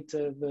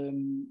validated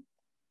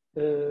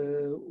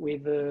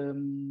with a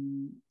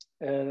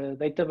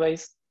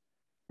database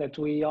that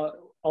we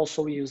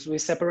also use. We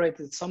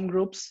separated some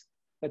groups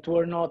that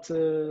were not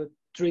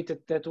treated,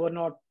 that were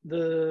not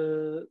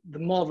the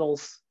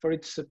models for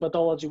each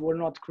pathology were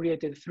not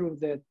created through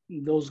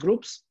those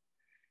groups,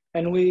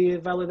 and we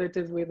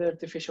validated with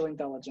artificial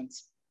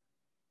intelligence.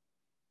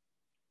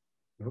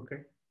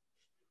 Okay.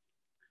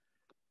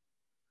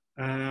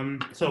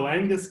 So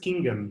Angus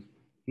Kingham,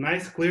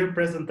 nice clear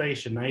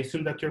presentation. I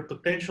assume that your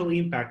potential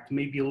impact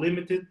may be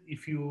limited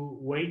if you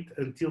wait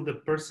until the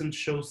person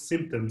shows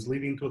symptoms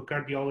leading to a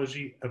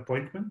cardiology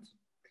appointment.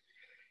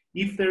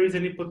 If there is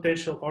any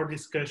potential or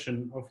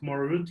discussion of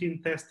more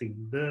routine testing,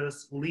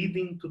 thus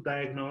leading to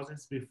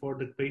diagnosis before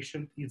the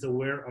patient is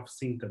aware of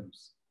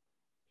symptoms?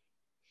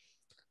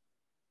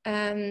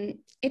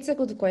 It's a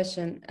good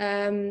question.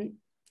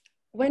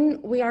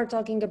 When we are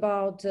talking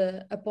about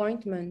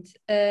appointment,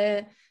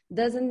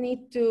 doesn't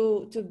need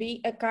to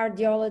be a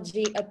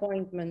cardiology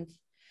appointment.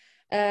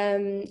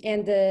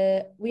 And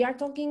we are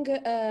talking,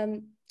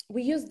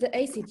 we use the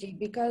ECG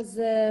because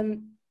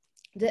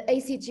the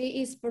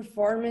ECG is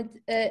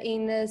performed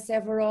in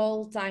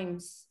several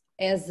times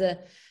as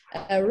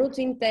a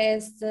routine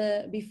test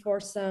before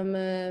some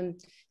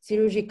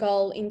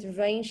surgical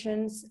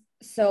interventions.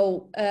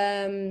 So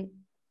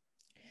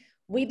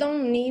we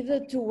don't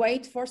need to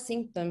wait for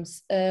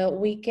symptoms.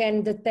 We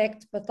can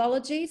detect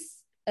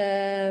pathologies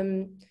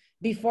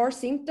before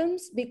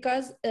symptoms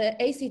because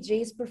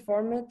ECG is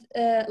performed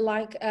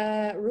like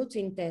a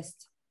routine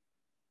test.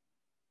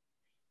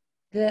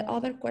 The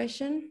other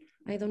question,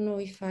 I don't know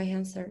if I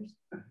answered.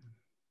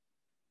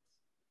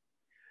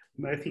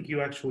 I think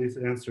you actually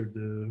answered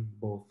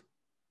both.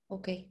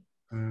 Okay.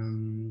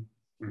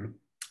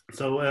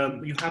 So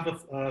you have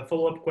a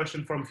follow-up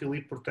question from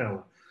Felipe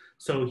Portela.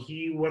 So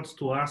he wants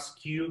to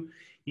ask you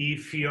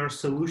if your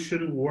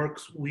solution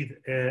works with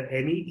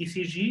any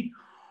ECG,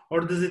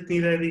 or does it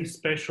need any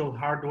special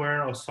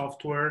hardware or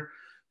software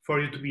for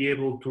you to be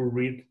able to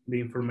read the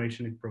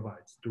information it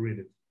provides, to read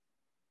it?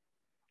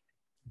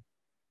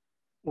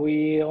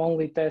 We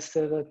only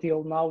tested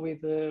until now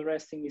with the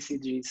resting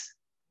ECGs.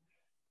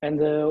 And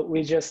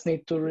we just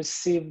need to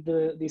receive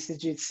the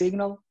ECG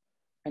signal,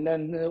 and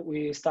then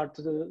we start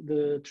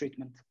the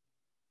treatment.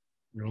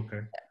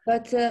 Okay.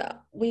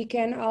 But we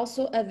can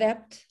also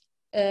adapt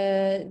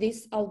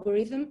this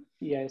algorithm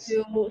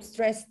to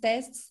stress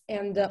tests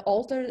and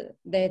alter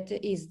that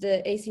is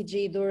the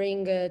ECG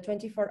during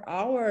 24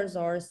 hours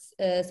or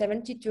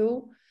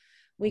 72.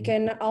 We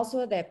can also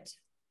adapt.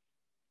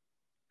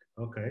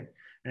 Okay.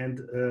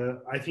 And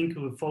I think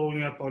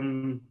following up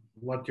on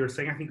what you're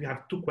saying, I think we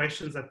have two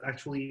questions that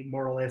actually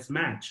more or less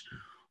match.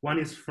 One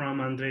is from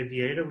Andre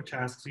Vieira, which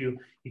asks you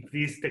if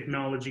this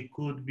technology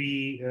could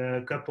be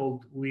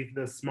coupled with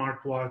the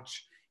smartwatch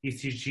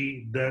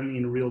ECG done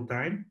in real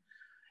time.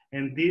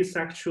 And this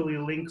actually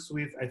links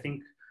with, I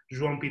think,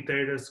 João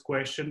Piteira's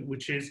question,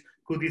 which is,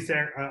 could these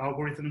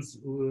algorithms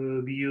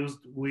be used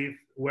with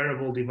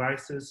wearable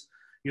devices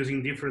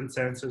using different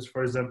sensors,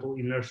 for example,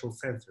 inertial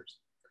sensors?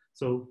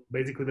 So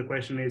basically the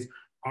question is,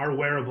 are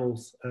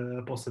wearables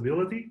a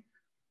possibility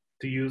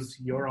to use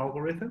your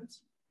algorithms?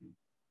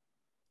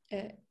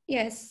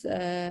 Yes,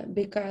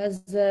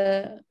 because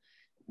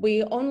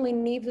we only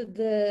need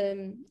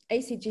the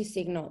ACG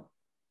signal,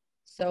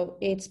 so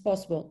it's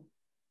possible.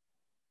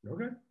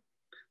 Okay,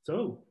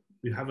 so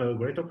you have a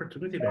great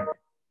opportunity there.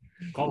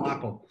 Call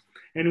Apple.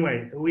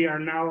 Anyway, we are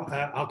now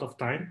out of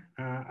time.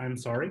 I'm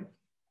sorry.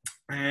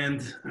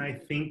 And I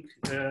think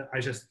I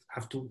just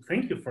have to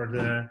thank you for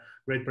the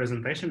great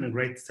presentation, a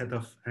great set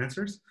of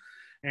answers.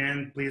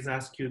 And please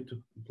ask you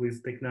to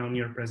please take down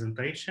your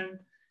presentation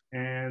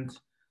and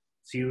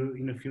see you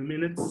in a few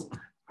minutes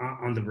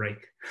on the break.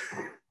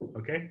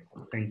 Okay,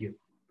 thank you.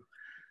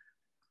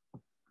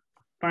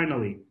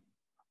 Finally,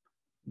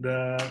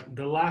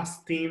 the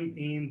last team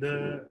in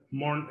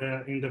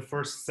the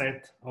first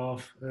set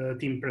of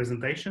team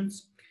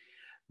presentations.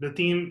 The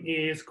team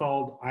is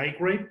called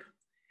i-Grape,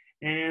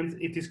 and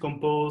it is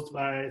composed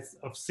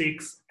of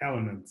 6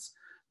 elements.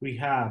 We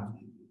have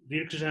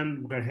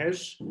Dirk-Jan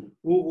Barres,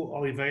 Hugo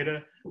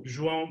Oliveira,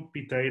 João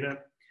Piteira,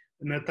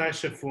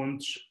 Natasha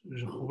Fontes,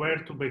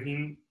 Roberto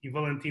Barrim, and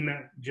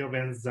Valentina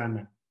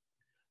Giovenzana.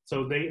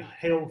 So they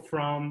hail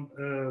from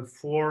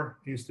 4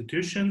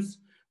 institutions: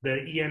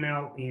 the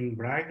INL in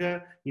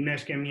Braga,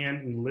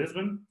 INESC-MN in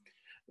Lisbon,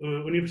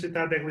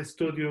 Università degli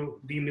Studi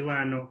di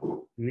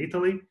Milano in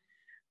Italy,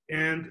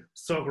 and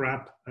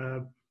Sograp,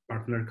 a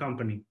partner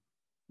company.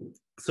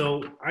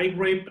 So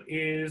i-Grape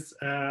is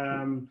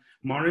a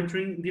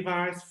monitoring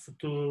device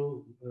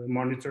to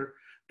monitor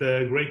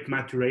the grape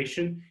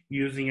maturation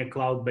using a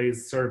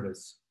cloud-based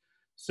service.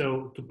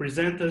 So to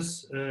present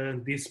us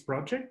this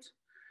project,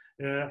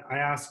 I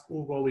ask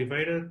Hugo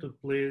Oliveira to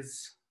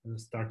please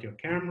start your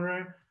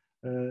camera,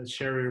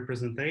 share your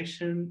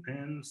presentation,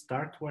 and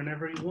start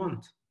whenever you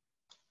want.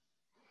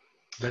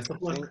 Best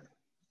of luck.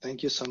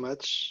 Thank you so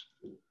much.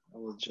 I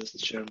will just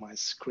share my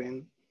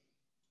screen.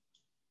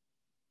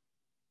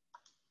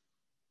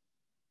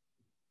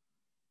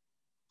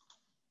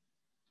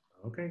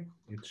 Okay,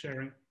 it's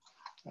sharing.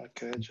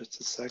 Okay, just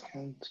a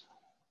second,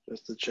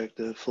 just to check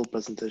the full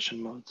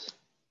presentation mode.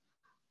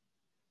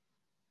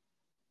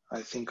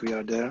 I think we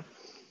are there.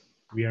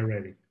 We are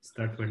ready.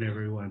 Start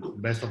whenever you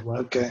want. Best of luck.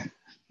 Okay,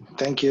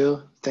 thank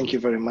you. Thank you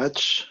very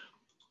much.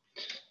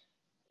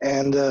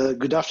 And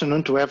good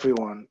afternoon to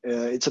everyone.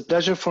 It's a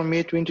pleasure for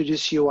me to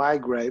introduce you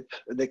i-Grape,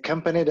 the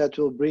company that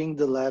will bring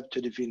the lab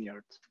to the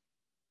vineyard.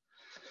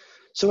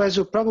 So as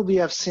you probably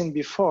have seen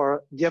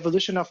before, the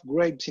evolution of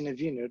grapes in a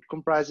vineyard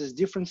comprises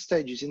different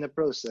stages in a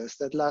process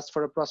that lasts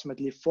for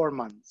approximately 4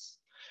 months.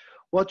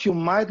 What you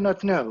might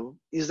not know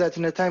is that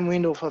in a time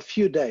window of a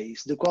few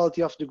days, the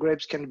quality of the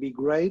grapes can be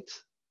great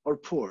or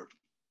poor.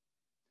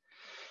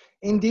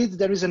 Indeed,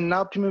 there is an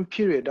optimum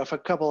period of a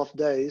couple of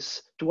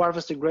days to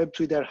harvest the grapes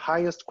with their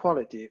highest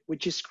quality,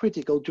 which is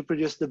critical to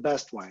produce the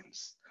best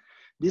wines.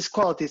 This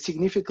quality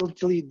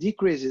significantly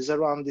decreases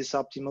around this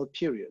optimal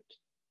period.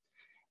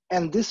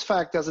 And this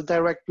fact has a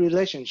direct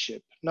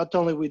relationship, not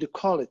only with the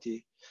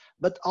quality,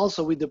 but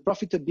also with the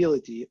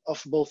profitability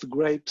of both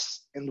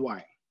grapes and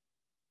wine.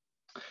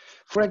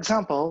 For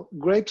example,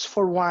 grapes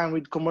for wine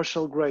with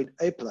commercial grade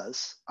A+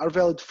 are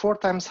valued 4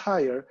 times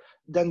higher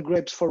than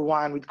grapes for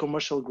wine with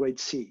commercial grade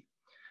C.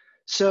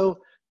 So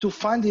to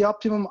find the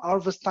optimum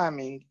harvest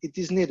timing, it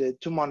is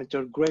needed to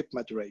monitor grape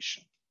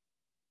maturation.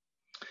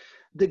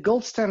 The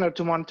gold standard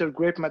to monitor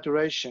grape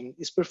maturation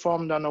is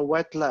performed on a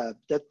wet lab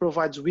that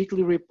provides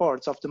weekly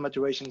reports of the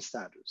maturation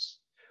status,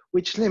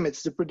 which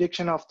limits the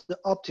prediction of the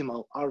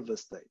optimal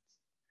harvest date.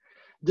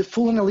 The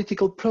full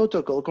analytical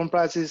protocol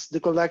comprises the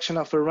collection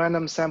of a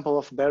random sample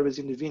of berries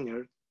in the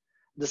vineyard,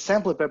 the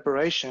sample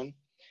preparation,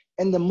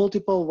 and the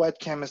multiple wet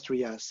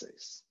chemistry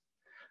assays.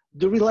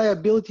 The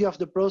reliability of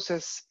the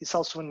process is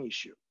also an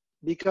issue,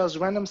 because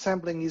random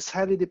sampling is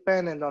highly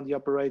dependent on the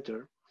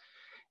operator.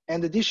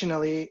 And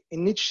additionally,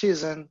 in each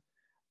season,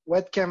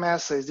 wet chem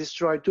assays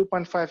destroy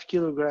 2.5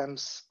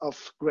 kilograms of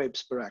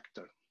grapes per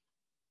hectare.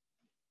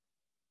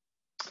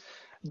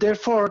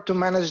 Therefore, to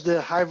manage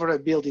the high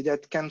variability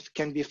that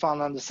can be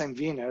found on the same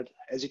vineyard,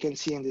 as you can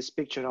see in this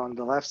picture on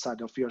the left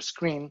side of your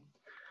screen,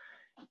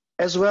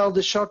 as well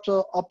the short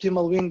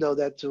optimal window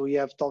that we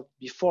have talked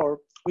before,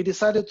 we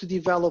decided to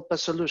develop a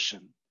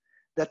solution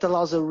that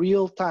allows a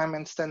real-time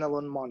and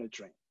standalone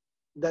monitoring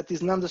that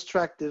is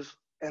non-destructive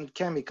and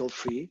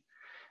chemical-free,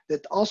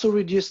 that also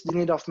reduces the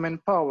need of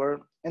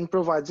manpower and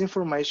provides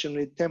information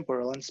with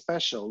temporal and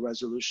spatial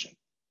resolution.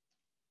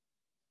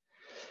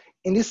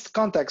 In this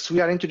context, we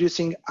are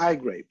introducing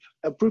i-Grape,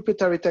 a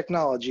proprietary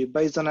technology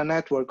based on a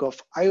network of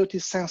IoT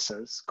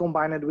sensors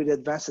combined with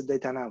advanced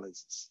data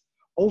analysis,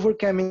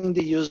 overcoming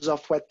the use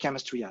of wet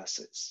chemistry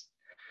assays.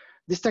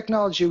 This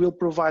technology will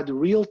provide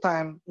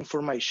real-time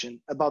information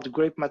about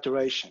grape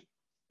maturation,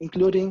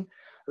 including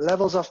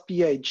levels of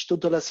pH,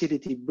 total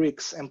acidity,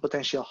 Brix, and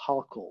potential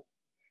alcohol,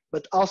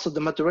 but also the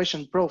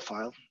maturation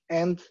profile,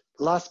 and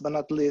last but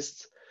not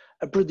least,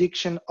 a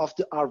prediction of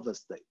the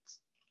harvest date.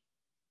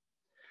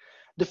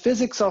 The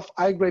physics of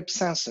i-Grape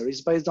sensor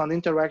is based on the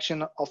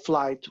interaction of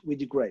light with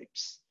the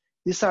grapes.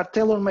 These are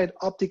tailor-made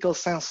optical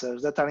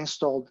sensors that are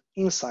installed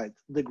inside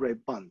the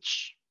grape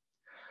bunch.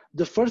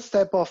 The first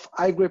step of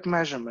i-Grape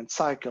measurement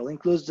cycle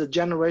includes the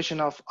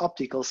generation of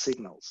optical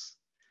signals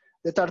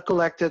that are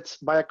collected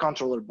by a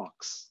controller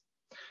box.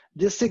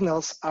 These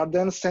signals are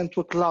then sent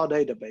to a cloud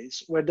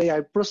database where they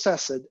are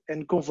processed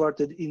and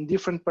converted in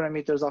different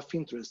parameters of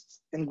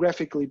interest and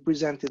graphically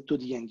presented to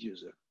the end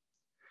user.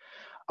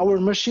 Our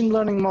machine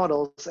learning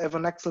models have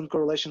an excellent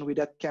correlation with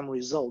AcneY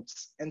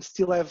results and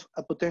still have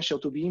a potential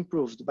to be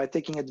improved by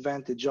taking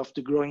advantage of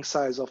the growing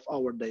size of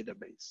our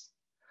database.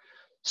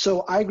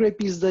 So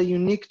i-Grape is the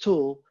unique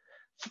tool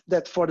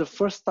that for the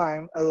first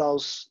time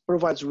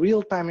provides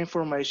real-time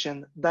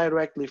information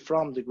directly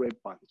from the grape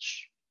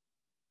bunch.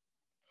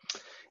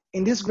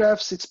 In these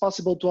graphs, it's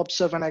possible to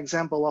observe an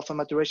example of a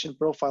maturation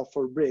profile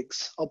for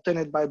bricks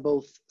obtained by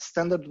both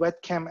standard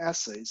wet-cam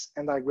assays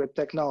and i-Grape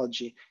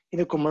technology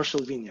in a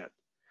commercial vineyard.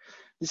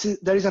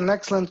 There is an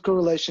excellent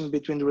correlation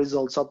between the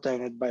results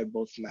obtained by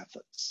both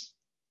methods.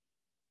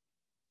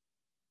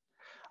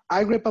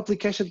 i-Grape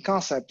application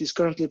concept is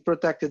currently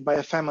protected by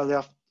a family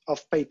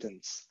of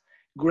patents,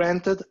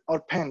 granted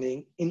or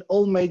pending in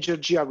all major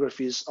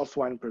geographies of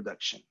wine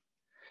production.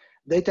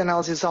 Data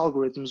analysis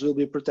algorithms will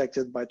be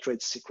protected by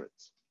trade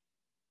secrets.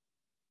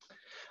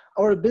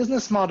 Our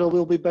business model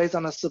will be based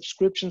on a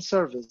subscription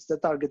service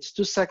that targets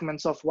two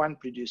segments of wine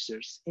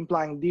producers,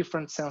 implying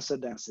different sensor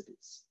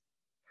densities.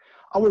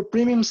 Our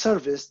premium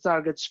service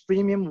targets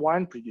premium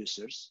wine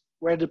producers,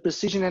 where the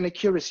precision and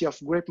accuracy of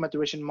grape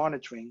maturation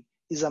monitoring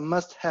is a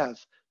must-have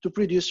to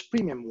produce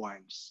premium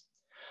wines.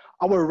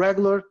 Our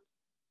regular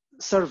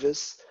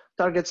service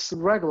targets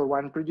regular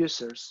wine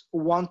producers who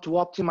want to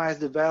optimize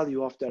the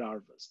value of their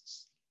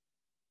harvests.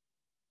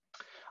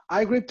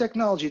 i-Grape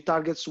technology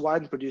targets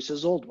wine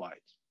producers worldwide.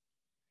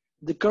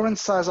 The current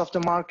size of the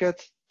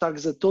market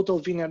targets a total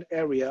vineyard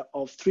area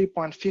of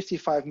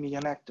 3.55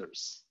 million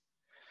hectares.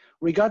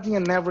 Regarding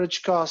an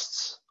average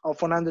cost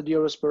of 100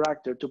 euros per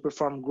hectare to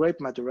perform grape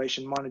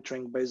maturation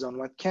monitoring based on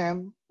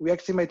wet-cam, we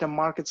estimate a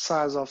market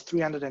size of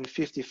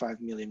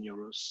 355 million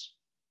euros.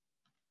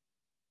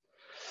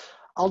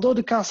 Although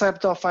the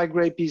concept of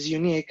i-Grape is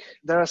unique,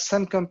 there are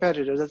some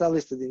competitors that are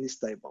listed in this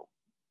table.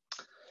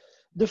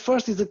 The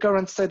first is the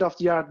current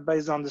state-of-the-art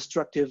based on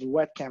destructive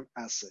wet-cam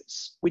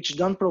assays, which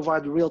don't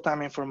provide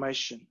real-time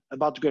information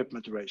about grape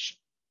maturation.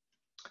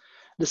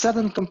 The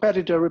second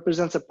competitor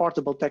represents a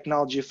portable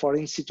technology for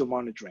in-situ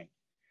monitoring.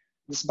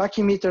 This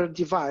Bactometer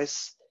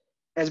device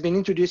has been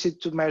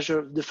introduced to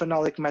measure the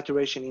phenolic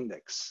maturation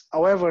index.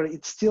 However,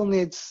 it still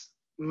needs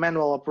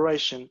manual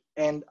operation,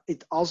 and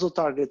it also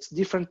targets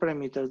different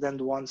parameters than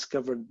the ones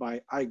covered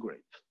by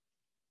i-Grape.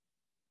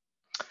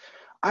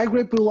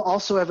 i-Grape will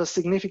also have a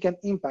significant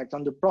impact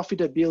on the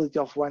profitability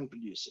of wine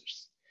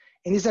producers.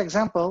 In this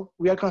example,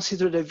 we are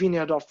considered a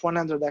vineyard of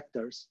 100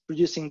 hectares,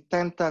 producing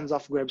 10 tons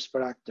of grapes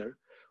per hectare,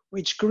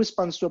 which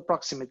corresponds to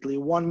approximately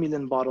 1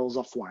 million bottles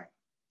of wine.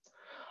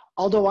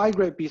 Although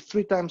i-Grape is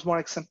 3 times more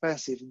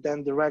expensive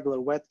than the regular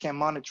wet-cam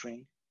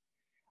monitoring,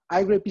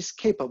 i-Grape is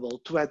capable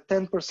to add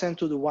 10%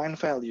 to the wine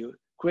value,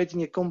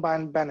 creating a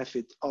combined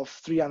benefit of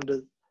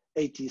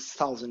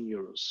 380,000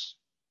 euros.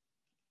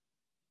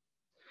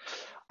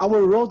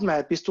 Our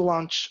roadmap is to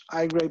launch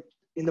i-Grape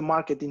in the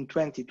market in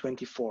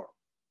 2024.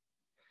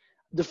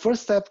 The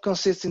first step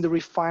consists in the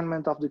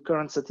refinement of the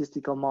current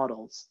statistical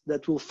models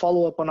that will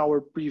follow up on our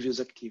previous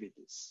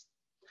activities.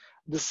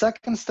 The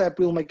second step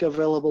will make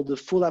available the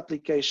full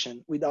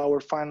application with our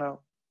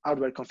final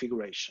hardware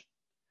configuration.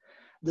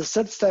 The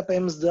third step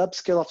aims the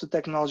upscale of the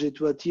technology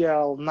to a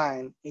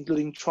TRL9,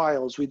 including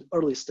trials with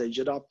early stage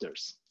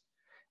adopters.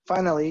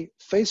 Finally,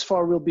 phase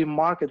 4 will be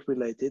market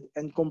related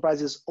and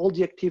comprises all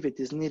the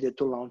activities needed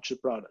to launch the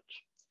product.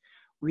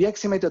 We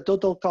estimate a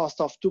total cost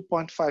of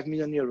 2.5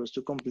 million euros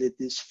to complete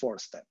these 4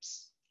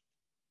 steps.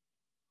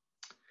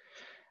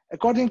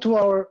 According to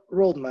our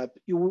roadmap,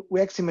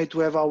 we estimate to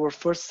have our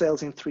first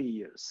sales in 3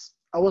 years.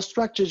 Our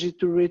strategy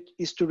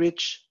is to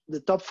reach the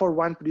top 4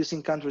 wine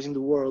producing countries in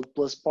the world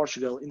plus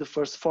Portugal in the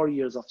first 4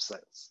 years of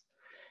sales.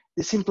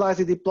 This implies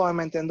the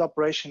deployment and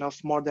operation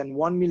of more than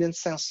 1 million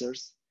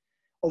sensors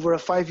over a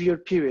 5-year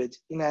period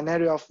in an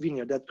area of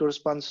vineyard that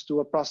corresponds to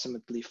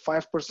approximately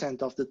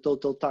 5% of the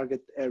total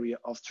target area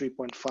of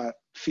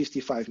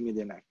 3.55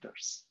 million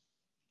hectares.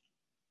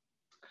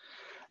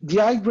 The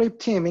i-Grape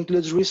team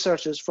includes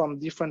researchers from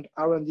different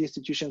R&D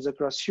institutions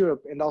across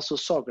Europe and also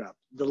Sograp,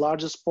 the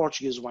largest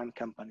Portuguese wine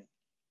company.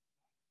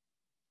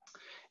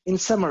 In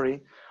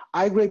summary,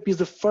 i-Grape is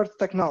the first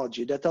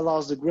technology that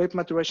allows the grape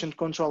maturation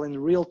control in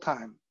real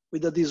time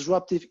with a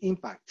disruptive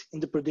impact in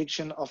the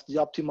prediction of the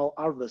optimal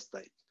harvest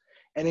date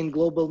and in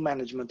global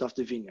management of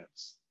the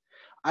vineyards.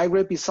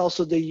 i-Grape is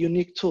also the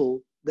unique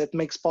tool that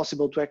makes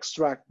possible to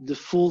extract the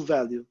full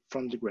value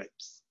from the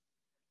grapes.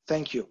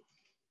 Thank you.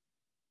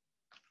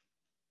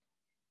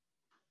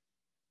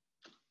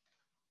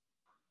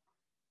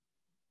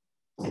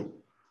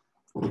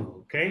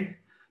 Okay,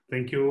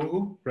 thank you,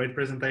 Hugo. Great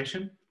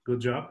presentation. Good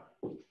job.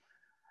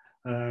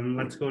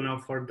 Let's go now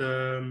for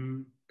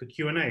the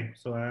Q&A.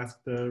 So I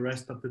ask the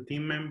rest of the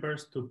team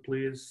members to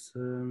please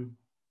turn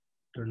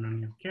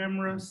on your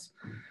cameras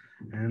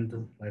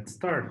and let's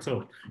start.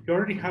 So you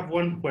already have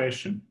one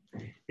question.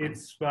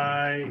 It's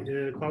by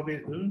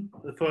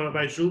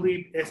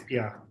Julie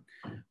Espiar.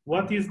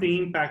 What is the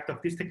impact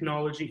of this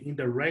technology in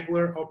the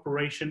regular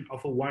operation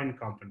of a wine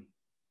company?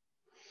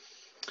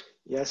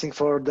 Yeah, I think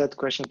for that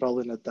question,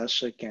 probably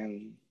Natasha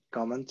can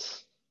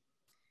comment.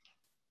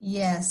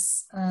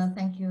 Yes,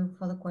 thank you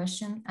for the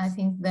question. I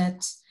think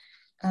that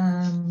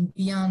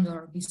beyond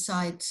or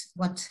beside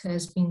what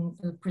has been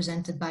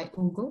presented by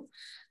Hugo,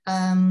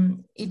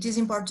 it is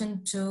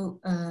important to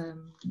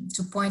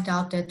point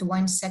out that the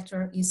wine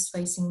sector is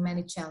facing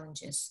many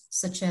challenges,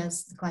 such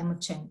as the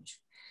climate change.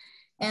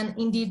 And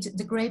indeed,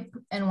 the grape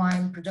and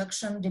wine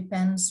production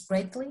depends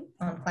greatly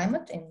on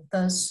climate, and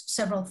thus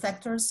several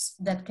factors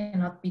that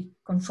cannot be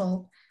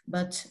controlled,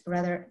 but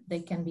rather they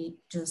can be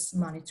just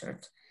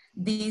monitored.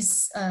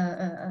 This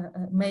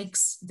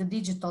makes the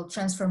digital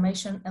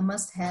transformation a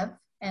must-have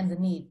and a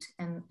need,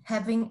 and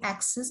having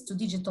access to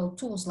digital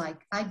tools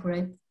like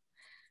i-Grape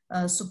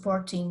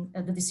supporting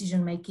the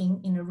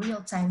decision-making in a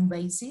real-time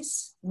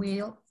basis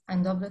will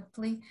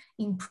undoubtedly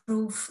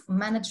improve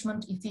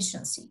management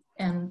efficiency.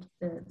 And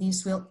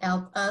this will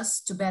help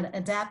us to better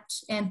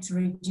adapt and to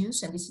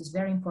reduce, and this is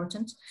very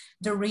important,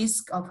 the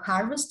risk of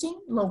harvesting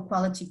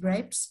low-quality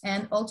grapes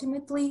and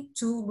ultimately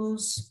to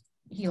lose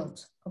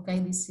yield. Okay,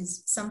 this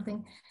is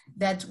something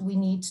that we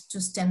need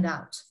to stand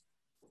out.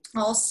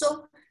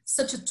 Also,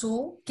 such a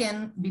tool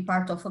can be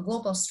part of a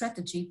global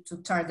strategy to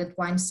target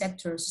wine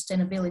sector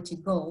sustainability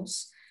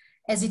goals,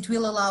 as it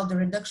will allow the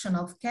reduction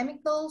of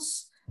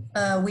chemicals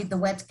with the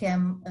wet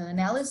chem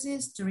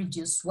analysis to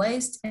reduce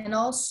waste and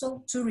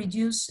also to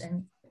reduce,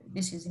 and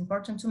this is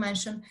important to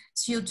mention,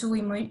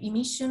 CO2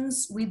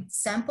 emissions with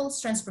samples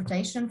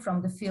transportation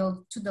from the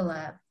field to the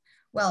lab.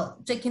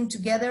 Well, taken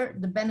together,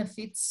 the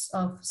benefits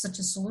of such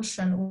a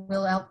solution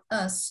will help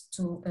us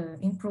to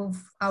improve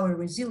our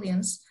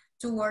resilience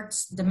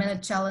towards the many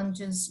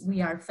challenges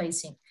we are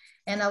facing.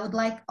 And I would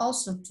like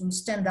also to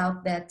stand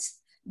out that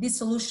this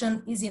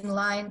solution is in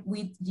line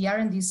with the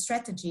R&D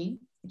strategy,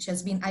 which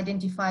has been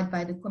identified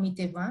by the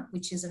Comité 20,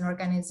 which is an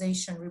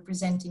organization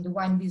representing the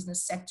wine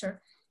business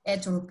sector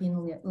at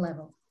European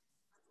level.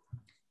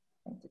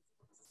 Thank you.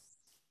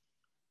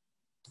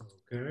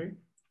 Okay.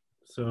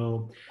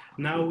 So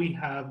now we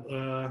have,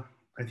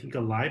 I think,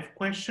 a live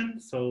question.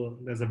 So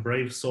there's a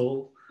brave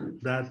soul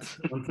that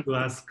wants to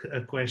ask a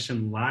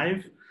question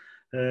live.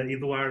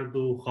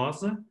 Eduardo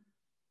Rosa,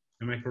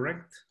 am I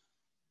correct?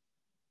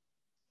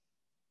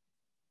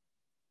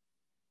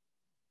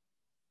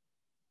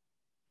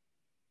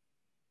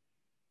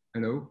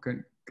 Hello,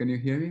 can you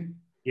hear me?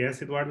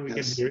 Yes, Eduardo, we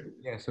can hear you.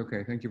 Yes,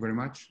 okay, thank you very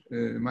much.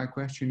 My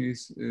question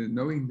is,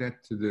 knowing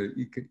that the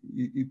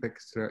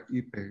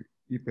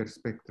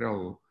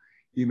hyperspectral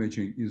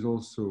imaging is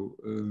also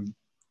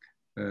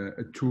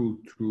a tool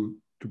to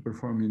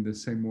perform in the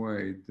same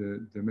way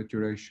the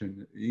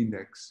maturation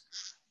index,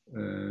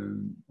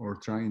 or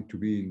trying to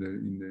be in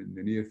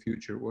the near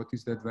future, what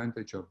is the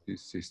advantage of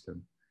this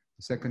system?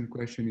 The second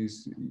question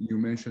is, you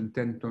mentioned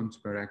 10 tons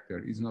per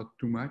hectare. Is not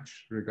too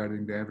much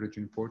regarding the average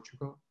in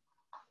Portugal?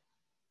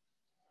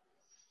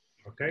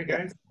 Okay,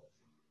 guys.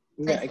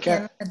 Yeah, I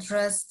can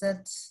address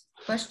that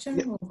question,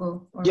 yeah.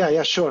 Hugo? Or...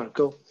 Yeah, sure,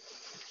 go.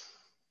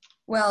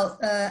 Well,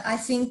 I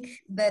think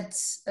that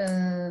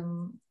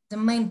the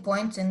main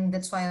point, and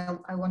that's why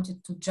I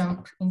wanted to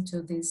jump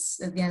into this,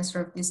 the answer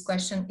of this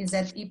question, is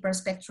that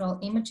hyperspectral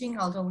imaging,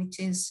 although it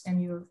is,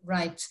 and you're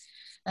right,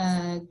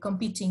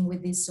 competing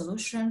with this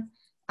solution,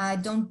 I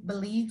don't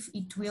believe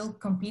it will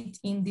compete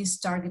in this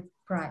target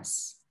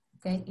price.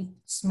 Okay,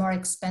 it's more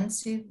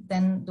expensive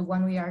than the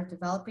one we are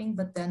developing,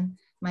 but then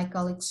my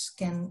colleagues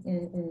can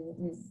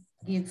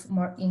give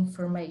more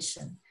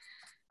information.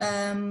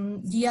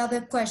 The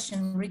other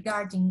question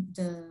regarding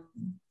the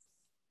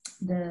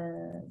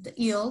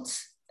yield,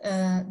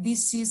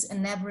 this is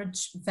an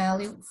average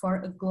value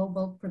for a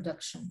global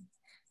production,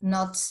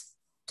 not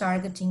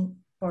targeting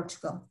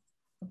Portugal.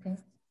 Okay.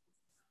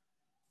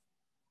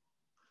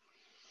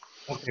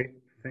 Okay.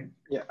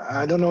 Yeah,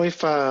 I don't know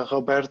if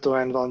Roberto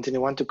and Valentini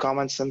want to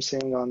comment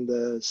something on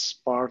this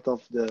part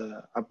of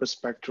the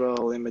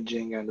hyperspectral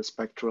imaging and the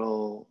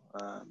spectral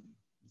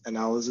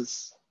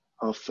analysis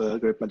of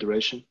grape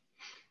maturation.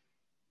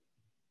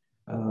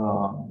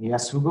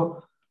 Yes,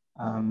 Hugo.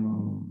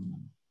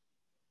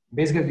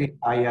 Basically,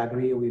 I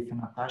agree with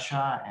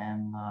Natasha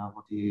and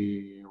what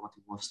it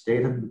was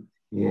stated.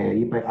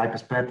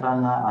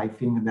 Hyperspectral, I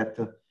think that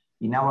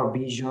in our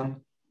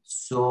vision,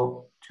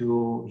 so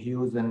to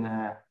use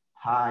a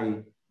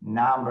high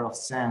number of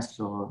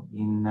sensors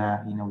in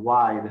a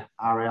wide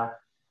area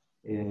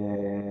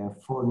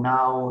for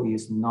now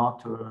is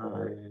not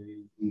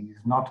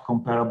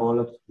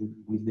comparable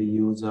with the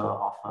use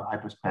of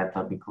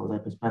hyperspectral, because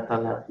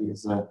hyperspectral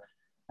is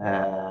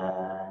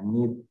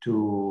need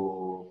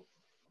to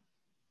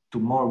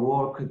more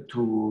work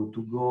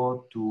to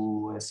go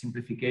to a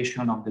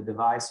simplification of the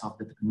device, of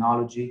the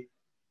technology.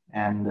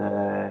 And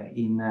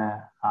in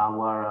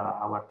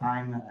our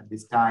time, at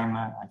this time,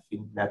 I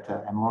think that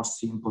a more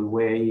simple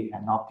way,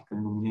 an optical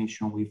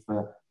illumination with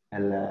a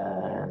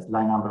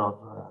slight number of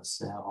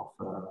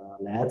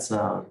LEDs,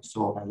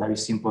 so a very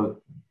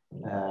simple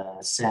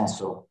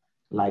sensor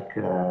like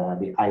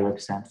the i-Grape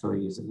sensor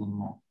is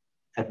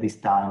at this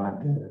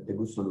time the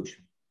good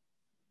solution.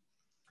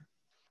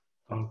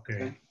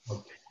 Okay.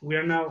 We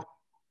are now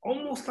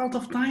almost out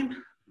of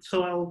time,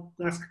 so I'll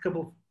ask a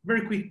couple of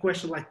very quick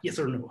questions like yes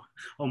or no,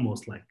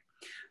 almost like.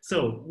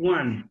 So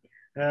one,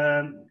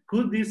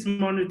 could this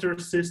monitor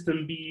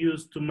system be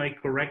used to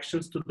make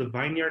corrections to the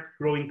vineyard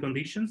growing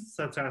conditions,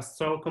 such as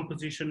soil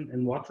composition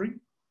and watering?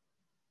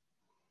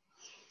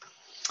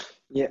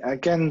 Yeah, I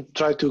can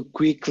try to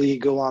quickly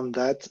go on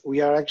that. We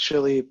are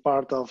actually,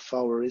 part of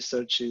our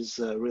research is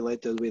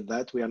related with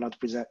that. We are not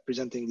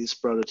presenting this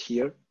product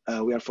here.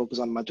 We are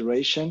focused on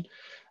maturation.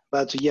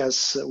 But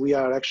yes, we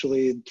are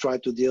actually trying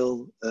to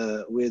deal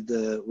with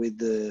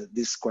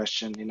this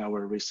question in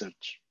our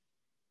research.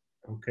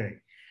 Okay.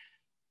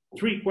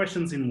 3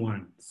 questions in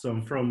one. So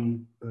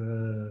from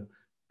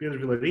Pedro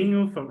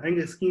Vilarinho, from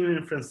Angelskin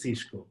and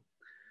Francisco.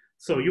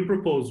 So you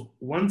propose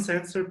 1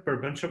 sensor per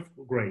bunch of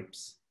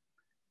grapes.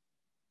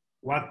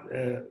 What,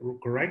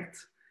 correct?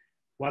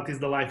 What is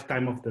the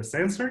lifetime of the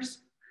sensors?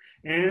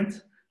 And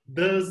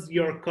does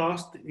your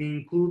cost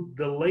include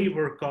the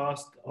labor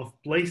cost of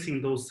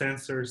placing those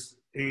sensors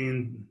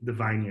in the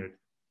vineyard?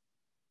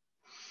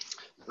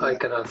 I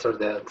can answer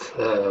that.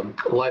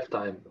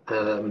 Lifetime.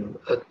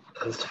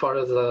 As far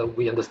as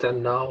we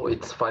understand now,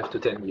 it's 5 to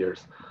 10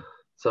 years.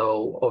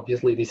 So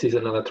obviously this is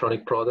an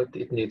electronic product.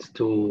 It needs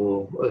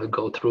to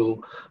go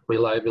through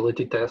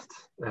reliability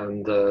tests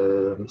and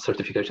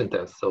certification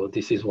tests. So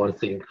this is one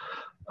thing.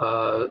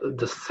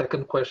 The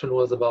second question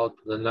was about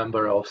the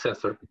number of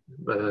sensors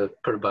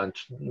per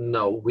bunch.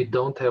 No, we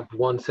don't have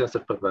 1 sensor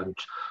per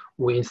bunch.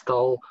 We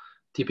install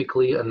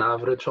typically an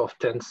average of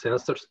 10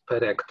 sensors per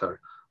hectare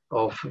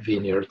of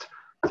vineyard.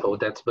 So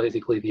that's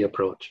basically the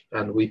approach.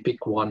 And we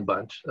pick 1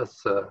 bunch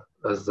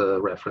as a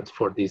reference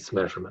for these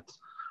measurements.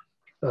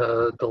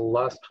 The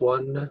last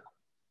one.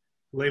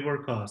 Labor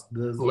cost.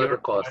 Labor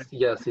cost,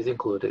 yes, is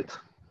included.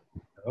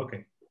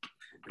 Okay.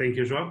 Thank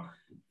you, João.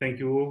 Thank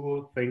you,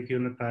 Hugo. Thank you,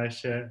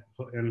 Natasha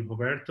and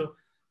Roberto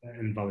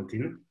and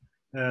Valentina.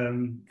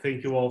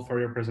 Thank you all for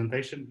your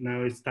presentation.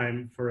 Now it's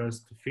time for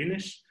us to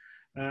finish.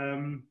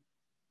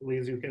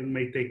 Please, you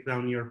may take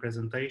down your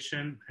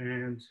presentation,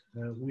 and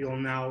we will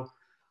now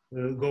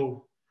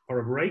go for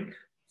a break.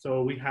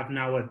 So we have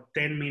now a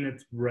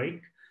 10-minute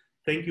break.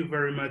 Thank you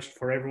very much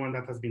for everyone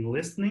that has been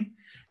listening.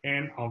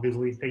 And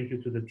obviously, thank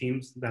you to the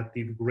teams that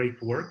did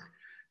great work.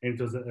 And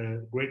it was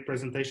a great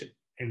presentation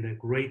and a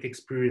great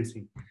experience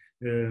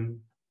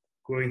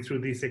going through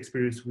this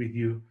experience with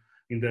you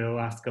in the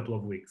last couple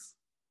of weeks.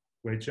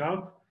 Great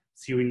job.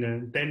 See you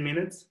in 10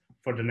 minutes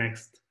for the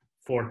next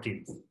 4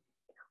 teams.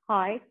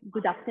 Hi,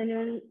 good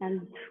afternoon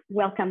and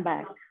welcome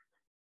back.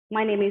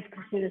 My name is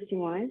Cristina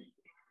Simões,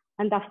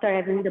 and after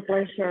having the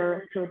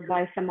pleasure to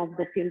advise some of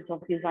the teams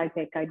of this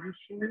HiTech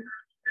edition,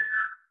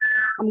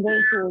 I'm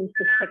going to host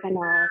the second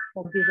half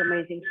of this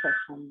amazing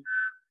session.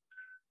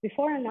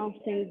 Before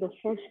announcing the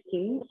first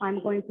team,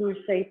 I'm going to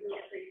restate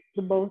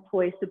the both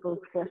ways to pose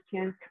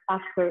questions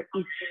after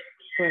each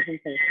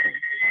presentation.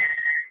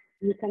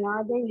 You can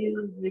either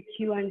use the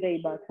Q&A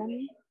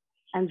button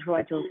and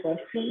write your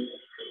question,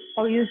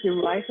 or use the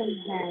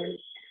right-hand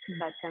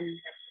button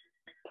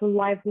to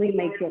lively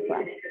make your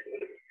question.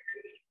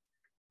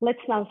 Let's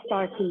now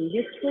start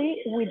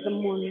immediately with the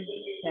Moon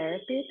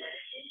Therapeutics,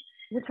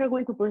 which are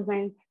going to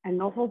present a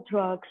novel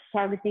drug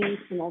targeting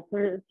an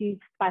alternative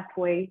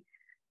pathway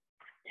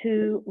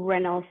to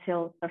renal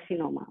cell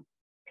carcinoma.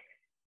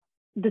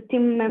 The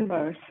team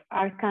members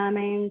are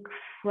coming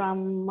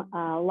from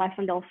Life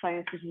and Health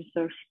Sciences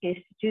Research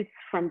Institute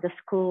from the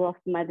School of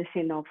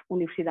Medicine of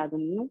Universidade do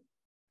Minho,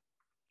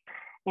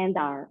 and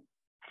are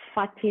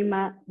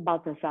Fátima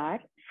Baltazar,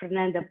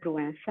 Fernanda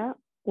Proença,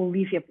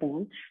 Olivia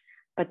Pontes,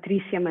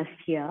 Patricia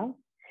Maciel,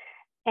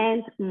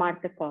 and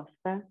Marta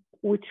Costa,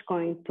 which is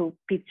going to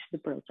pitch the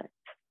project.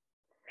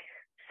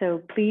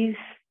 So please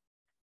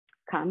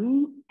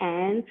come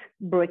and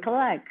break a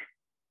leg.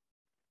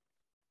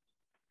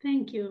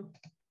 Thank you.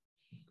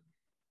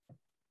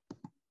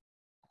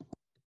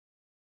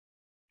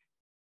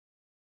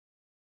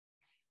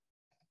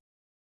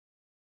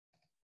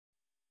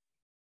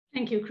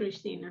 Thank you,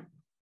 Christina.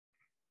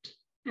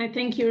 I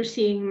think you're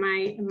seeing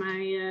my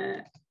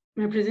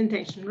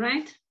presentation,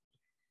 right?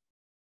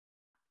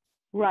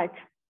 Right.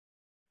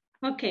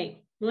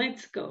 Okay,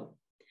 let's go.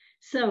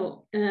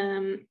 So,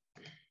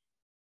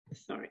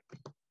 sorry.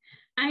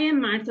 I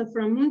am Marta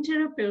from Moon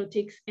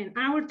Therapeutics, and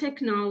our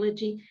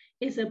technology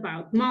is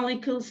about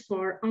molecules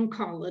for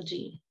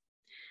oncology.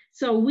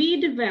 So we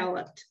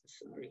developed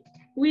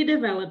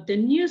a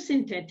new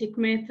synthetic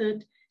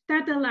method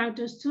that allowed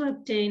us to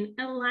obtain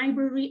a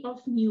library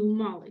of new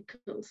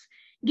molecules.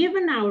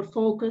 Given our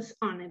focus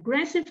on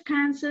aggressive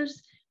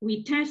cancers,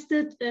 we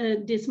tested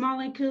these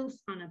molecules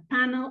on a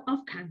panel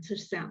of cancer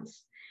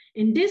cells.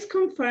 And this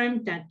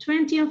confirmed that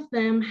 20 of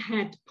them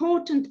had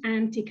potent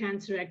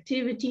anti-cancer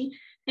activity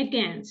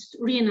against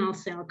renal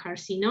cell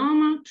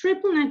carcinoma,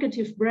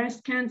 triple-negative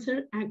breast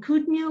cancer,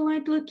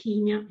 acute-myeloid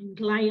leukemia, and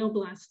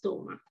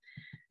glioblastoma.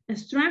 A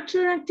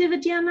structure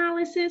activity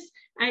analysis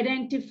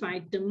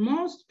identified the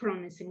most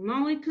promising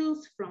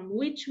molecules, from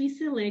which we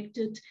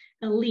selected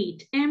a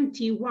lead,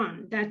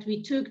 MT1, that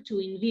we took to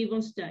in vivo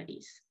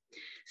studies.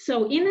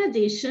 So in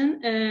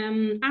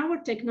addition, our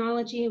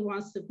technology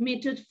was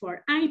submitted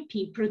for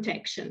IP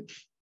protection.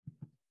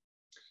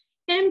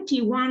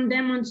 MT1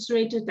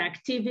 demonstrated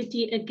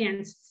activity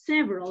against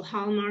several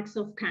hallmarks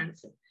of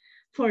cancer.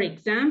 For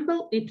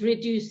example, it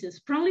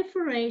reduces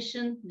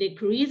proliferation,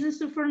 decreases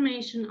the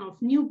formation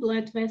of new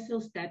blood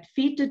vessels that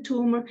feed the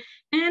tumor,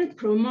 and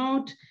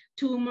promote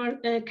tumor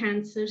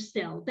cancer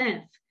cell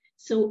death.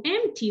 So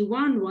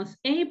MT1 was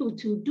able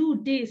to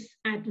do this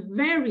at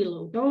very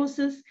low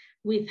doses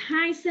with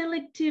high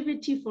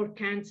selectivity for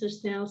cancer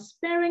cells,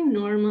 sparing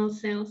normal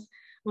cells,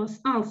 was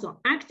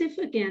also active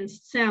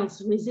against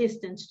cells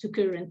resistant to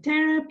current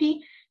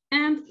therapy,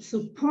 and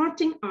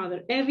supporting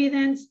other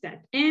evidence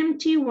that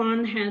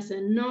MT1 has a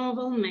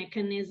novel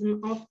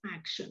mechanism of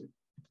action.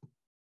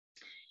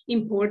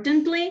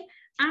 Importantly,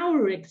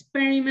 our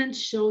experiments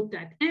showed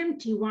that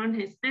MT1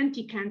 has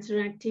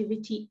anti-cancer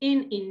activity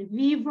in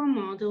vivo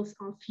models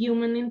of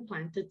human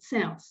implanted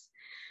cells.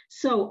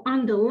 So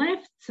on the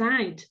left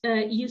side,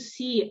 you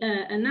see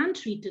an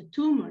untreated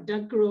tumor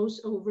that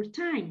grows over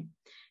time.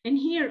 And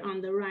here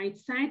on the right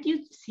side,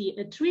 you see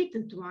a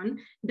treated one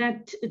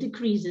that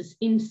decreases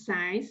in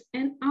size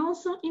and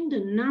also in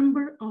the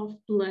number of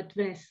blood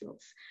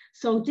vessels.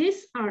 So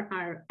these are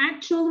our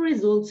actual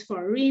results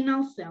for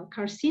renal cell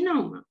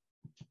carcinoma.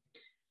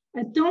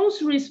 A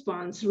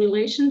dose-response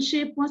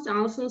relationship was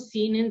also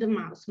seen in the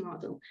mouse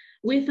model,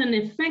 with an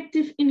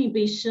effective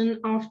inhibition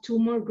of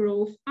tumor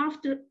growth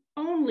after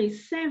only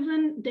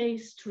 7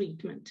 days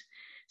treatment.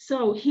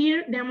 So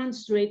here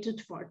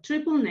demonstrated for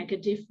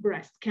triple-negative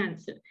breast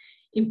cancer.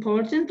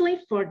 Importantly,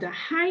 for the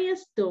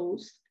highest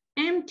dose,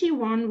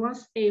 MT1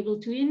 was able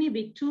to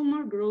inhibit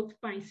tumor growth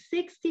by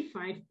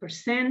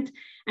 65%,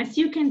 as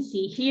you can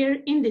see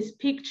here in these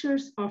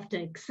pictures of the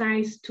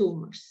excised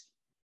tumors.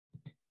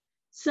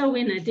 So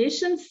in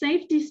addition,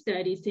 safety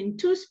studies in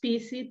two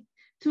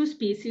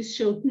species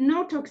showed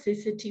no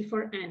toxicity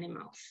for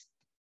animals.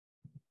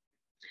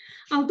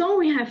 Although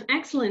we have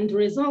excellent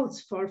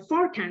results for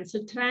 4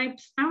 cancer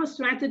types, our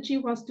strategy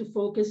was to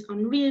focus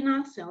on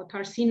renal cell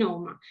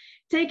carcinoma,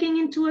 taking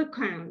into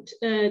account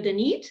the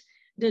need,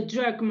 the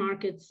drug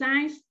market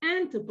size,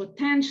 and the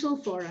potential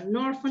for an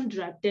orphan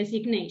drug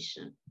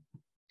designation.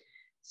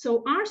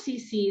 So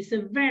RCC is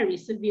a very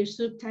severe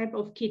subtype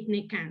of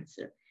kidney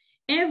cancer.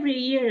 Every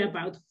year,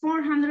 about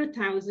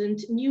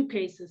 400,000 new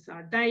cases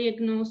are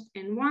diagnosed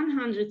and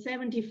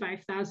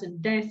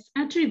 175,000 deaths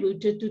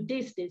attributed to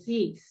this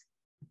disease.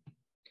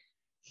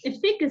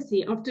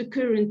 Efficacy of the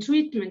current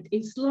treatment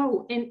is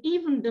low, and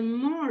even the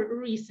more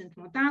recent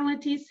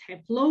modalities have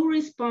low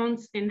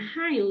response and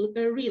high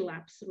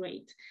relapse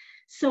rate.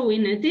 So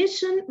in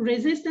addition,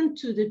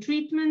 resistance to the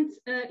treatment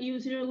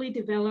usually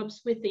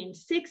develops within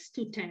 6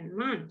 to 10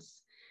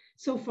 months.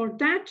 So for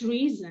that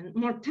reason,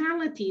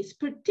 mortality is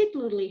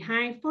particularly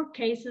high for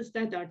cases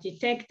that are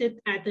detected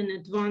at an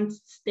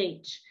advanced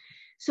stage.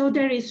 So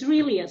there is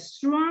really a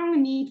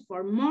strong need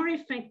for more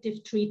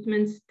effective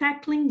treatments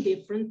tackling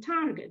different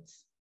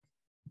targets.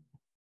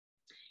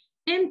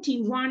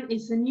 MT1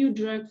 is a new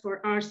drug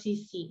for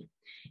RCC.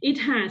 It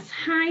has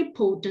high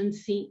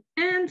potency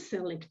and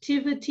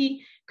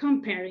selectivity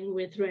comparing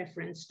with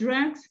reference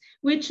drugs,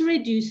 which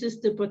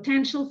reduces the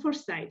potential for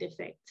side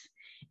effects.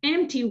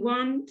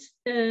 MT1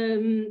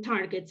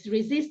 targets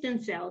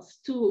resistant cells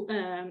to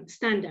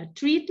standard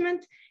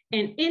treatment,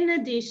 and in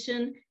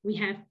addition, we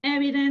have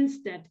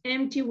evidence that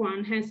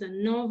MT1 has a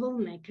novel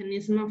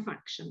mechanism of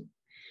action.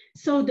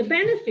 So the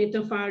benefit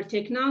of our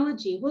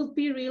technology will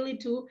be really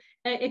to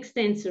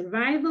extend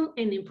survival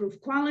and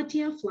improve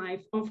quality of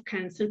life of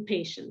cancer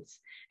patients,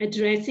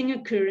 addressing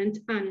a current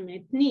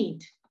unmet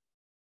need.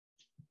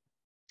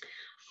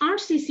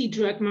 RCC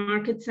drug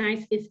market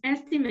size is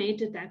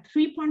estimated at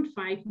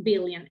 3.5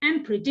 billion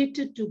and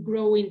predicted to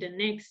grow in the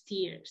next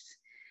years.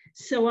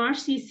 So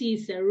RCC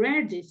is a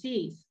rare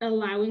disease,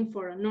 allowing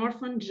for an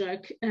orphan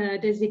drug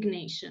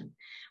designation,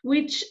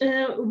 which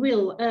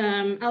will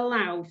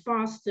allow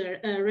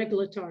faster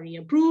regulatory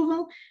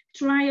approval,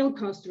 trial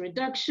cost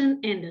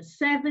reduction, and a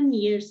 7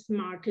 years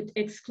market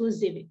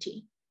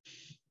exclusivity.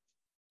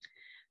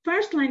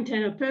 First-line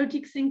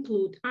therapeutics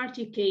include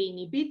RTK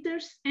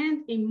inhibitors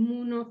and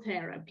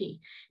immunotherapy.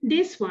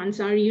 These ones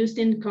are used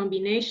in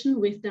combination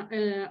with the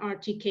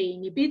RTK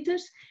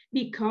inhibitors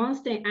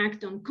because they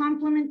act on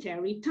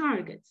complementary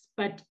targets.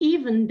 But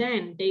even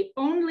then, they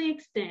only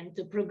extend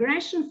the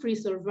progression-free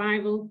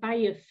survival by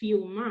a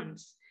few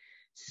months.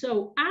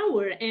 So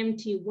our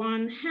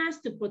MT1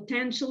 has the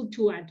potential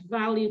to add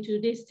value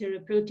to this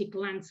therapeutic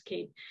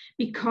landscape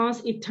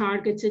because it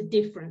targets a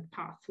different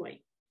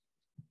pathway.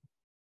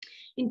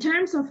 In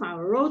terms of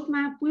our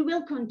roadmap, we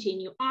will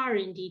continue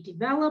R&D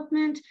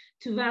development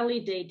to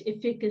validate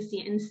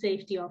efficacy and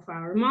safety of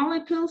our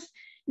molecules.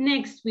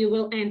 Next, we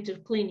will enter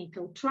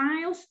clinical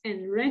trials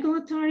and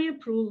regulatory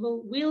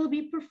approval will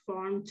be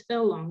performed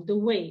along the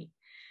way.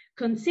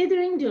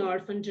 Considering the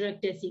orphan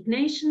drug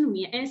designation,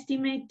 we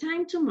estimate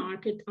time to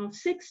market of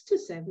 6 to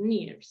 7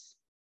 years.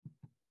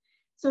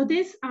 So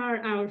these are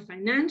our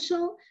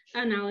financial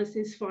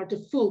analysis for the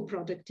full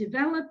product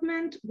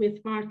development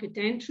with market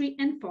entry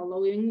and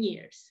following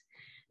years.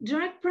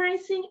 Drug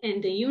pricing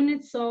and the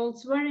units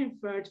sold were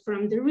inferred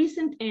from the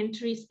recent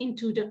entries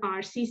into the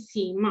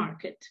RCC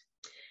market.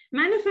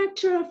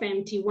 Manufacture of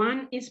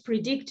MT1 is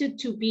predicted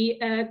to be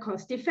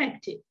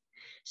cost-effective.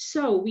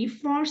 So we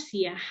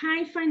foresee a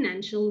high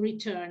financial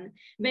return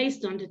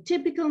based on the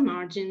typical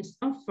margins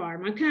of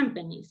pharma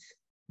companies.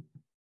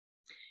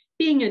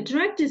 Being a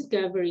drug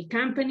discovery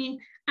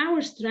company,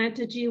 our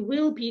strategy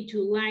will be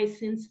to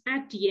license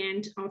at the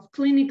end of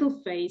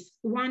clinical phase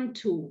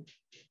 1-2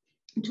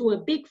 to a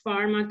big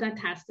pharma that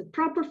has the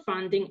proper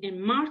funding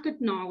and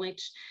market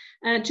knowledge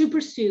to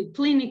pursue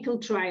clinical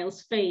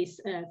trials phase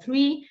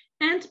 3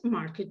 and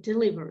market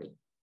delivery.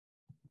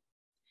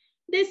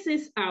 This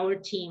is our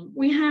team.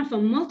 We have a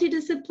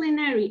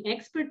multidisciplinary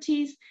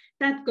expertise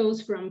that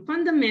goes from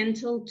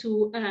fundamental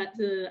to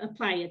the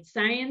applied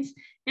science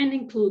and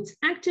includes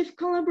active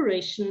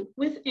collaboration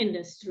with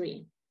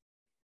industry.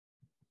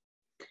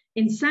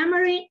 In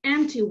summary,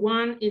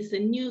 MT1 is a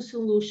new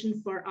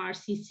solution for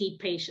RCC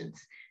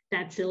patients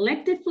that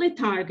selectively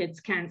targets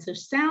cancer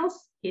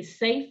cells, is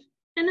safe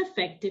and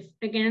effective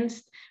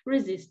against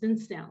resistant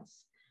cells.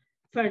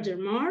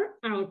 Furthermore,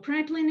 our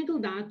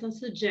preclinical data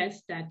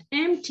suggests that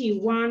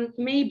MT1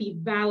 may be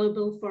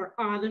valuable for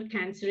other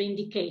cancer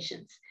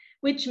indications,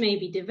 which may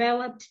be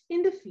developed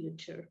in the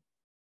future.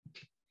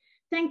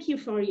 Thank you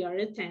for your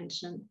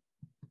attention.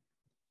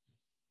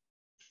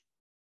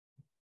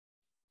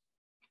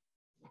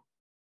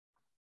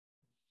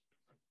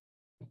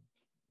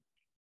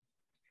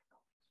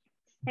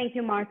 Thank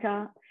you,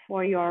 Marta,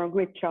 for your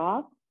great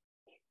job.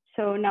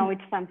 So now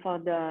it's time for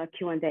the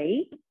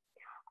Q&A.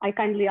 I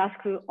kindly ask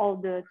all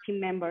the team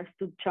members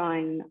to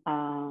join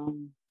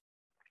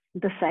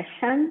the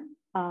session.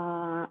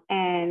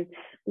 And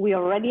we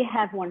already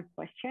have one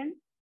question.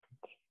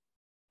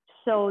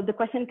 So the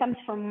question comes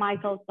from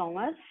Michael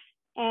Thomas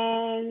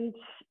and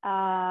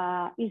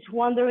is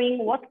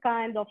wondering what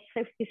kind of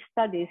safety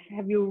studies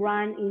have you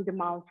run in the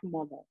mouse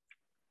model?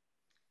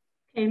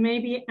 Okay,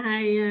 maybe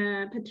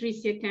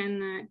Patricia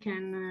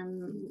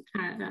can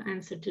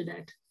answer to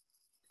that.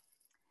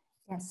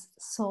 Yes,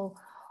 so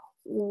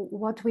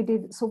what we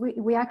did, so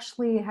we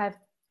actually have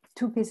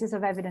two pieces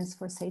of evidence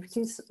for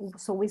safeties.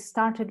 So we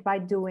started by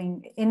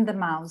doing in the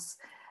mouse,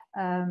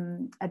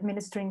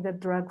 administering the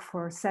drug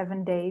for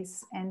 7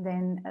 days and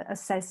then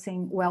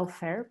assessing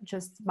welfare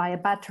just by a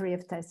battery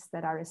of tests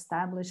that are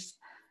established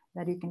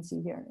that you can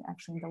see here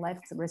actually in the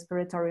left,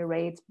 respiratory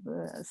rate,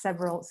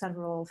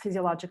 several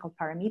physiological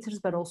parameters,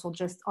 but also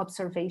just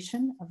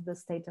observation of the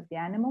state of the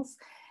animals.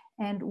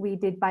 And we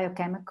did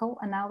biochemical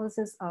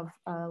analysis of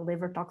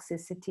liver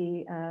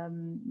toxicity,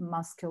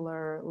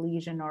 muscular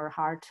lesion or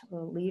heart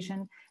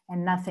lesion,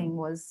 and nothing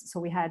was, so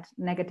we had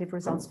negative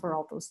results for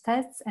all those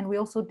tests. And we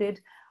also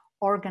did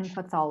organ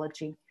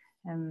pathology.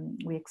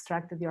 We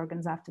extracted the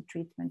organs after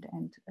treatment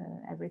and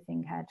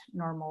everything had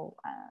normal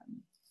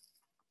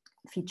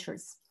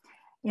features.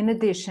 In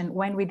addition,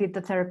 when we did the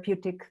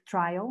therapeutic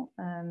trial,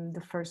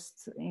 the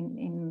first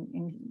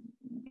in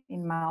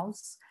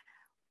mouse,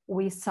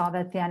 we saw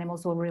that the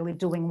animals were really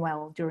doing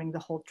well during the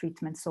whole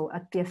treatment. So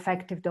at the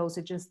effective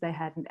dosages, they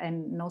had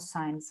no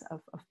signs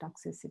of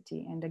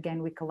toxicity. And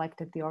again, we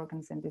collected the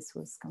organs and this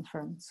was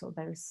confirmed. So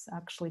there's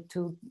actually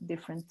two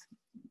different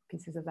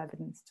pieces of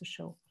evidence to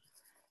show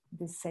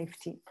this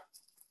safety.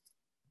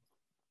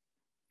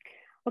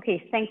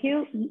 Okay, thank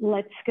you.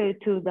 Let's go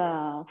to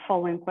the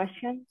following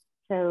question.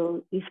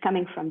 So it's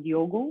coming from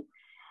Diogo.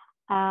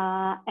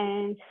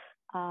 And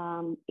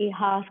it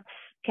asks,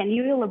 can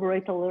you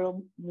elaborate a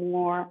little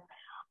more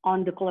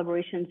on the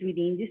collaborations with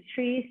the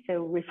industry?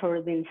 So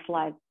referred in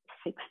slide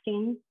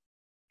 16.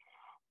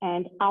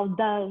 And how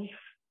does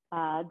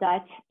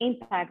that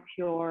impact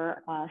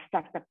your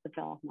startup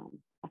development?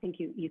 I think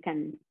you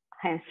can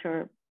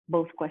answer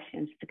both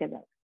questions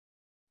together.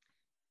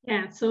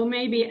 Yeah, so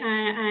maybe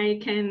I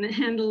can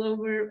handle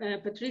over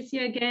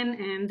Patricia again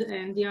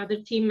and the other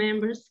team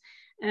members.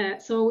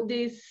 So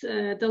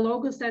the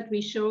logos that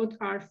we showed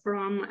are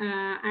from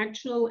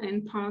actual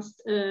and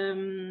past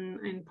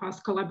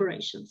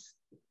collaborations.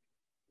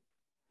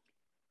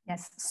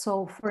 Yes,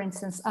 so for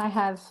instance, I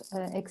have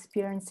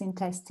experience in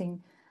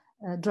testing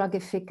drug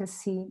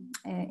efficacy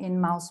in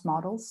mouse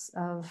models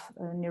of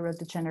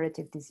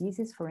neurodegenerative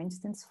diseases, for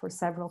instance, for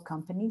several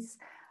companies,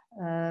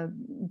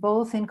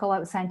 both in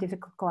scientific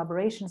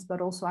collaborations,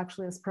 but also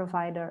actually as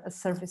a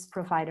service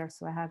provider.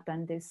 So I have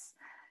done this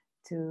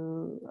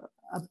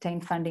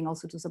obtain funding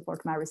also to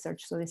support my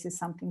research. So this is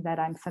something that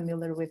I'm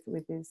familiar with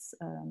this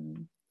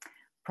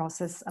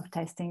process of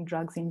testing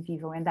drugs in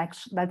vivo. And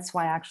that's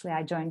why actually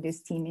I joined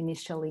this team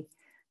initially.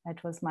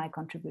 That was my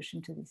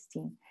contribution to this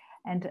team.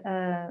 And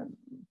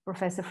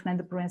Professor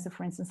Fernando Proença,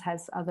 for instance,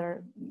 has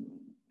other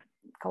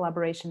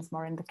collaborations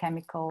more in the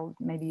chemical.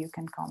 Maybe you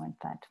can comment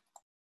that.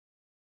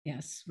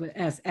 Yes,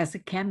 as a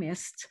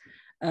chemist,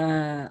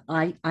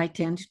 I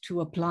tend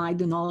to apply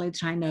the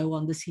knowledge I know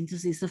on the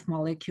synthesis of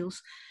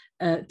molecules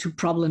to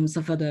problems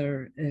of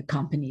other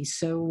companies.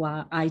 So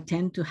I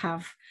tend to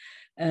have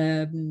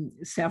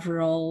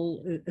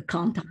several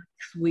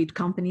contacts with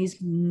companies,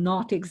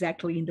 not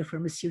exactly in the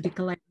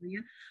pharmaceutical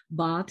area,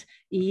 but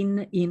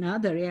in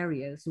other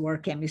areas where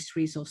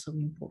chemistry is also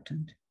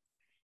important.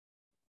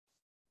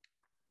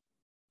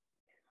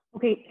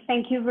 Okay,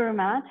 thank you very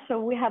much.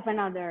 So we have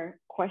another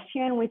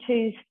question, which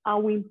is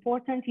how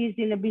important is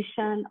the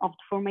inhibition of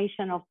the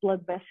formation of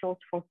blood vessels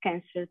for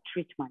cancer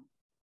treatment?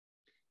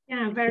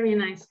 Yeah, very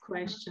nice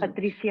question.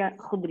 Patricia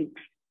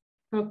Rodrigues.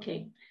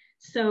 Okay.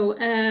 So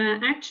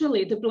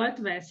actually, the blood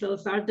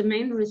vessels are the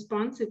main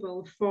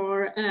responsible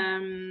for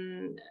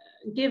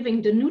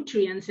giving the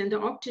nutrients and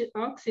the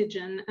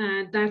oxygen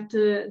that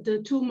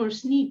the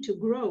tumors need to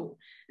grow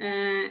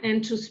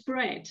and to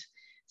spread.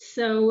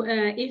 So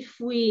if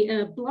we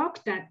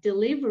block that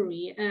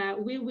delivery,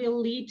 we will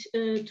lead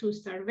to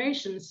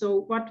starvation.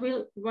 So what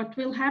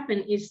will happen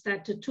is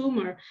that the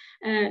tumor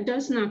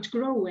does not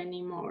grow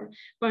anymore.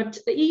 But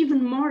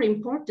even more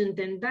important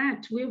than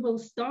that, we will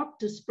stop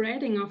the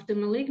spreading of the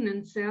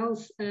malignant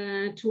cells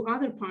to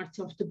other parts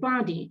of the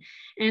body.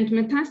 And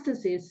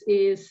metastasis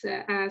is,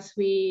 as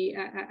we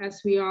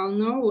all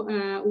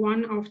know,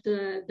 one of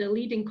the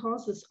leading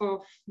causes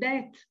of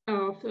death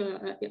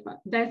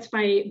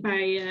by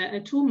a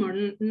tumor.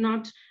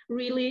 Not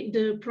really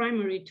the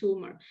primary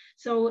tumor.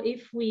 So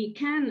if we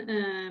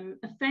can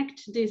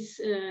affect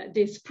this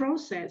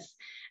process,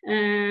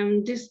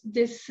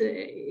 this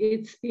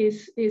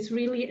is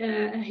really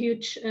a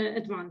huge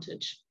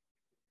advantage.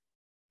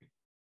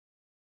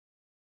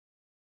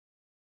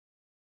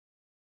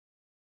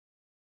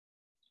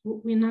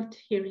 We're not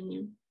hearing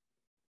you.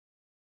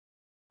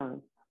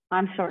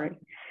 I'm sorry.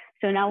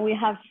 So now we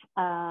have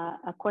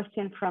a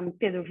question from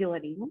Pedro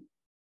Villarino.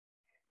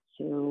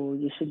 So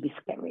you should be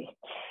scary.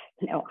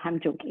 No, I'm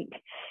joking.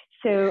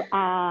 So,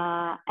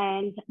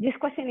 and this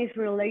question is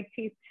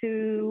related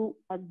to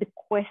the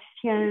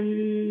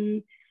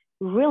question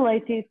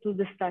related to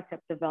the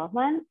startup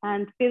development.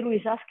 And Pedro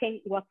is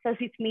asking, what does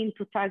it mean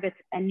to target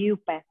a new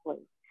pathway?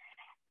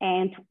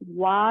 And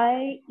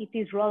why it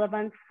is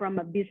relevant from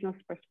a business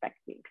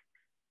perspective?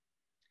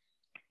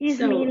 You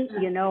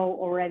know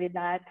already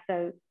that,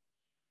 so.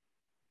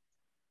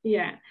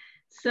 Yeah.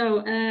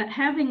 So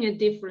having a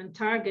different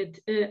target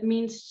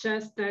means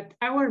just that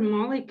our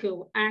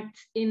molecule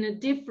acts in a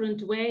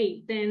different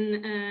way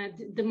than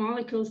the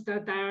molecules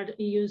that are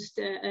used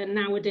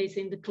nowadays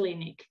in the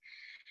clinic.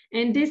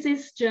 And this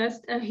is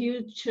just a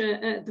huge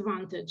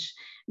advantage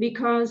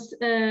because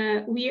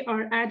we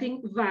are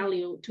adding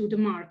value to the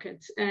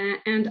market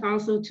and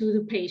also to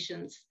the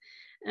patients.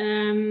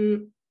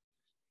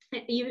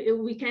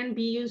 We can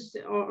be used,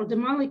 or the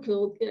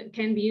molecule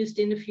can be used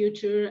in the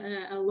future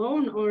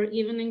alone or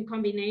even in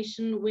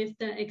combination with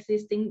the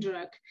existing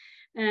drug.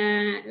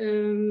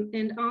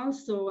 And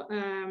also,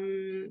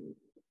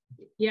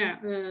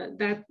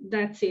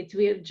 that's it.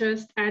 We are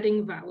just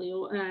adding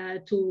value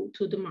to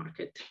the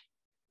market.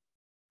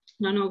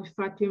 I don't know if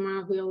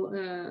Fatima will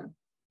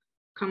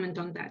comment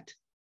on that.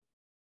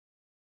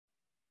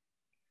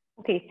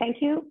 Okay,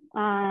 thank you.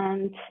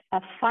 And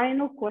a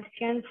final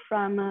question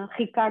from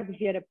Ricardo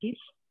Vieira Pires.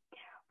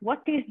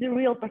 What is the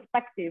real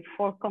perspective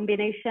for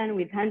combination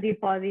with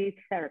antibody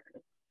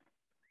therapy?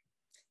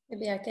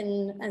 Maybe I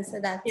can answer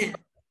that.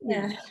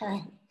 Yeah.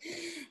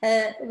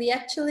 We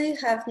actually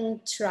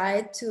haven't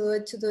tried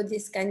to do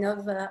this kind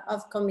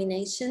of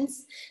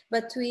combinations,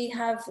 but we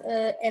have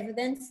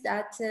evidence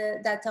that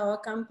that our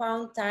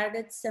compound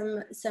targets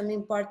some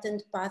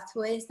important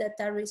pathways that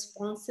are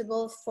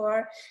responsible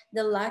for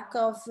the lack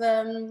of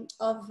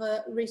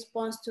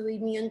response to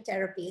immune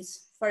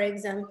therapies. For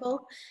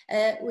example,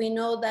 we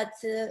know that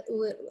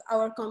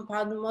our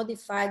compound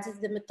modifies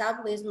the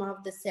metabolism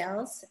of the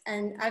cells,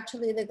 and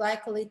actually the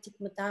glycolytic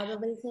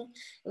metabolism,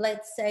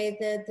 let's say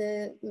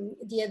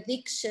the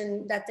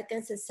addiction that the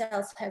cancer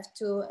cells have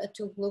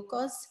to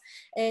glucose,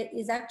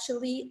 is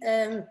actually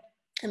a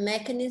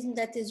mechanism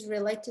that is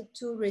related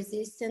to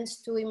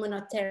resistance to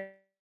immunotherapy.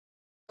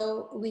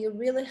 So we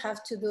really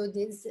have to do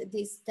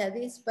these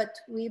studies, but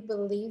we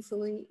believe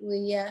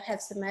we have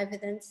some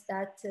evidence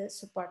that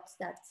supports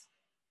that.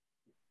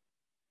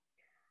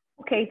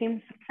 Okay,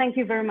 Tim, thank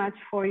you very much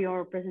for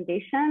your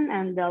presentation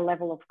and the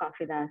level of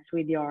confidence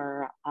with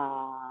your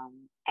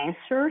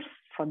answers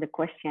for the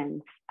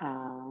questions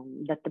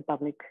that the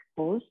public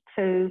posed.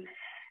 So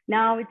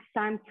now it's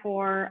time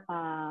for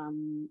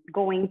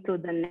going to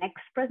the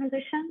next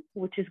presentation,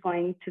 which is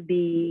going to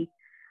be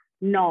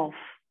NOV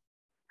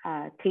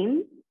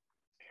team.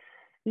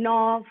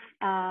 NOV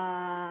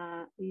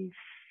is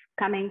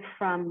coming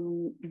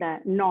from the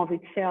NOV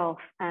itself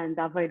and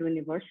Aveiro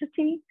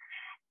University.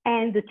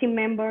 And the team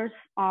members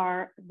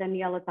are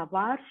Daniela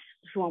Tavares,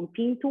 João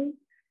Pinto,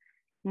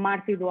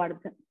 Marta Eduardo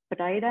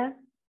Pereira,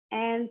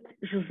 and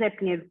José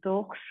Pinheiro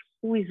Torres,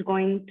 who is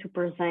going to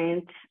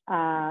present,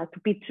 to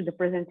pitch the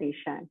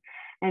presentation.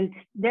 And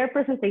their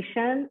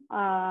presentation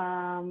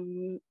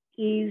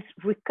is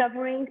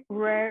recovering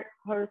rare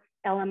earth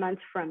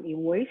elements from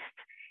e-waste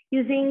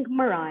using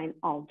marine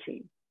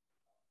algae.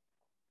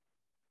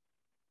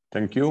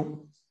 Thank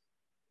you,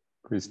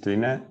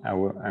 Christina.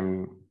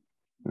 I'm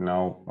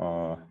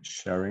now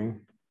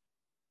sharing.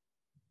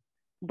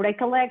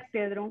 Break a leg,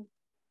 Pedro.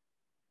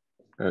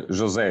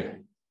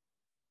 José.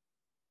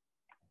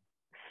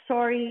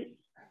 Sorry.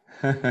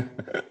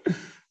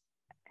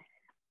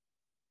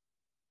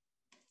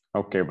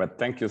 Okay, but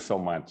thank you so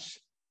much.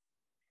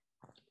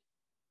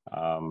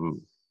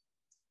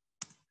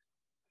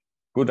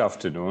 Good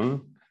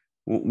afternoon.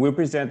 We're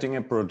presenting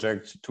a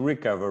project to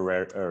recover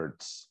rare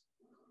earths.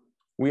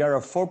 We are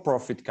a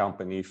for-profit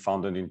company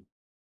founded in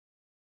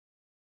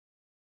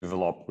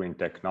develop green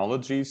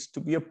technologies to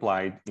be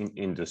applied in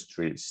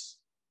industries.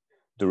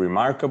 The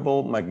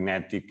remarkable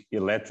magnetic,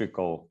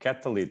 electrical,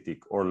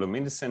 catalytic, or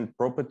luminescent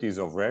properties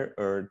of rare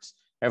earths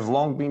have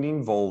long been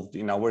involved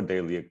in our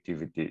daily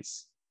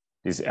activities.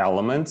 These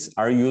elements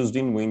are used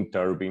in wind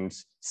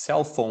turbines,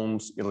 cell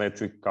phones,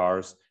 electric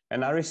cars,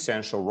 and are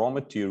essential raw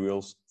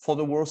materials for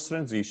the world's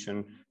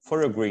transition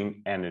for a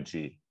green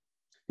energy.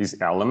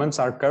 These elements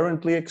are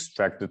currently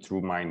extracted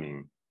through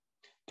mining.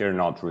 They're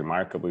not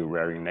remarkably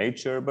rare in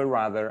nature, but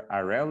rather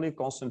are rarely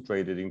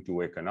concentrated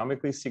into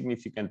economically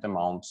significant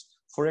amounts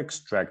for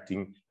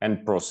extracting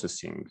and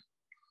processing.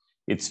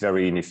 It's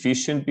very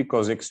inefficient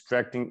because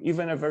extracting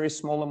even a very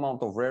small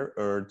amount of rare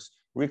earths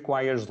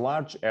requires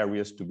large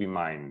areas to be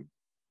mined.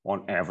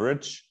 On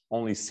average,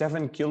 only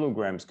 7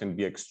 kilograms can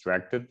be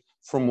extracted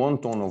from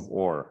 1 ton of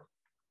ore.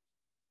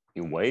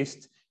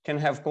 E-waste can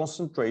have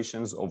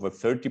concentrations over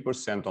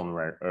 30% on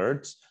rare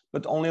earths,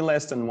 but only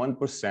less than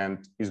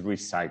 1% is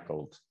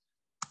recycled.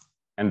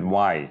 And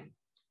why?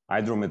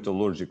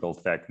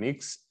 Hydrometallurgical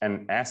techniques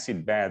and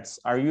acid baths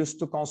are used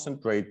to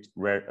concentrate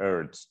rare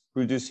earths,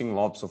 producing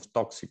lots of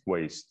toxic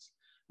waste.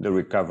 The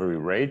recovery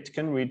rate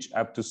can reach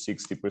up to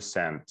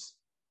 60%.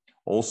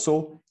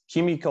 Also,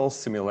 chemical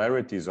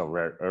similarities of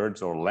rare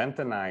earths or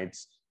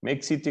lanthanides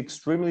makes it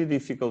extremely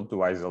difficult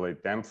to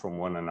isolate them from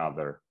one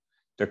another.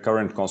 The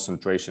current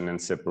concentration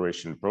and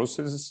separation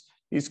process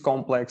is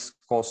complex,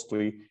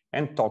 costly,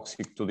 and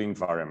toxic to the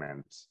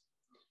environment.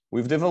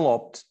 We've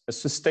developed a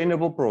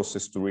sustainable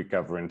process to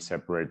recover and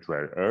separate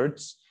rare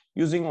earths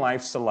using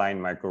life saline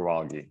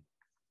microalgae.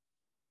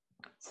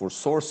 For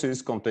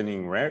sources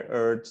containing rare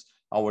earths,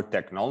 our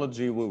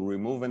technology will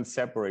remove and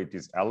separate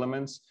these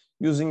elements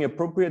using a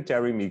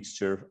proprietary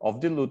mixture of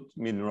dilute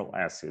mineral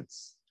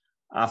acids.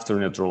 After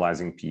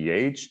neutralizing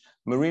pH,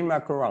 marine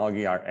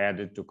macroalgae are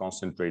added to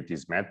concentrate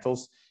these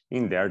metals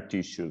in their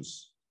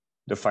tissues.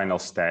 The final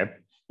step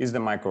is the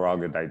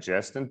microalgae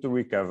digestion to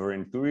recover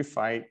and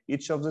purify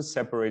each of the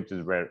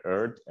separated rare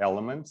earth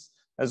elements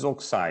as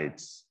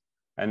oxides.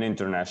 An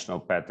international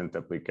patent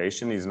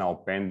application is now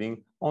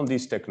pending on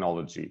this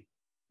technology.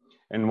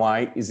 And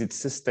why is it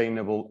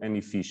sustainable and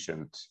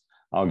efficient?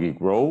 Algae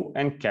grow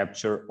and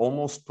capture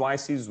almost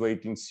twice its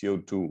weight in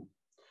CO2.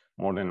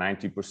 More than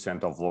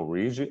 90% of all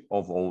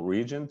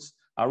reagents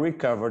are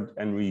recovered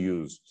and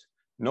reused.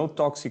 No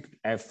toxic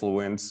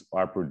effluents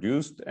are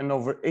produced, and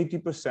over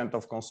 80%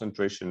 of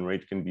concentration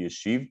rate can be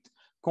achieved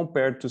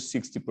compared to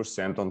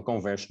 60% on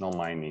conventional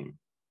mining.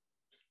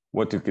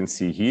 What you can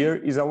see here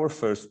is our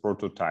first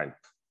prototype.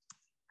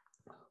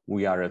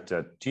 We are at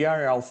a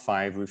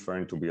TRL5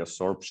 referring to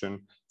bioabsorption,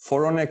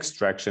 4 on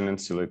extraction and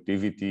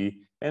selectivity,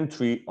 and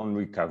 3 on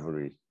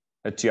recovery.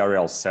 A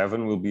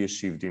TRL7 will be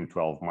achieved in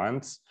 12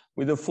 months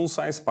with a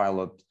full-size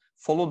pilot,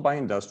 followed by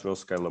industrial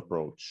scale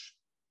approach.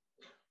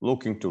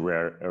 Looking to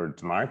rare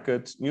earth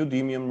markets,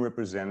 neodymium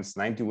represents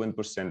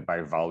 91%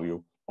 by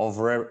value of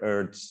rare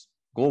earths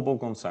global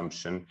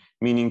consumption,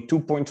 meaning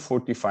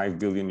 2.45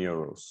 billion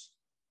euros.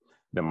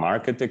 The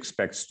market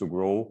expects to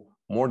grow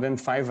more than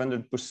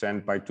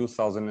 500% by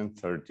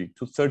 2030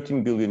 to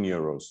 13 billion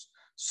euros.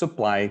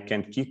 Supply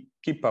can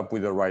keep up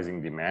with the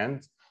rising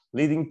demand,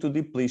 leading to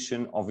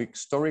depletion of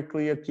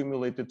historically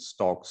accumulated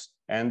stocks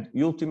and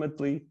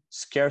ultimately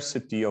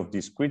scarcity of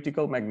these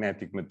critical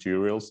magnetic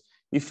materials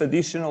if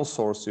additional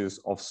sources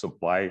of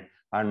supply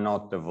are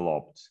not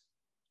developed.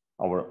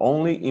 Our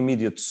only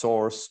immediate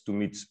source to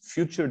meet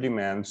future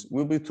demands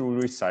will be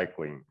through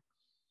recycling.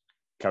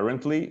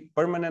 Currently,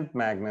 permanent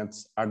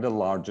magnets are the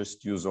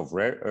largest use of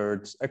rare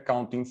earths,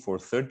 accounting for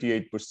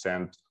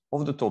 38%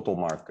 of the total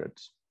market.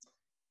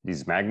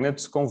 These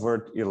magnets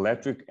convert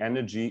electric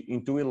energy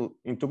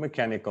into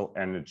mechanical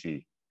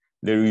energy.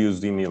 They're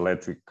used in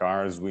electric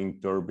cars,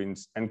 wind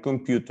turbines, and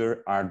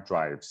computer hard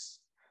drives.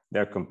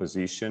 Their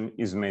composition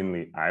is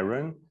mainly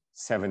iron,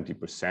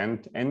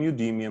 70%, and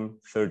neodymium,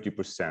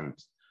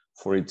 30%.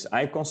 For its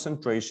high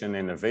concentration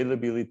and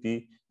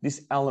availability,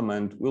 this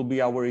element will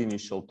be our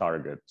initial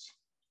target.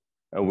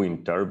 A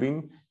wind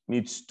turbine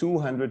needs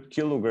 200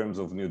 kilograms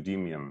of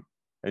neodymium.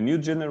 A new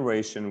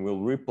generation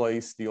will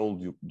replace the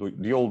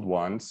old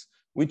ones,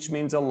 which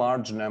means a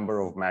large number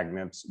of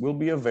magnets will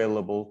be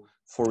available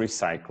for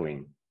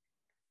recycling.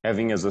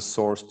 Having as a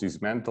source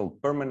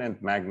dismantled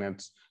permanent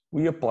magnets,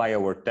 we apply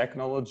our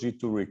technology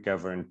to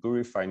recover and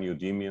purify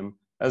neodymium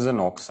as an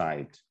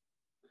oxide.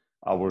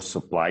 Our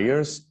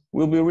suppliers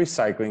will be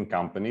recycling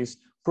companies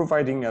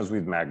providing us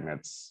with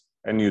magnets.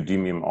 A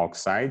neodymium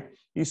oxide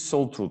is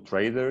sold through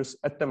traders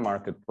at the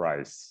market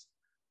price.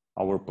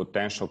 Our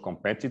potential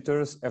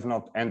competitors have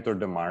not entered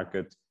the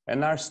market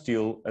and are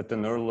still at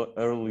an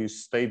early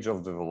stage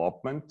of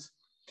development,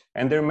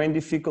 and their main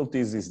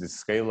difficulties is the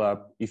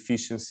scale-up,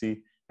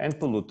 efficiency, and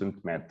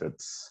pollutant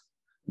methods.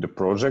 The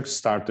project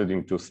started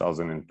in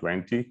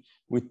 2020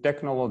 with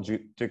technology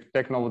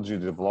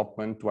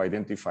development to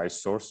identify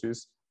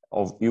sources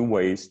of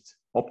e-waste,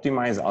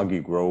 optimize algae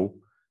growth,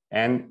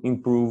 and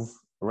improve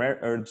rare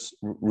earths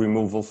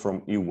removal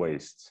from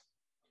e-waste.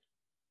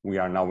 We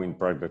are now in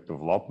product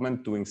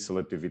development doing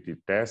selectivity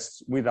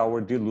tests with our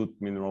dilute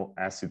mineral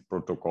acid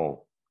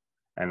protocol.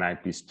 An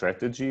IP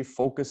strategy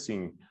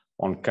focusing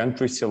on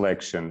country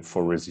selection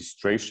for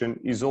registration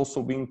is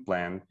also being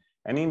planned,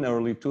 and in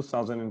early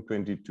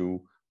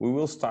 2022, we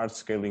will start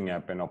scaling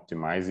up and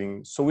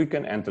optimizing so we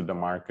can enter the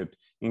market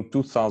in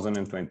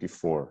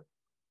 2024.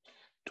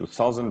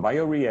 2,000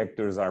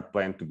 bioreactors are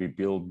planned to be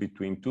built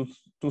between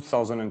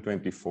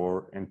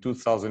 2024 and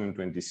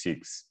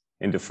 2026.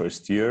 In the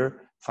first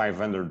year,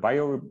 500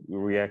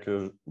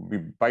 bioreactors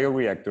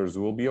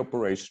will be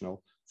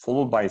operational,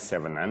 followed by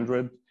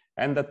 700,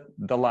 and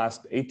the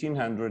last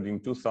 1,800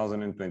 in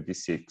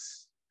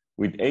 2026.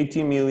 With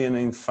 80 million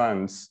in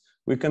funds,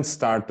 we can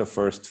start the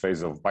first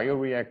phase of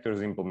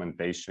bioreactors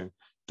implementation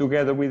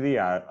together with the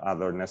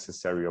other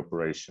necessary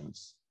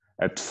operations.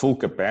 At full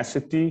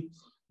capacity,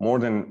 more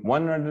than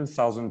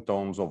 100,000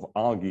 tons of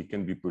algae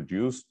can be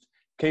produced,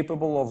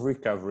 capable of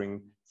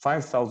recovering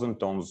 5,000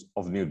 tons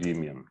of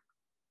neodymium.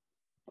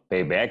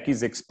 Payback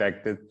is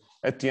expected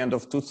at the end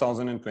of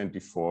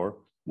 2024,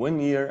 1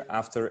 year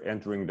after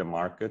entering the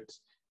market,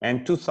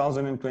 and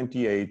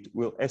 2028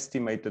 will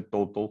estimate a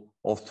total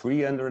of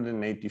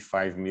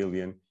 385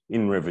 million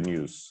in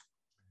revenues.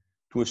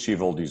 To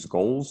achieve all these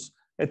goals,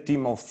 a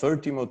team of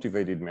 30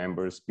 motivated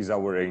members is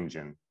our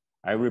engine.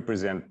 I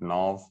represent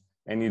NOV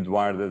and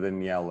Eduarda,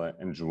 Daniela,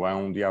 and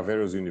João de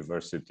Averos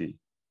University.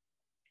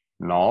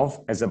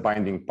 NOV has a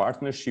binding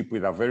partnership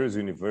with Averos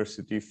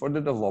University for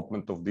the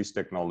development of this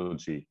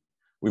technology.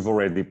 We've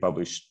already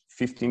published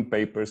 15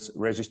 papers,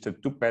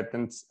 registered 2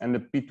 patents, and a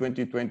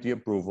P2020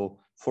 approval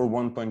for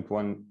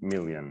 1.1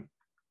 million.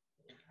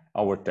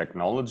 Our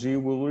technology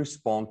will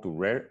respond to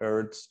rare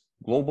earths,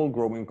 global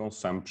growing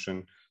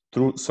consumption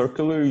through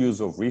circular use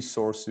of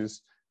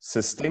resources,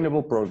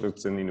 sustainable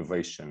products, and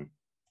innovation.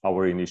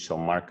 Our initial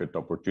market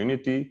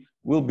opportunity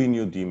will be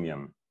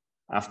neodymium.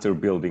 After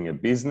building a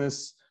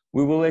business,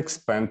 we will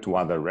expand to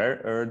other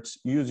rare earths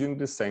using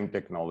the same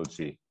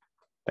technology.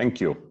 Thank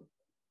you.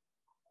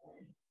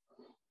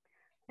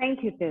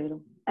 Thank you, Pedro.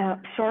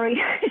 Sorry.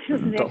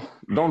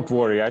 Don't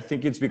worry. I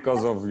think it's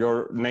because of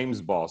your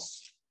name's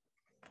boss.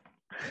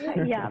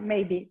 Yeah,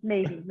 maybe.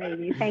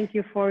 Thank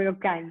you for your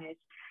kindness.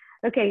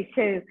 Okay,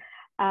 so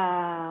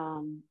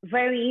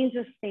very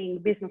interesting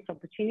business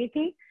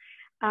opportunity.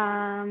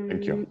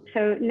 Thank you.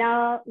 So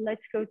now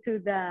let's go to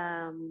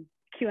the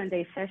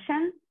Q&A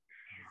session.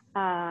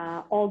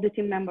 All the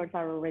team members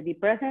are already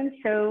present,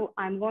 so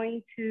I'm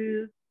going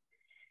to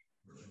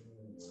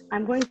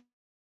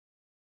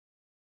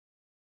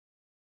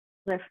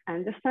Jeff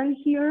Anderson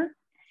here,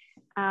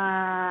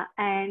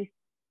 and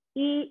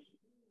he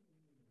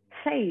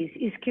says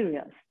he's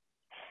curious.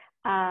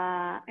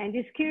 And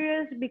he's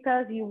curious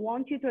because he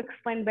wants you to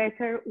explain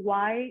better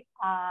why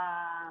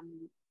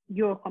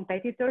your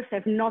competitors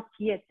have not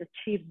yet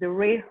achieved the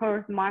rare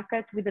earth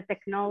market with the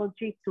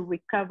technology to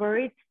recover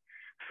it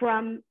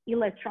from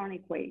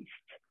electronic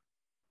waste.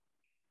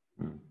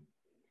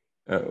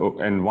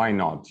 And why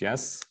not?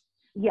 Yes?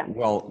 Yeah.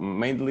 Well,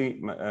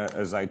 mainly,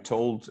 as I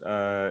told,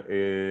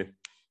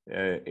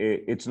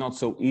 it's not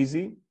so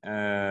easy.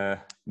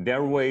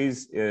 Their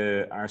ways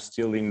are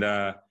still in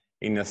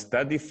a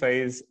study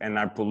phase and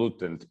are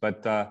pollutant.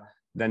 But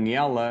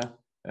Daniela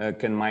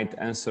might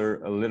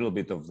answer a little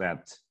bit of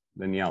that.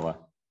 Daniela.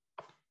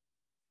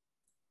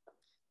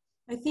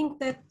 I think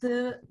that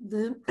the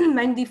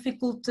main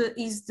difficulty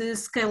is the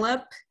scale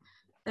up,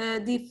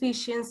 the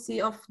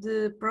efficiency of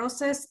the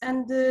process,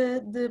 and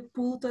the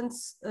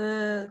pollutants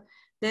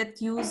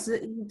that use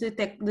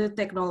the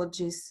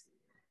technologies.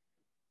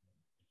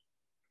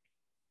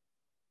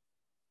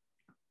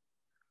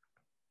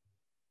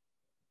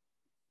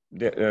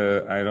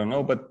 I don't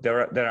know, but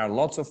there are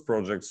lots of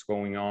projects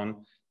going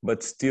on,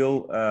 but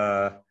still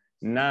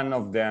none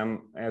of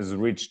them has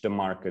reached the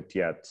market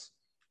yet.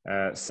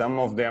 Some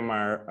of them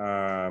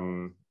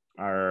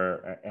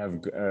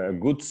have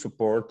good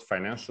support,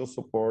 financial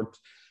support,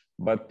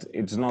 but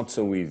it's not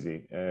so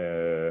easy.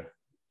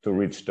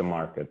 reach the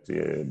market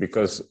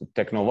because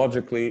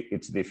technologically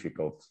it's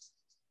difficult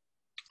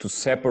to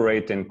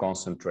separate and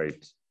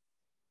concentrate.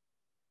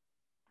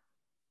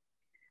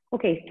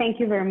 Okay, thank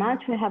you very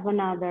much. We have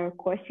another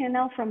question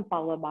now from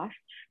Paula Bastos.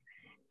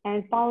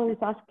 And Paula is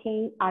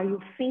asking, are you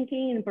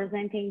thinking in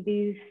presenting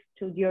this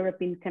to the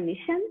European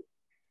Commission?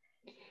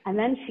 And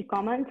then she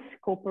comments,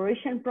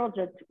 cooperation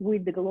projects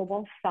with the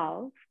Global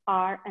South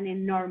are an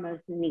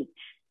enormous niche.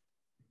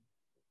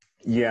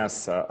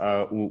 Yes,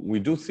 we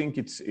do think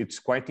it's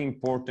quite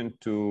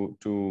important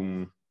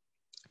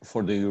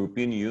for the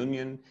European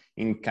Union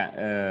in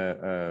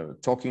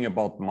talking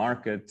about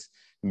markets,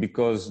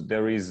 because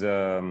there is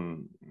a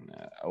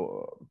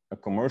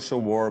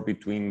commercial war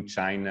between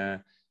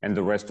China and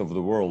the rest of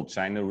the world.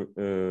 China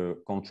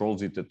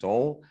controls it at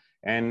all,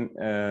 and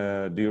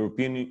the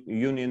European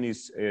Union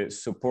is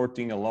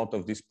supporting a lot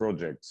of these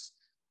projects.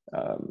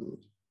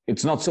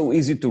 It's not so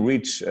easy to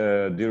reach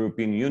the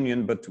European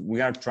Union, but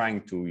we are trying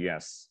to,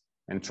 yes,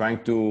 and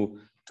trying to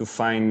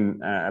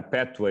find a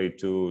pathway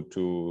to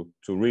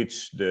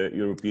reach the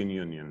European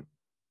Union.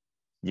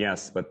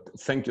 Yes, but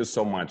thank you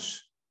so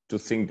much to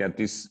think that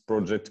this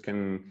project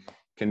can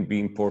be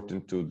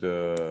important to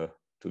the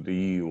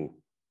EU.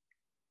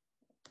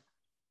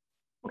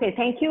 Okay,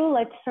 thank you.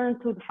 Let's turn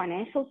to the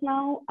financials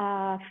now.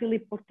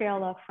 Philip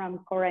Portela from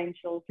Core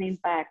Angels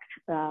Impact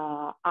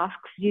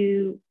asks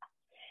you,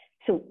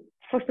 so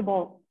first of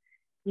all,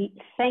 he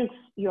thanks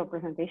your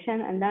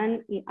presentation, and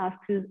then he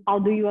asks you, how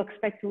do you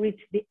expect to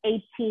reach the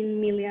 18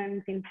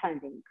 million in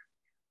funding?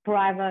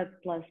 Private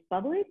plus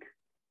public?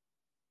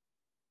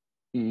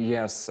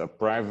 Yes,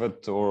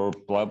 private or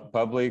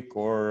public,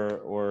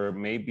 or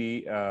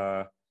maybe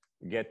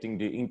getting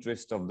the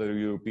interest of the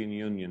European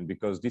Union,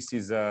 because this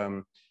is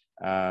a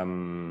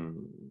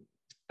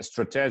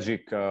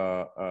strategic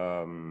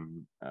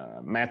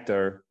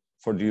matter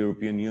for the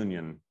European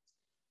Union.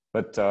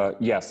 But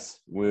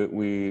yes,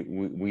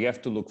 we have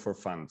to look for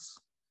funds,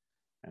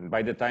 and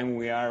by the time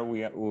we are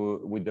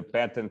with the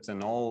patents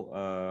and all,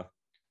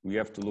 we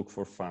have to look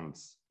for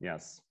funds.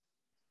 Yes.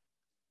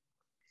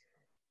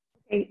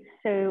 Okay,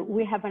 so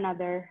we have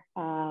another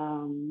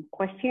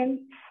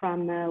question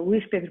from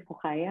Luis Pedro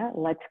Correia.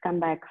 Let's come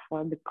back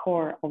for the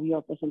core of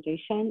your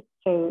presentation.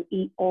 So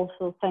he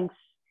also thanks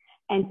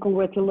and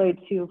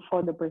congratulates you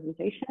for the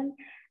presentation,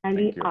 and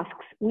he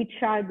asks,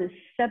 which are the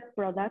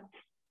sub-products,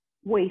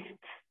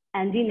 wastes,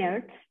 and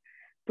inerts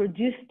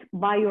produced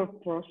by your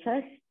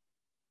process,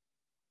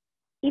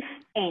 if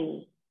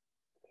any?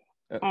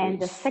 And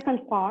the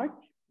second part,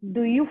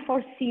 do you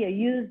foresee a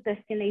use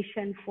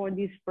destination for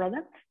these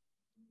products?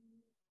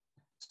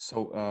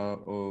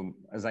 So,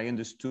 as I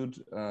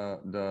understood,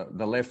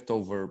 the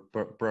leftover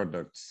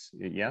products,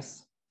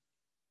 yes?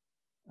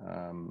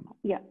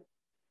 Yeah.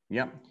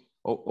 Yeah.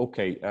 Oh,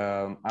 okay.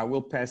 I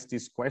will pass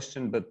this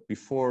question, but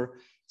before,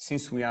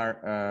 since we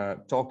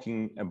are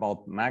talking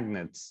about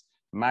magnets,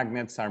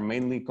 magnets are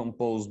mainly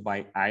composed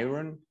by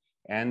iron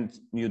and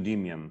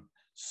neodymium.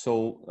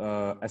 So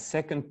a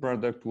second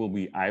product will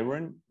be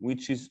iron,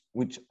 which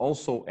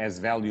also has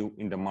value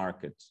in the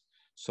market.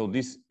 So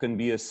this can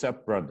be a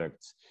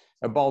sub-product.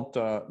 About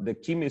the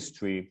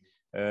chemistry,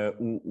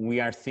 we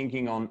are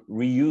thinking on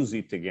reuse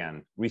it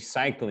again,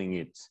 recycling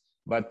it.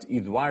 But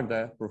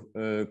Eduarda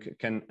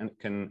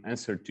can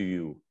answer to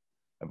you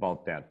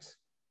about that.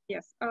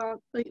 Yes,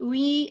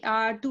 we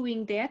are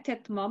doing that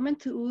at the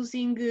moment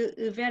using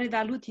very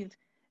diluted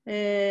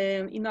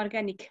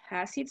inorganic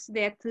acids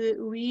that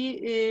we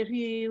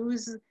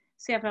reuse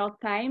several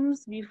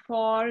times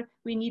before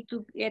we need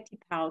to get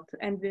it out.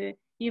 And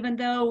even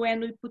though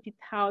when we put it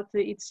out,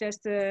 it's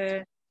just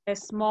a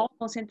small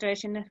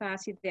concentration of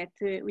acid that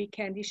we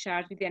can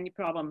discharge with any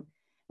problem.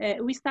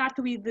 We start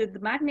with the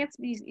magnets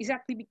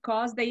exactly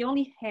because they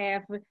only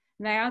have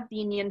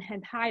neodymium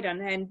and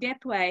iron, and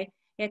that way,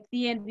 at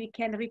the end, we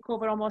can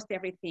recover almost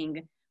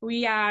everything.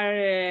 We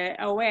are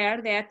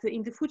aware that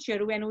in the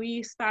future, when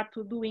we start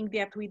doing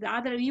that with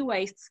other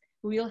e-wastes,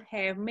 we'll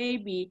have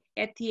maybe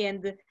at the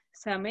end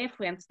some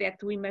effluents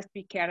that we must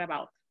be care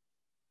about.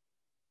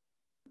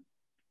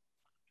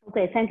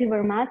 Okay, thank you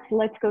very much.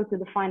 Let's go to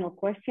the final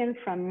question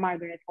from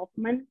Margaret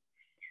Hoffman.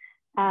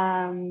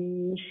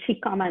 She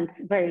comments,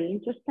 very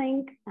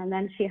interesting, and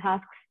then she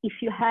asks,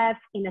 if you have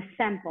in a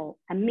sample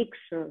a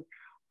mixture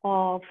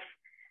of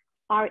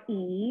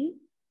RE,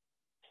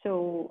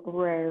 so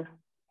rare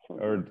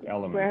earth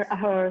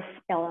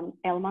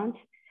elements,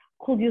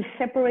 could you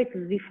separate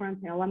the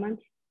different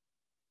elements?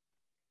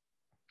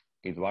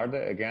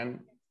 Eduarda, again?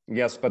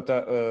 Yes, but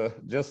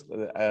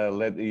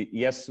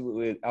yes,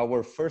 with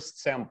our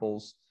first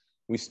samples,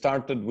 we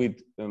started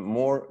with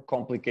more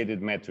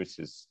complicated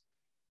matrices,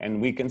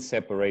 and we can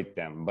separate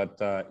them. But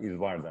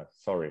Eduarda,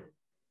 sorry.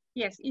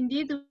 Yes,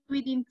 indeed,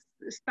 we didn't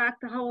start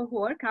our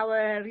work,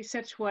 our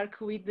research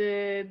work with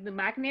the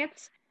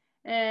magnets,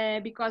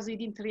 because we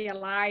didn't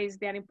realize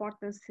their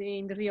importance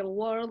in the real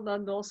world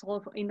and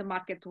also in the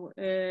market.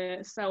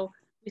 So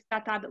we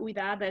started with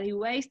other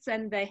wastes,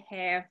 and they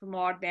have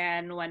more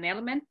than one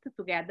element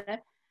together.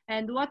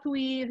 And what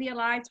we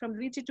realized from the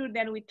literature,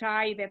 then we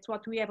try, that's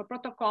what we have a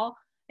protocol,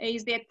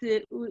 is that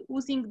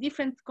using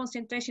different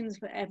concentrations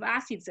of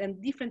acids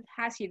and different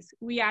acids,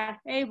 we are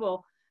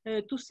able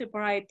to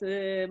separate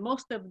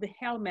most of the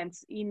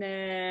elements in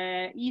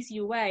an easy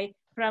way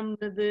from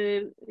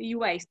the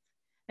waste.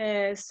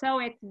 So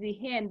at the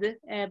end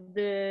of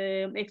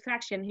the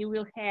extraction, you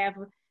will have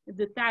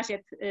the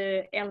target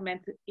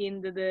element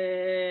in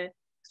the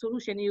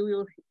solution you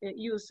will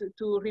use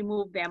to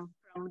remove them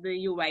from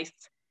the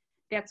waste.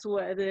 That's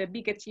the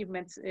big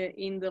achievements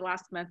in the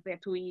last month that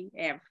we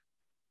have.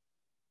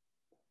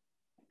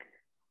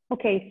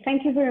 Okay,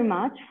 thank you very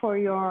much for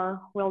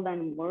your well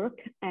done work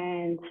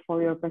and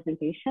for your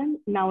presentation.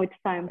 Now it's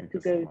time to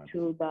go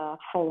to the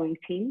following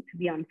team to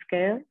be on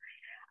scale.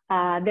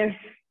 There's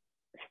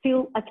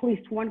still at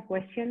least one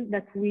question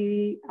that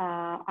we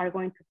are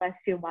going to pass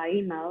you by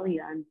email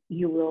and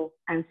you will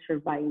answer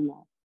by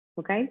email.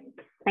 Okay,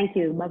 thank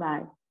you,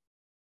 bye-bye.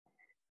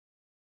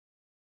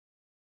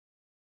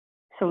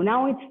 So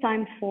now it's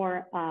time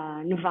for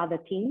Nevada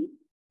team.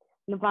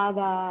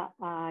 Nevada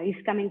is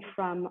coming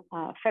from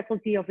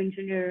Faculty of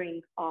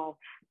Engineering of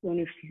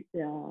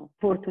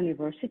Porto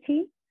University.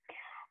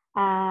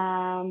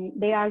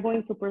 They are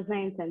going to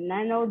present a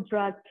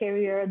nano-drug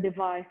carrier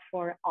device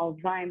for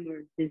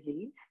Alzheimer's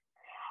disease.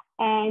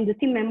 And the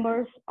team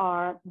members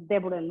are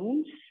Débora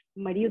Nunes,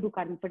 Maria do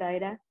Carmo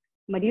Pereira,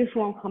 Maria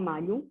João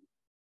Ramalho,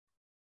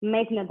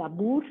 Megna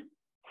Dabur,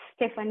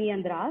 Stephanie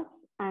Andrade,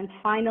 and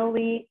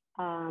finally,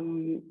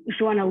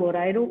 Joana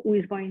Loureiro, who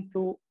is going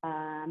to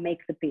make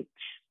the pitch.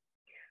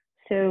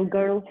 So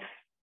girls,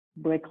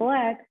 break a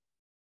leg.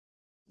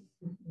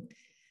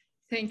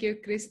 Thank you,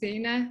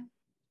 Christina.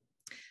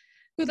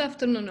 Good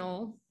afternoon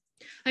all.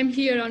 I'm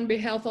here on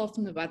behalf of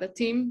Nevada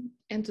team,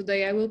 and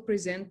today I will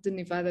present the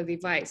Nevada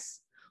device,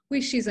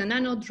 which is a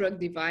nano-drug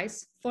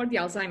device for the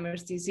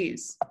Alzheimer's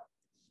disease.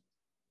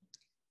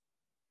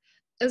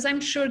 As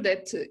I'm sure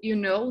that you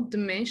know,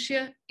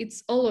 dementia,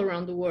 it's all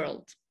around the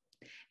world.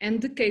 And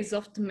the case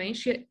of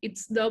dementia,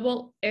 it's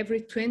double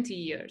every 20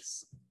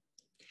 years.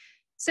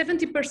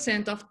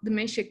 70% of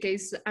dementia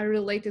cases are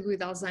related with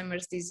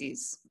Alzheimer's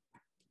disease.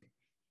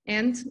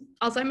 And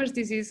Alzheimer's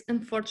disease,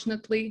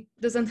 unfortunately,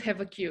 doesn't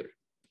have a cure.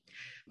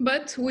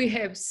 But we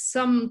have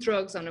some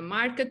drugs on the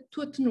market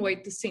to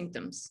attenuate the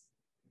symptoms.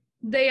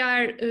 They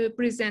are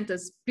presented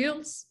as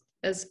pills,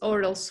 as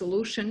oral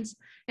solutions,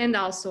 and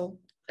also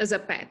as a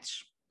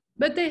patch.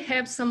 But they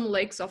have some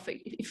lacks of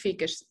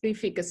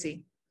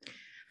efficacy.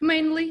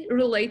 Mainly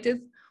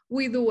related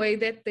with the way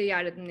that they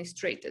are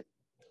administered.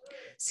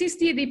 Since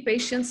the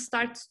patients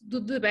start to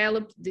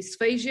develop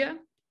dysphagia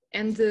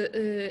and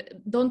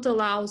don't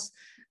allow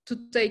to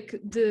take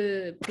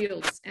the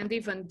pills and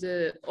even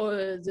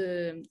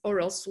the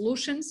oral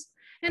solutions,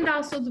 and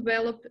also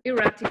develop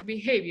erratic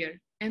behavior,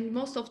 and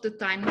most of the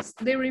times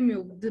they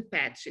remove the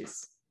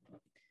patches.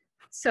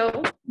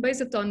 So,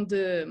 based on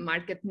the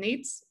market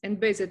needs and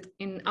based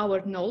in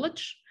our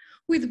knowledge,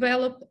 we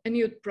develop a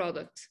new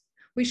product,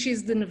 which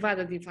is the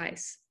Nevada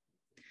device.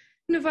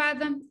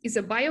 Nevada is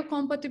a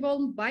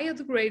biocompatible,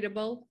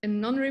 biodegradable,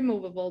 and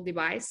non-removable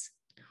device,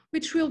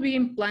 which will be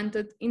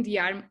implanted in the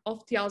arm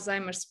of the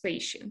Alzheimer's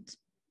patient.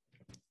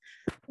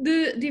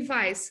 The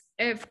device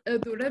has a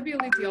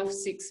durability of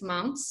 6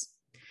 months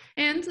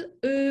and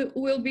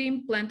will be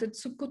implanted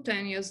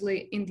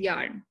subcutaneously in the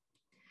arm.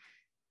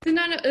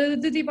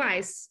 The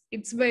device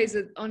is based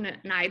on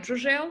an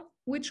hydrogel,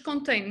 which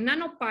contains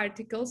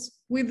nanoparticles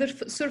with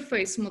the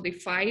surface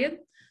modified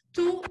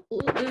to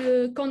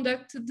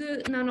conduct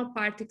the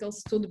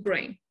nanoparticles to the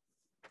brain.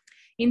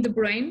 In the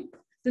brain,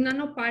 the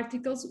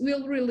nanoparticles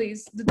will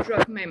release the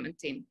drug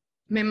memantine.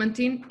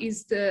 Memantine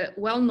is the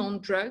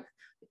well-known drug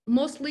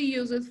mostly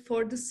used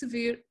for the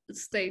severe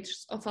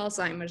stages of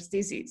Alzheimer's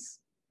disease.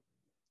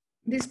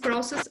 This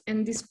process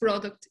and this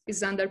product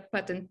is under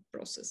patent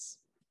process.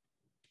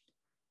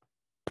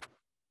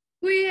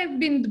 We have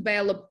been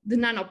developed the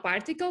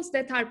nanoparticles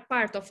that are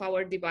part of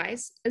our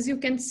device, as you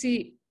can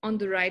see on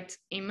the right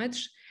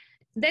image.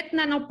 That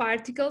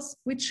nanoparticles,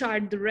 which are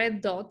the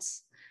red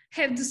dots,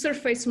 have the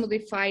surface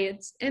modified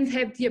and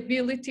have the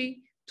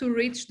ability to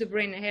reach the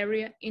brain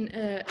area in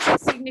a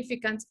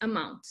significant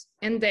amount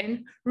and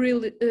then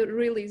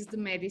release the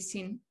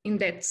medicine in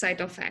that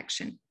site of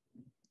action.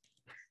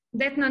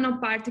 That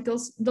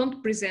nanoparticles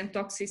don't present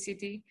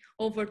toxicity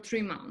over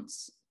 3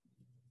 months.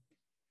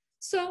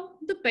 So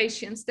the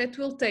patients that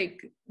will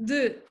take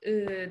the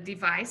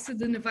device,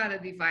 the Nevada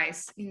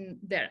device in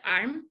their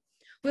arm,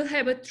 will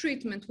have a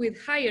treatment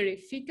with higher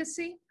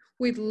efficacy,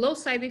 with low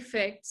side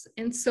effects,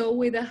 and so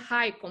with a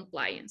high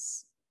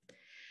compliance.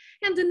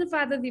 And the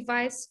Nevada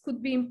device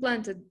could be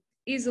implanted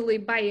easily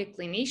by a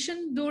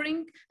clinician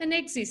during an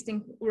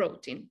existing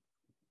routine.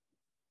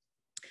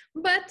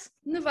 But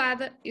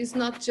Nevada is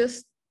not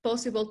just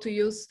possible to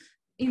use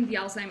in the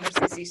Alzheimer's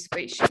disease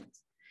patient.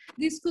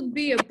 This could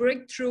be a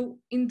breakthrough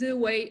in the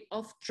way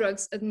of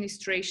drugs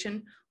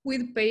administration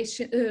with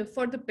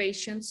for the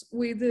patients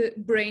with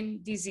brain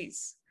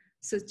disease,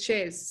 such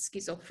as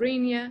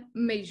schizophrenia,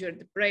 major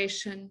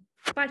depression,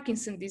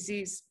 Parkinson's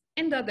disease,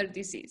 and other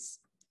disease.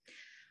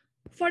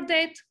 For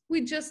that,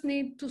 we just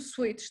need to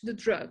switch the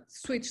drug,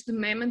 switch the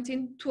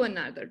memantine to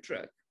another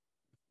drug.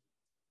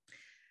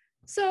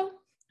 So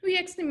we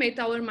estimate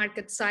our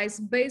market size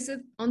based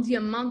on the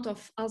amount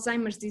of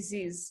Alzheimer's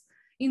disease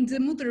in the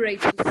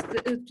moderate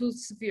to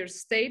severe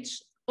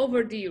stage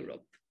over the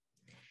Europe.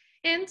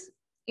 And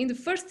in the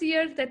first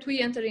year that we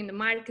enter in the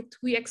market,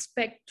 we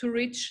expect to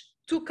reach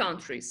 2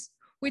 countries,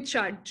 which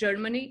are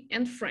Germany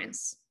and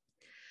France.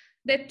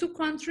 That 2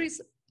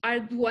 countries are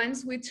the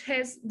ones which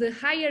has the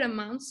higher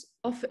amounts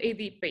of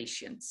AD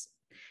patients,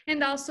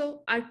 and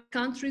also are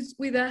countries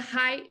with a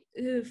high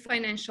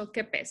financial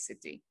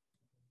capacity.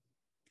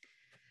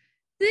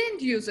 The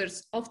end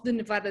users of the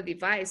Nevada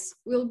device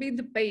will be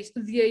the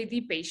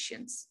AD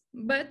patients,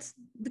 but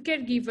the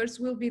caregivers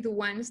will be the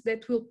ones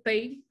that will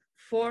pay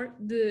for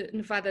the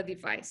Nevada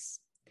device.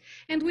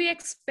 And we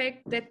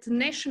expect that the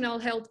national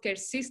healthcare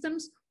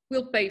systems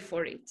will pay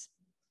for it.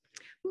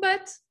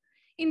 But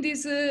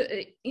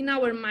in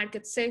our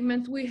market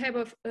segment, we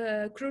have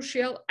a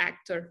crucial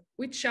actor,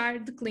 which are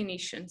the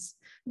clinicians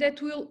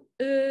that will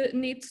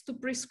need to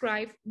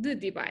prescribe the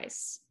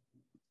device.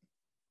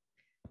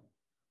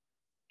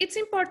 It's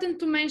important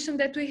to mention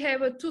that we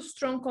have 2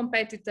 strong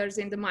competitors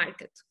in the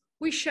market,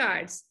 which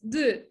are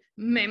the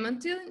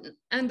memantine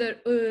under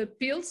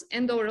pills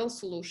and oral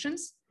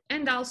solutions,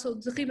 and also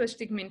the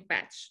ribostigmine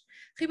patch.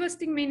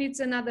 Ribostigmine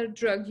is another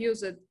drug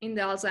used in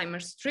the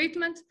Alzheimer's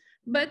treatment,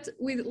 but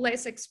with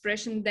less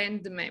expression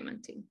than the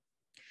memantine.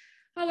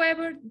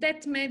 However,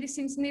 that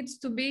medicine needs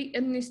to be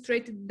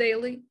administered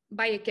daily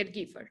by a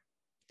caregiver.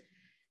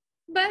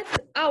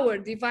 But our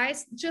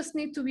device just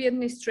needs to be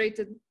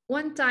administered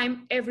 1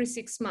 time every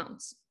 6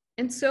 months.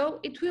 And so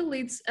it will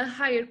lead to a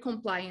higher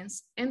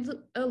compliance and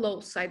a low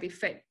side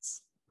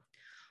effects.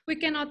 We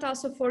cannot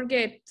also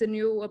forget the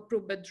new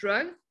approved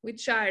drug,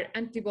 which are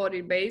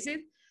antibody-based,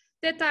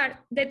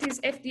 that is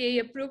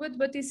FDA approved,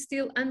 but is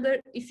still under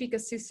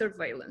efficacy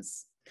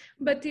surveillance.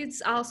 But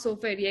it's also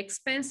very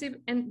expensive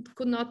and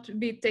could not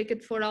be taken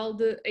for all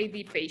the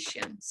AD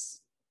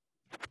patients.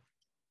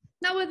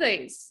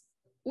 Nowadays,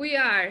 we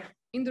are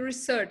in the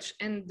research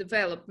and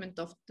development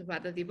of the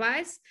Nevada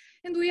device,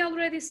 and we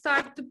already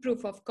start the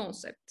proof of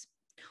concept.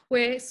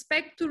 We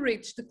expect to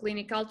reach the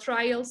clinical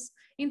trials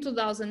in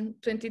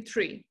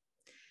 2023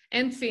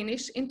 and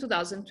finish in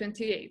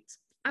 2028.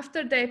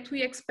 After that,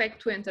 we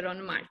expect to enter on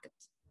the market.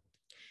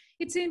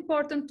 It's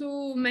important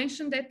to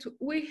mention that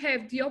we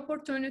have the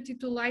opportunity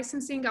to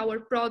licensing our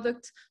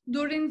product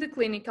during the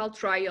clinical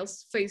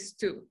trials phase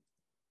 2.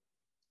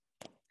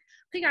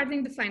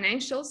 Regarding the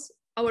financials,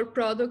 our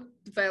product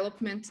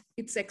development,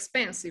 it's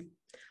expensive.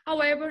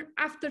 However,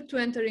 after to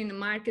enter in the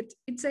market,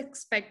 it's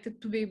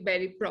expected to be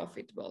very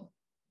profitable.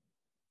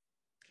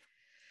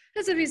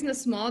 As a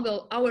business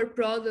model, our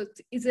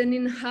product is an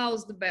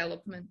in-house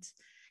development,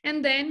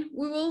 and then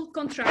we will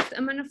contract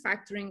a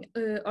manufacturing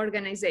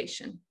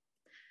organization.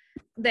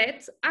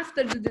 That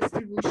after the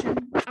distribution,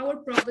 our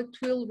product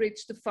will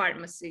reach the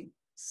pharmacy.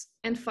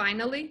 And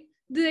finally,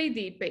 the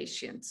AD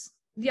patients,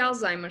 the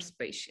Alzheimer's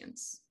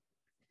patients.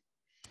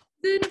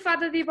 The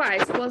Nevada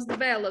device was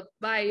developed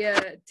by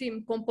a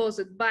team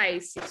composed by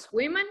 6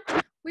 women,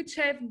 which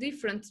have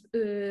different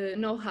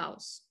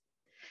know-hows.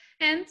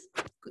 And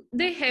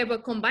they have a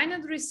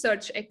combined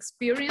research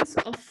experience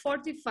of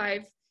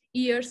 45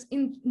 years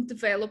in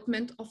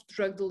development of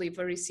drug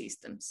delivery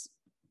systems.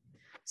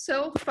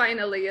 So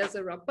finally, as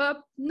a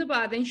wrap-up,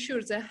 Nevada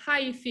ensures a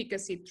high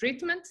efficacy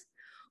treatment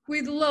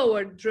with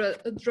lower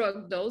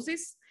drug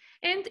doses,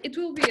 and it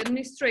will be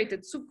administered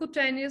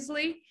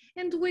subcutaneously,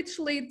 and which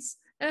leads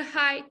a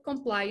high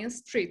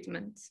compliance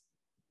treatment.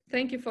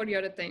 Thank you for your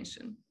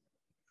attention.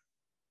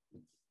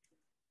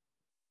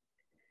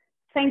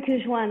 Thank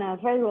you, Joanna.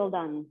 Very well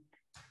done.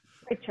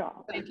 Great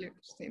job. Thank you,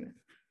 Christina.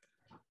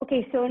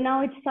 Okay, so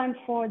now it's time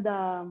for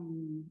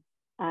the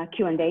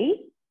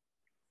Q&A.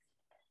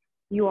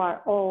 You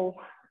are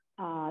all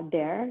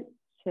there.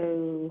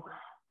 So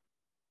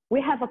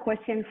we have a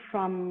question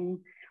from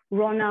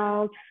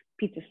Ronald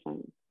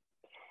Peterson.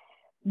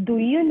 Do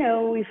you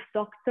know if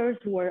doctors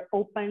were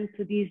open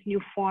to these new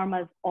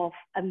forms of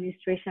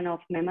administration of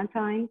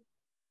memantine?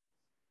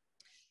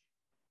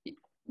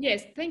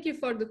 Yes, thank you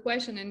for the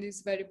question, and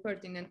it's very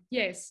pertinent.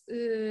 Yes,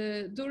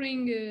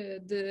 during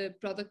the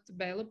product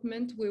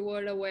development, we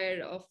were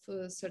aware of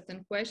a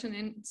certain question,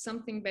 and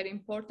something very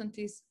important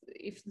is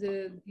if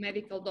the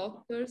medical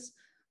doctors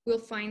will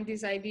find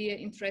this idea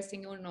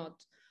interesting or not.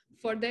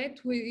 For that,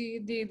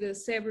 we did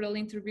several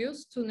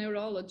interviews to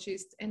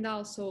neurologists and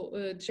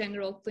also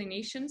general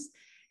clinicians,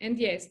 and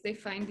yes, they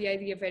find the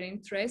idea very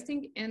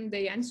interesting, and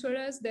they answer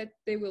us that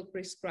they will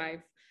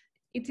prescribe.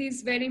 It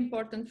is very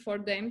important for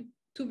them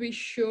to be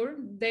sure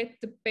that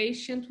the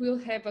patient will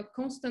have a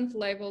constant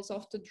levels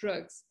of the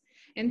drugs.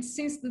 And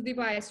since the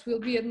device will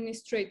be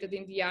administered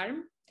in the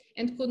arm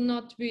and could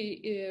not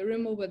be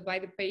removed by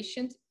the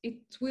patient, it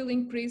will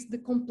increase the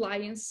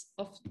compliance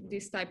of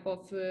this type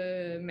of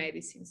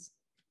medicines.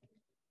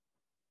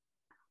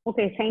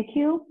 Okay, thank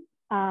you.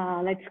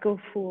 let's go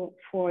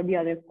for the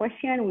other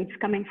question, which is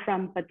coming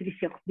from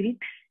Patricia Rodrigues.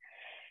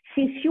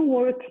 Since you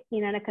work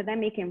in an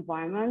academic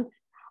environment,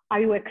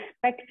 are you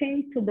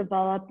expecting to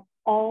develop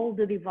all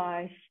the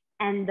device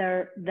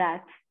under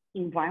that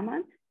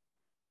environment?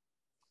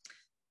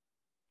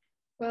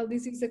 Well,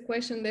 this is a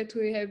question that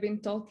we have been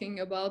talking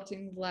about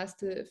in the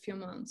last few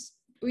months.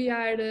 We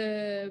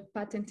are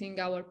patenting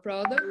our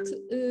product,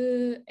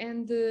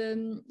 and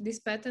this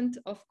patent,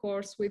 of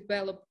course, we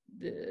developed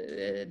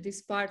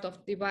this part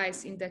of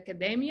device in the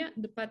academia.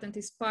 The patent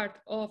is part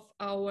of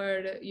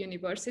our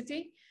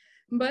university,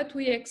 but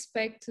we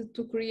expect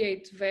to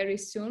create very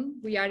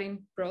soon. We are in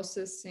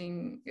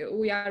processing,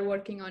 we are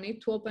working on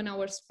it to open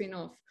our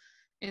spin-off,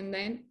 and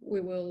then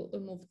we will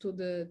move to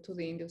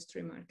the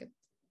industry market.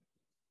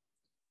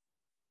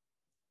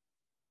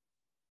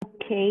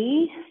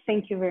 Okay,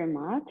 thank you very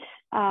much.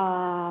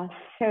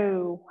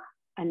 So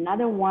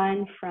another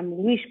one from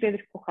Luis Pedro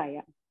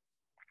Correa.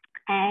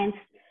 And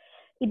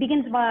it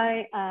begins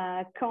by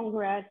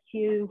congrats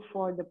you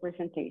for the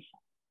presentation.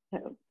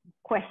 So,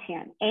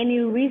 question, any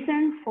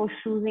reason for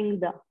choosing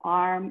the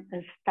arm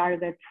as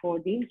target for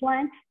the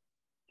implant?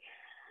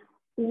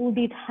 Would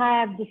it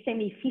have the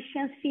same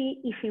efficiency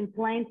if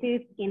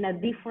implanted in a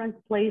different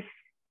place,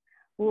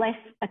 less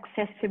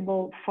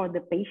accessible for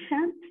the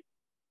patient?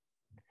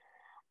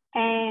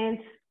 And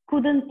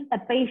couldn't a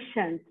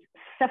patient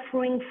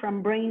suffering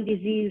from brain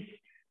disease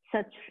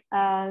such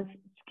as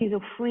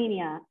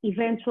schizophrenia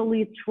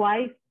eventually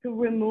try to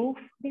remove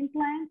the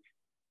implant?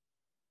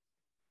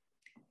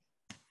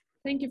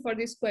 Thank you for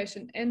this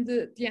question. And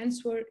the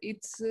answer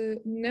is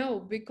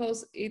no,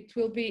 because it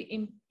will be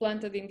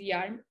implanted in the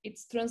arm.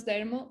 It's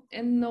transdermal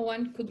and no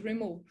one could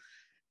remove.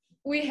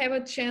 We have a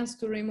chance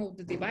to remove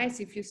the device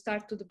if you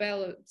start to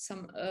develop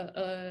some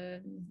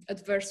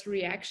adverse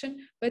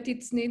reaction, but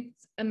it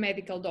needs a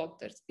medical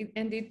doctor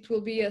and it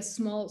will be a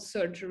small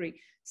surgery.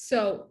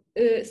 So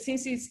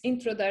since it's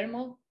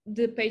intradermal,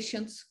 the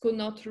patients could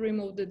not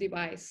remove the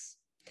device.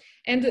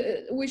 And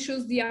we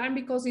choose the arm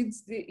because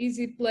it's the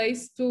easy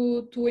place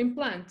to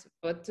implant,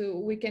 but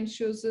we can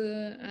choose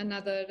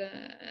another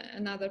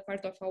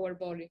part of our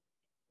body.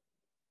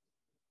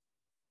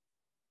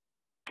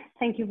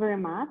 Thank you very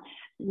much.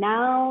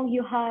 Now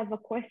you have a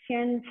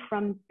question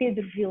from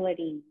Pedro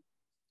Villarin.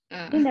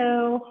 You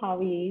know how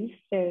he is.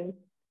 So,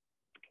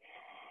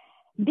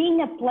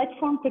 being a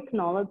platform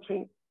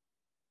technology,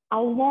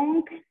 how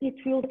long it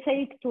will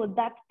take to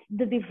adapt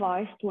the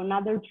device to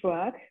another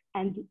drug,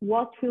 and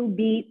what will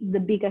be the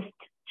biggest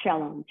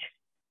challenge?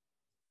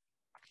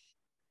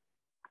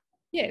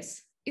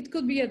 Yes, it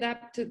could be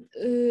adapted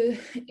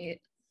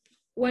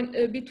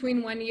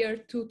between 1 year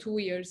to 2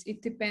 years.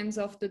 It depends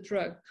of the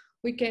drug.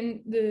 We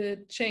can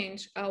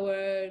change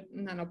our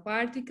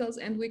nanoparticles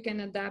and we can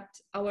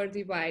adapt our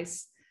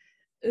device.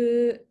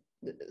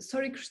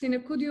 Sorry, Christina,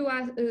 could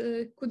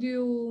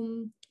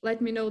you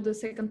let me know the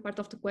second part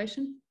of the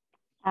question?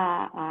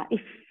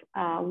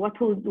 What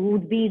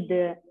would be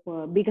the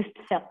biggest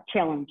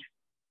challenge?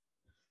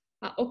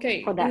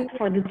 Okay. For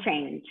the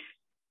change.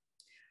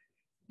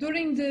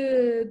 During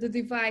the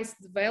device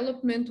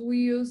development, we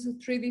use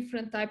 3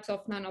 different types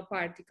of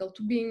nanoparticle,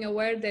 to being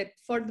aware that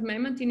for the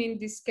memantine, in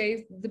this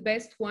case, the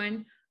best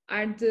one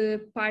are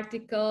the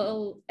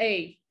particle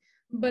A.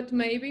 But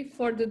maybe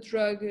for the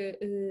drug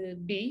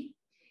B,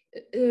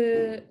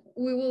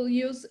 we will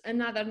use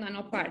another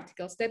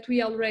nanoparticles that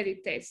we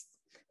already test.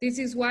 This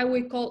is why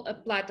we call a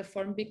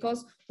platform,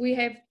 because we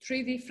have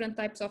 3 different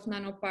types of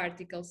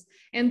nanoparticles.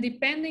 And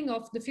depending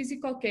of the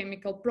physical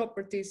chemical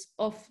properties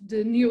of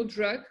the new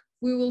drug,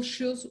 we will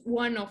choose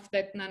one of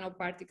that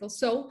nanoparticle.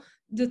 So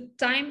the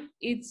time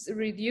it's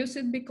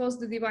reduced because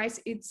the device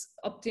is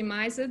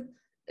optimized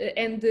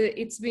and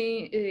it's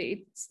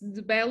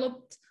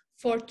developed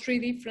for 3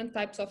 different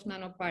types of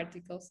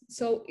nanoparticles.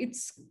 So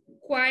it's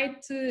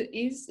quite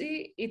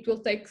easy. It will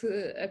take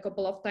a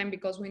couple of time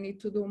because we need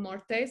to do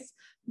more tests,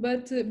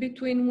 but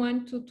between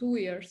 1 to 2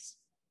 years.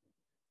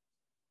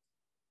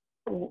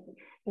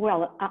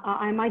 Well,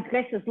 I might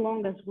guess as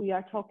long as we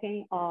are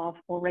talking of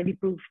already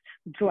proved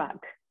drug,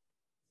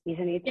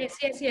 isn't it?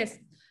 Yes.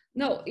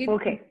 No,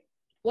 okay.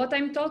 What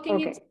I'm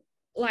talking is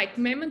like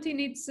memantine,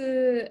 it's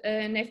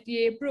an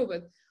FDA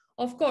approved.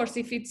 Of course,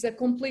 if it's a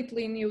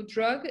completely new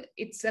drug,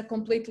 it's a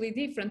completely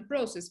different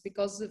process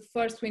because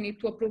first we need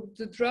to approve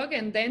the drug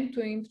and then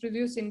to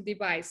introduce in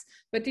device.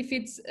 But if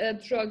it's a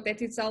drug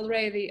that is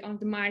already on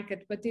the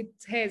market, but it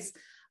has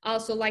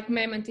also like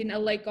memantine, a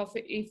lack of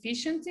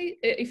efficiency,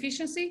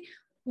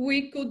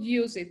 we could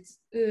use it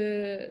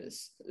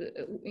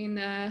in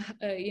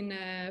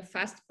a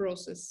fast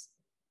process.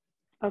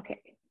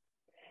 Okay.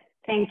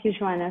 Thank you,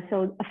 Joanna.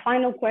 So a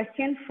final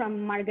question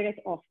from Margaret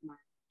Hoffman.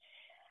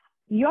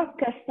 Your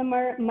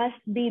customer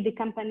must be the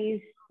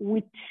companies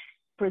which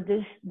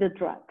produce the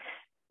drugs.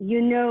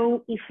 You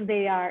know if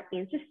they are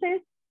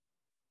interested?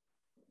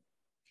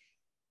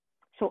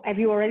 So have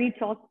you already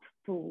talked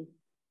to?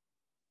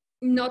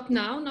 Not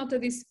now, not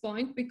at this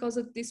point, because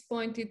at this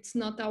point it's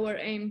not our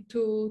aim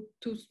to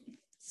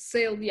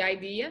sell the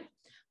idea.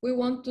 We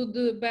want to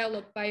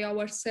develop by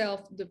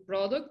ourselves the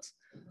product.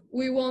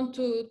 We want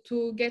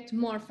to get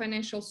more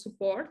financial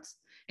support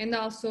and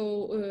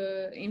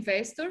also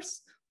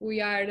investors. We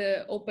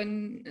are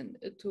open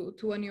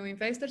to new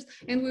investors,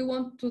 and we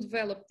want to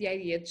develop the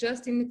idea.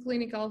 Just in the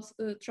clinical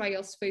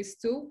trials phase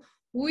 2,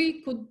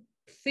 we could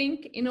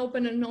think in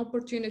open an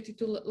opportunity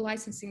to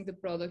licensing the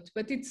product,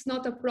 but it's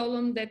not a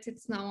problem that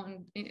it's now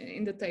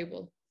in the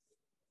table.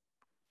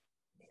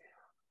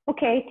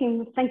 Okay,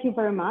 team, thank you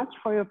very much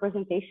for your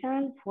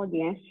presentation, for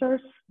the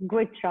answers.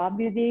 Great job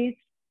you did.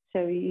 So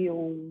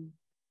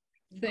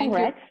Thank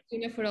you,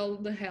 Tina, for all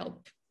the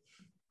help.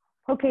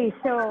 Okay,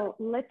 so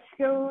let's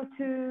go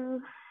to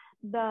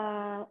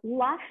the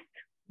last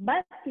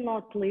but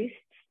not least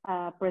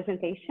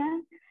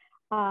presentation,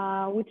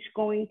 which is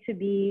going to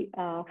be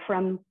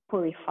from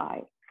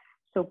PurifY.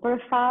 So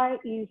PurifY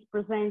is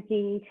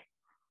presenting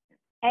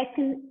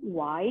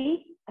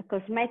AcneY, a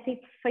cosmetic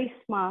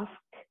face mask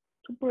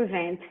to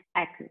prevent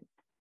acne.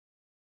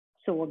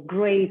 So a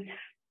great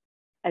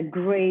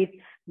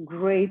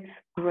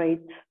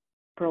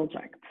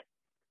project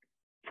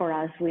for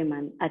us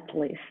women, at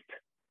least.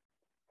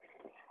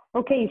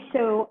 Okay,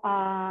 so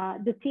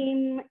the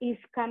team is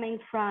coming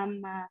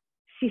from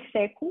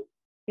CISECO,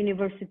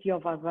 University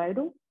of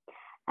Aveiro,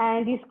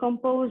 and is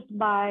composed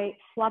by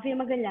Flávia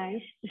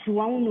Magalhães,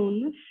 João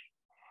Nunes,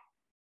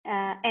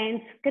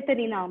 and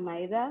Catarina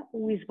Almeida,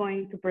 who is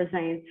going to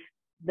present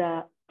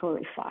the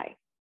PurifY.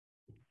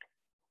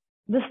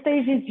 The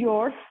stage is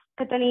yours,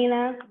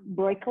 Catarina.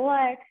 Break a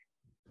leg.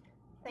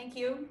 Thank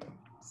you.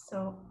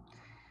 So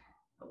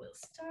I will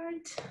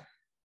start.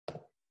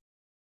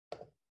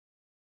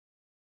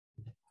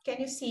 Can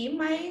you see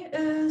my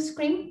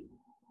screen?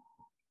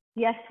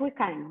 Yes, we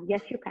can.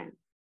 Yes, you can.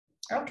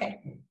 Okay.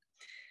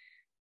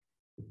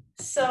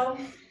 So,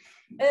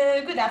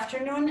 good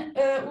afternoon.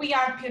 We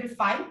are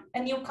PurifY, a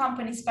new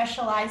company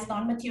specialized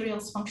on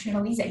materials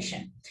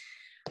functionalization.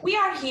 We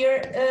are here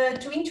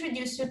to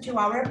introduce you to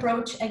our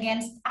approach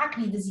against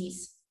acne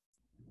disease.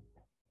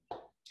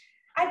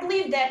 I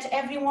believe that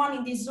everyone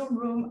in this Zoom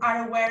room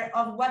are aware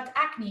of what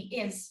acne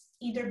is,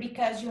 either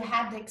because you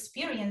had the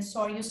experience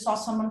or you saw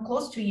someone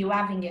close to you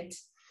having it.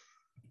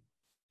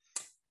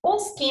 All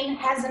skin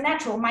has a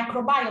natural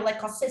microbial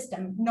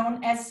ecosystem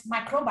known as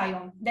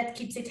microbiome that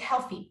keeps it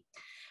healthy.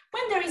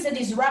 When there is a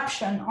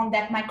disruption on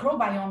that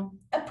microbiome,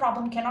 a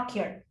problem can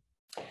occur.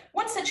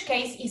 One such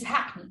case is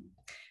acne.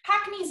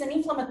 Acne is an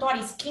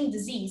inflammatory skin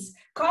disease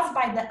caused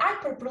by the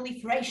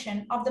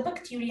hyperproliferation of the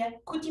bacteria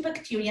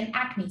Cutibacterium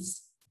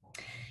acnes.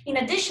 In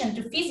addition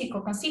to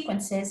physical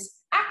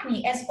consequences,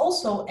 acne has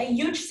also a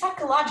huge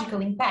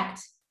psychological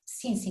impact,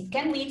 since it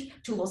can lead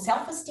to low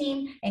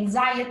self-esteem,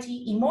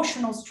 anxiety,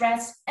 emotional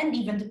stress, and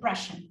even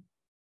depression.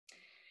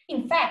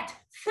 In fact,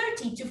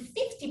 30 to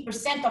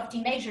 50% of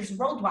teenagers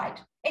worldwide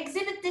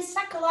exhibit these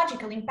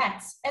psychological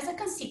impacts as a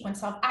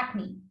consequence of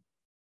acne.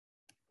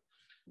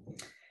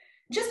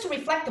 Just to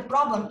reflect the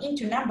problem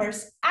into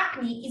numbers,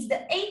 acne is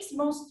the 8th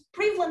most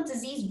prevalent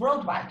disease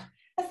worldwide,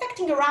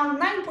 affecting around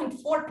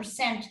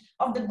 9.4%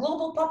 of the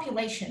global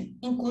population,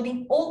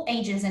 including all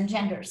ages and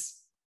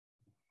genders.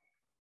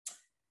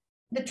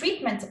 The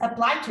treatment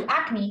applied to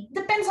acne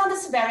depends on the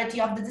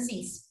severity of the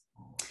disease.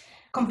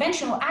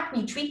 Conventional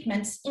acne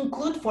treatments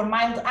include for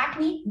mild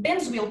acne,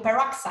 benzoyl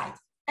peroxide,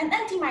 an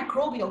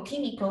antimicrobial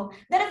chemical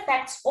that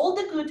affects all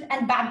the good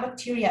and bad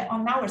bacteria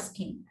on our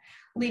skin,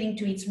 leading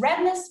to its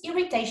redness,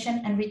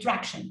 irritation, and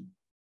retraction.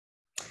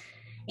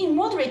 In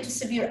moderate to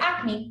severe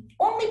acne,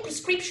 only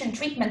prescription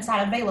treatments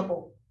are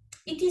available.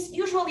 It is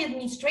usually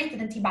administered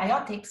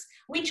antibiotics,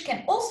 which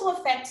can also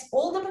affect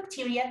all the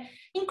bacteria,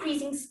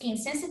 increasing skin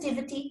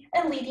sensitivity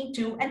and leading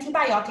to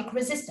antibiotic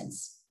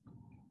resistance.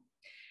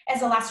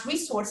 As a last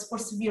resource for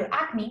severe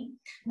acne,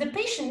 the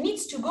patient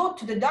needs to go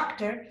to the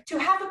doctor to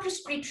have a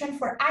prescription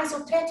for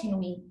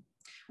isotretinoin,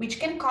 which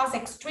can cause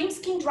extreme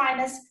skin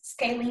dryness,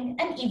 scaling,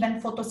 and even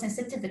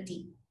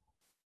photosensitivity.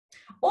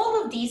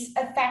 All of these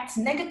affects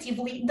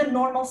negatively the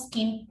normal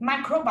skin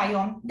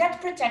microbiome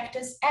that protects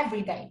us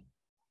every day.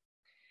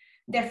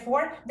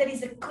 Therefore, there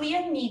is a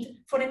clear need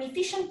for an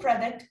efficient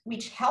product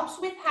which helps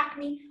with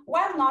acne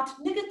while not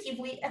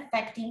negatively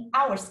affecting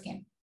our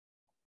skin.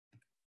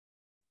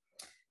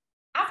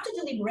 After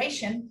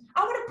deliberation,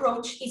 our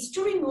approach is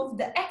to remove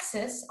the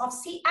excess of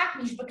C.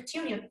 acnes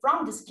bacteria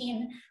from the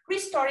skin,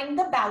 restoring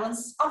the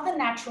balance of the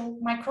natural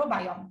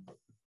microbiome.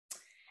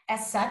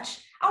 As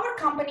such, our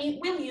company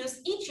will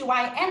use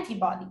EGY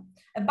antibody,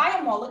 a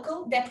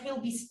biomolecule that will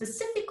be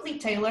specifically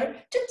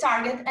tailored to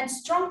target and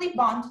strongly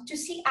bond to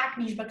C.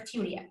 acnes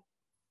bacteria.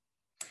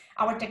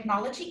 Our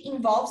technology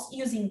involves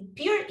using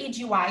pure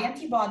EGY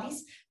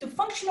antibodies to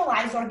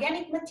functionalize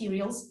organic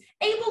materials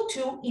able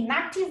to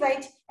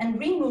inactivate and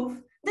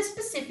remove the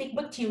specific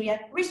bacteria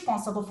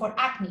responsible for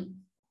acne.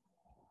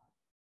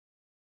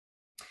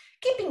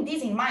 Keeping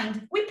this in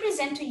mind, we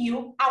present to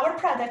you our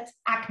product,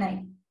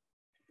 AcneY.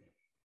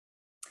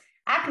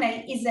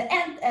 AcneY is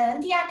an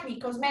anti-acne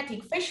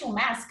cosmetic facial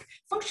mask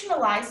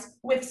functionalized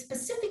with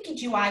specific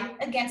EGY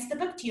against the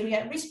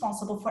bacteria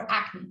responsible for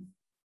acne.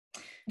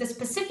 The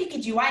specific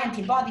EGY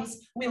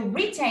antibodies will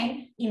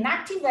retain,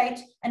 inactivate,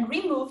 and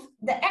remove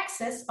the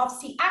excess of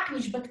C.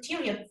 acnes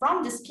bacteria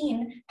from the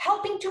skin,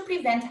 helping to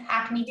prevent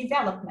acne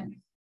development.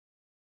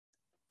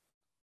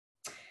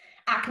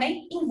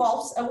 AcneY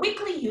involves a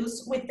weekly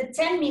use with the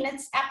 10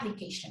 minutes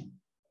application.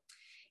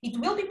 It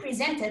will be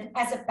presented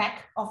as a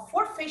pack of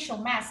 4 facial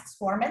masks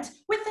format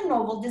with a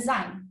novel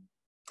design.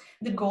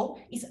 The goal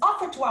is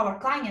offer to our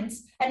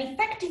clients an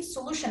effective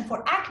solution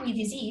for acne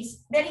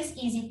disease that is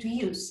easy to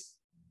use.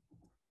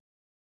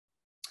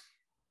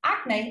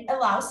 AcneY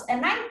allows a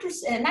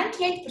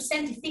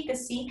 98%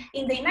 efficacy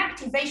in the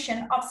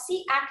inactivation of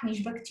C.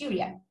 acnes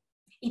bacteria.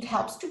 It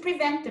helps to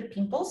prevent the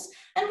pimples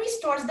and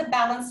restores the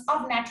balance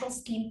of natural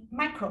skin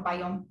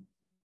microbiome.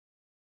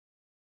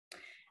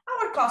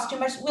 Our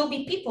customers will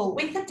be people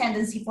with a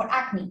tendency for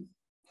acne.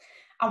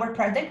 Our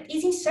product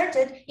is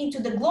inserted into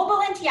the global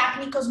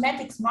anti-acne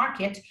cosmetics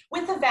market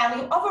with a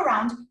value of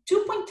around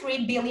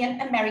 $2.3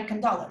 billion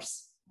American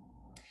dollars.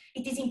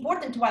 It is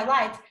important to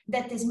highlight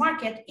that this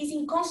market is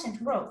in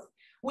constant growth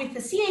with a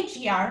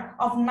CAGR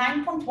of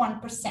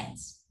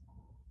 9.1%.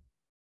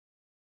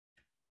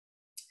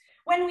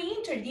 When we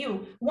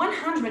interview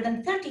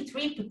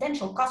 133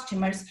 potential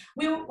customers,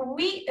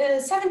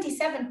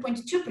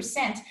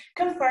 77.2%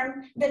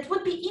 confirm that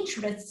would be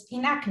interested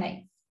in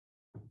AcneY.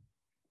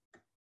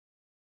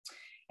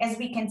 As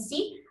we can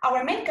see,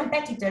 our main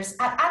competitors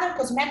are other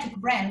cosmetic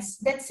brands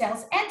that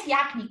sells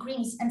anti-acne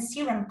creams and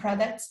serum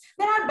products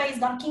that are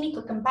based on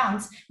chemical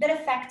compounds that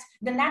affect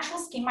the natural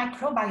skin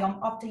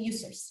microbiome of the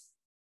users.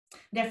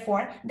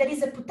 Therefore, there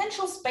is a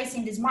potential space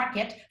in this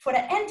market for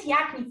an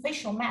anti-acne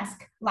facial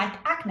mask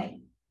like AcneY.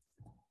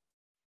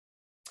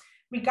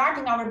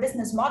 Regarding our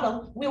business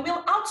model, we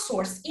will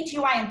outsource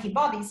EGY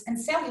antibodies and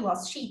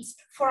cellulose sheets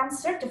for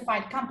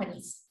uncertified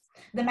companies.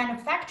 The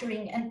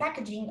manufacturing and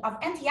packaging of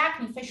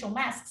anti-acne facial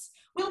masks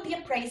will be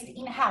appraised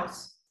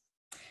in-house.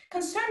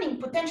 Concerning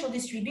potential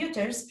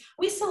distributors,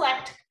 we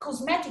select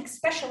cosmetic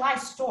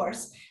specialized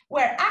stores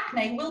where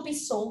AcneY will be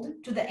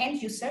sold to the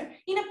end user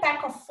in a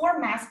pack of 4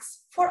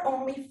 masks for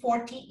only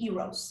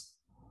 €40.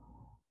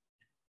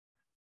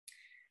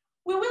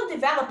 We will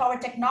develop our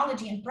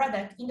technology and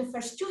product in the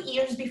first 2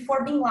 years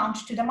before being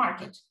launched to the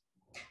market.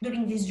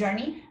 During this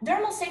journey,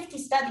 dermal safety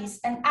studies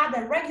and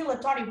other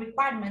regulatory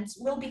requirements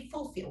will be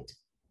fulfilled.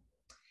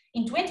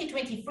 In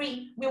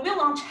 2023, we will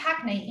launch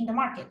AcneY in the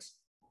market.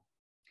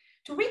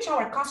 To reach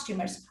our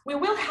customers, we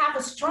will have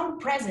a strong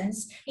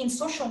presence in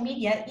social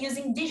media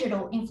using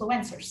digital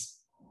influencers.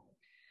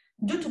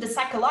 Due to the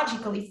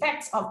psychological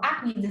effects of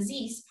acne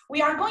disease,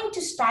 we are going to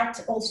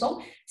start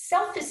also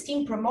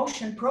self-esteem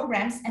promotion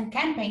programs and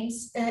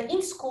campaigns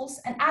in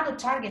schools and other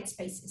target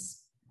spaces.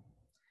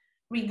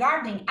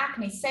 Regarding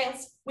acne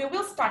sales, we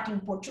will start in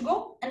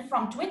Portugal, and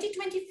from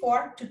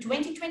 2024 to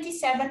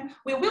 2027,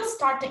 we will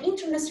start the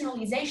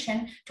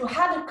internationalization to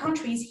other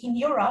countries in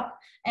Europe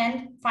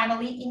and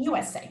finally in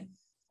USA.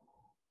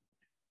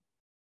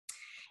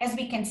 As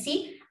we can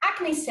see,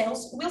 acne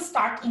sales will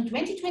start in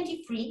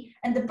 2023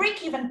 and the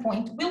break-even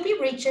point will be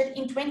reached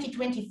in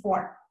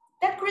 2024.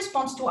 That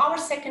corresponds to our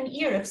second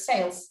year of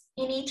sales,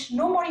 in which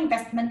no more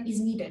investment is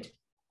needed.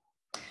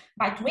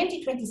 By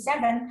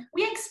 2027,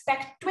 we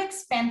expect to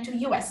expand to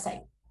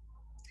USA.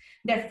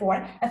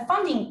 Therefore, a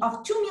funding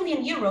of €2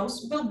 million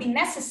will be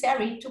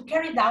necessary to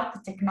carry out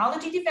the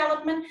technology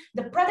development,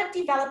 the product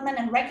development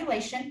and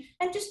regulation,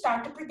 and to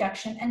start the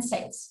production and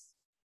sales.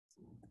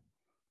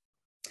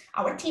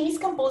 Our team is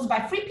composed by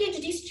 3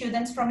 PhD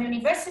students from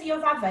University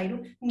of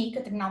Aveiro, Mica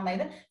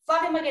Almeida,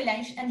 Flávia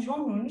Magalhães, and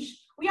João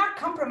Nunes. We are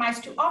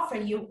compromised to offer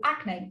you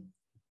AcneY.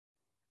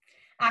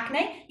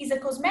 AcneY is a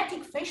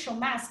cosmetic facial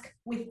mask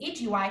with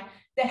EGY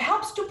that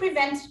helps to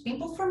prevent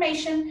pimple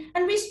formation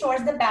and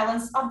restores the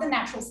balance of the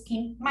natural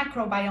skin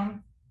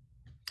microbiome.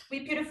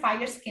 We purify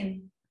your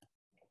skin.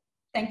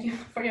 Thank you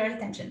for your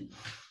attention.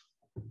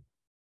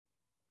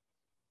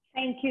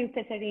 Thank you,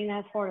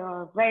 Katarina, for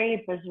your very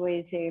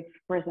persuasive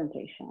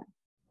presentation.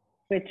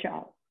 Good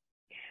job.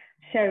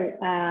 So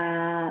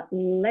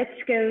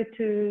let's go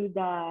to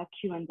the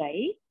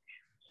Q&A.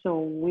 So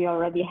we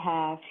already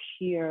have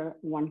here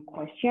one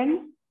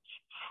question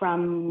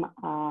from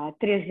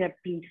Teresa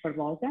Pinto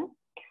Barbosa,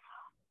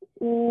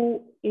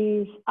 who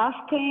is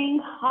asking,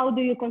 how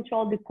do you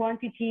control the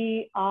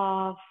quantity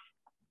of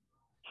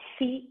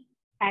C.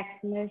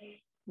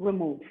 acnes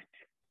removed?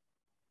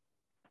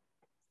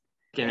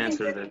 Can I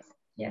answer that?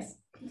 Yes.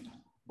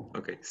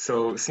 Okay,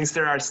 so since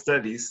there are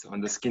studies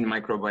on the skin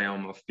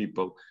microbiome of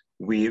people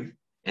with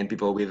and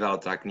people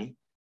without acne,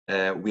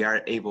 we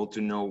are able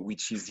to know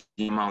which is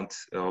the amount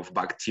of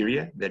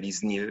bacteria that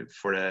is needed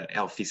for a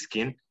healthy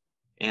skin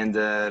and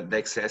the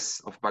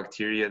excess of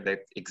bacteria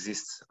that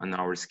exists on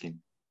our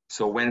skin.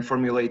 So when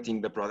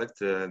formulating the product,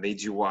 the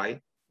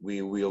AGY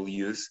we will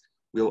use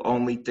will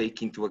only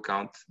take into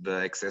account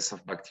the excess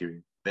of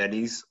bacteria. That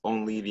is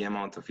only the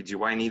amount of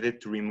AGY needed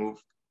to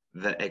remove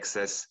the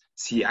excess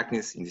C.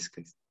 acnes in this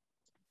case.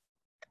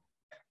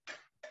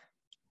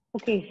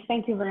 Okay,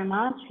 thank you very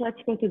much.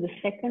 Let's go to the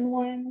second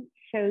one.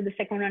 So the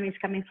second one is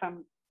coming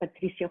from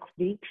Patricia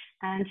Rodrigues,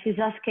 and she's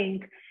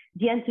asking,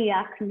 the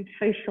anti-acne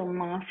facial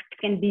mask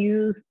can be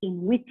used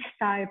in which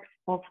types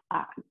of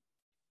acne?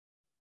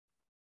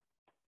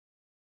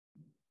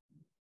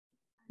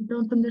 I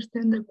don't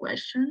understand the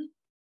question.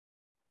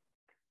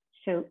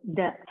 So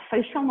the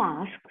facial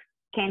mask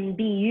can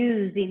be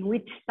used in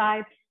which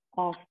types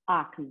of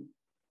acne?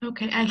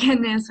 Okay, I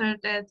can answer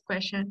that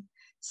question.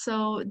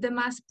 So the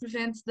mask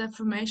prevents the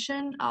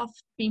formation of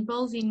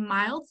pimples in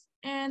mild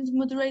and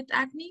moderate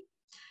acne.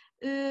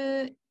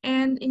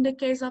 And in the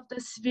case of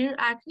the severe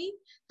acne,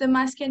 the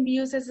mask can be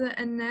used as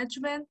an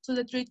adjuvant to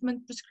the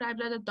treatment prescribed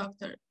by the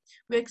doctor.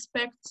 We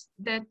expect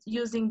that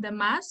using the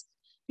mask,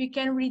 we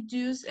can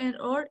reduce and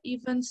or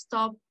even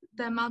stop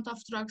the amount of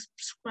drugs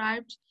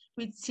prescribed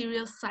with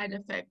serious side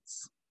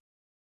effects.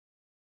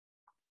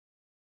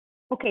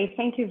 Okay,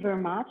 thank you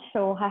very much.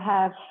 So I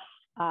have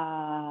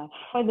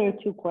further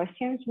two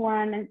questions.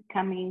 One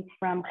coming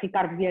from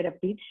Ricardo Vieira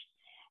Pires,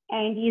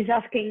 and he's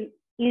asking,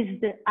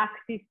 is the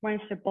active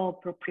principle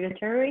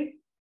proprietary?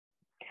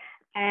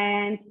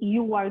 And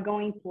you are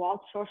going to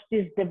outsource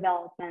this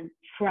development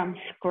from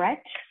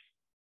scratch?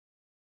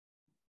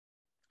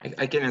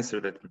 I can answer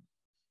that.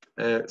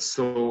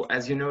 So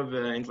as you know,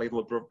 the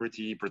intellectual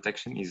property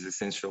protection is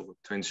essential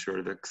to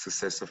ensure the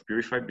success of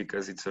PurifY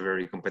because it's a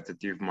very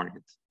competitive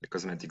market, the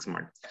cosmetics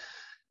market.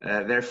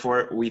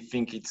 Therefore, we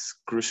think it's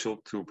crucial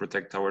to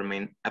protect our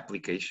main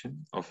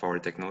application of our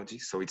technology.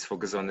 So it's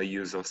focused on the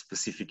use of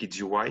specific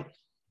IgY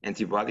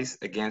antibodies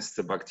against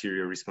the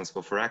bacteria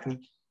responsible for acne,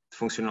 to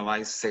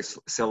functionalize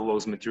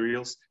cellulose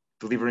materials,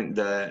 delivering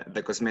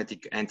the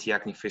cosmetic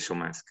anti-acne facial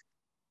mask.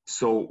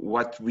 So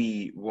what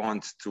we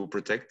want to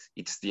protect,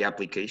 it's the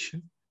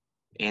application.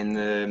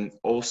 And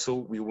also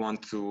we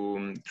want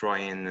to try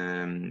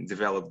and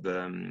develop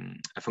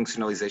a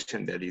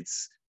functionalization that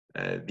it's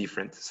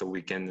different. So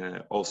we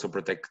can also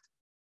protect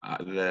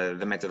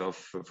the method of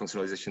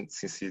functionalization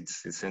since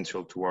it's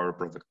essential to our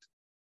product.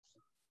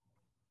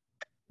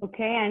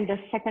 Okay, and the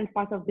second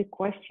part of the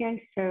question,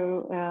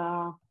 so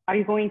are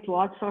you going to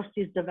outsource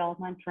this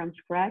development from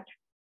scratch?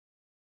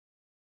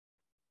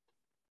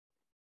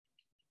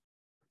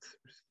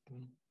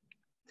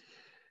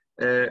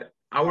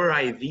 Our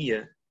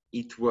idea,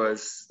 it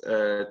was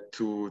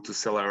to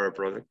sell our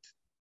product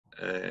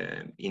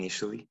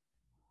initially,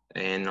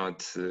 and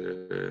not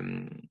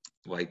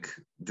like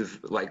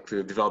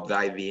develop the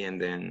idea and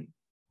then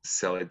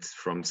sell it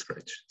from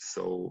scratch.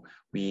 So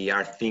we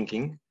are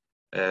thinking,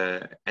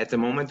 at the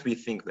moment we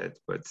think that,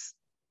 but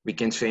we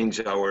can change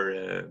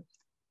our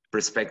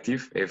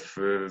perspective if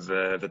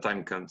the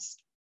time comes.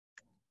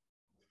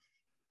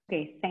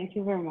 Okay, thank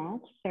you very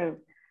much. So,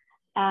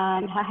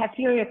 and I have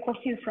here a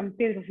question from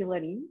Pedro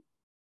Villarin.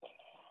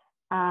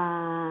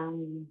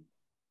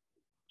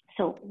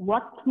 So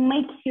what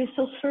makes you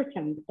so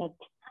certain that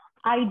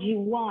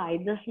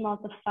IgY does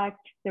not affect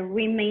the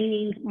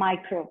remaining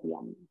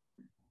microbiome?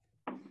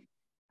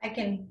 I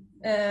can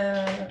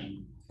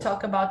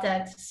talk about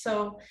that.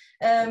 So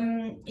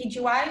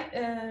IgY,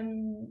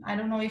 I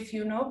don't know if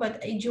you know,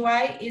 but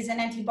IgY is an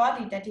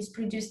antibody that is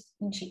produced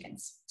in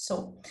chickens.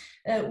 So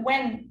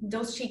when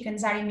those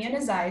chickens are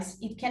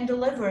immunized, it can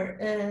deliver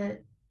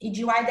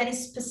IgY that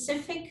is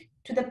specific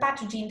to the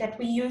pathogen that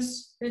we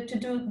use to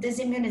do this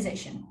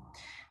immunization.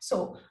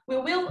 So we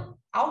will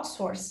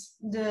outsource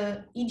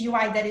the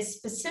IgY that is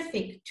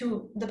specific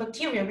to the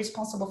bacteria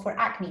responsible for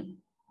acne.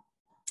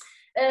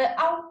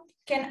 How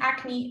can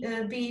acne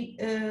be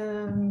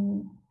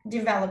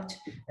developed?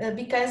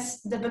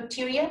 Because the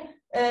bacteria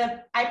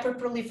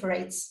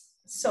hyperproliferates.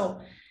 So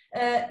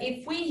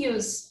if we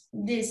use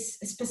this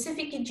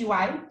specific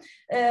IgY,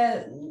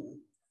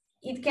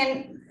 it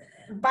can,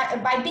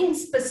 by being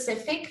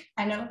specific,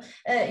 I know,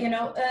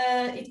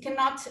 it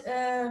cannot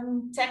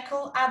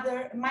tackle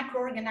other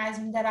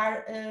microorganisms that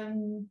are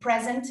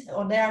present,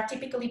 or they are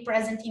typically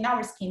present in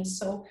our skin.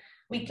 So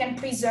we can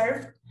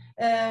preserve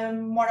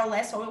more or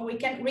less, or we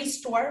can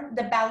restore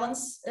the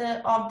balance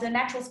of the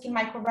natural skin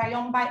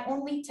microbiome by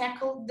only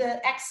tackle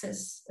the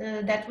excess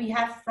that we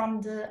have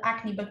from the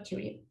acne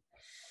bacteria.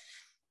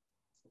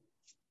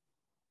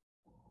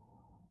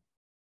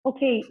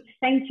 Okay,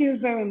 thank you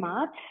very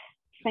much.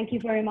 Thank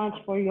you very much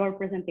for your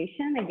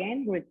presentation.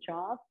 Again, great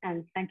job,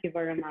 and thank you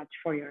very much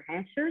for your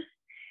answers.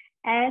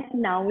 And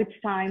now it's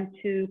time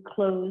to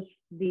close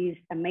this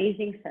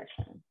amazing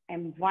session.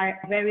 I'm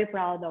very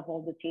proud of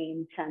all the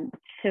teams and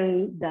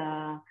so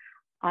the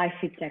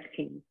HiTech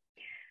team.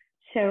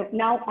 So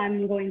now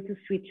I'm going to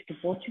switch to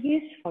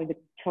Portuguese for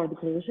the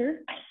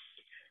closure.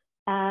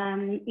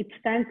 E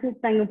portanto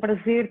tenho o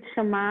prazer de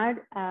chamar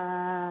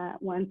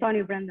o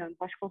António Brandão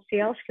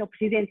Vasconcelos, que é o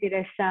Presidente de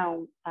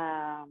Direção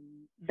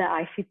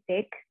da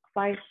HiTech, que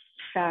vai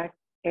fechar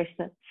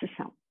esta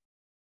sessão.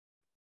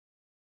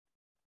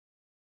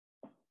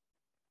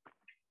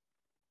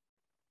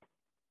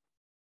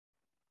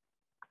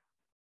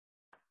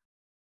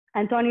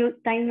 António,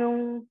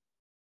 tenho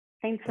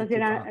que fazer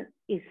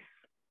isso.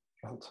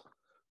 Pronto.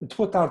 Muito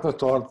boa tarde a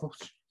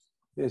todos.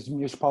 As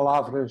minhas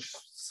palavras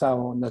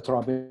são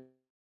naturalmente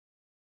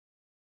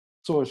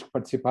pessoas que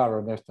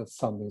participaram nesta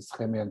sessão de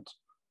encerramento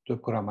do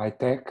programa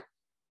HiTech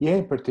e,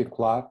 em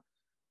particular,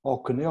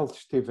 ao que nele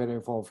estiver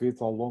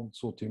envolvido ao longo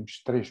dos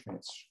últimos 3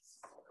 meses.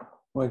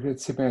 Um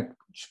agradecimento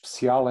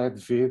especial é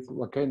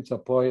devido a quem nos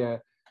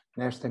apoia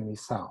nesta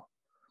missão,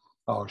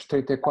 aos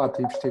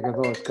 34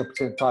 investigadores que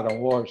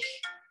apresentaram hoje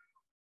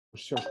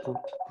os seus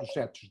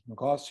projetos de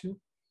negócio,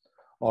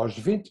 aos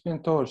 20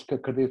 mentores que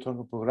acreditam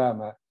no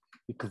programa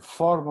e que de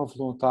forma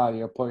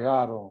voluntária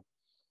apoiaram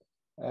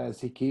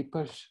as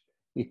equipas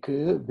e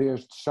que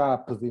desde já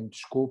pedindo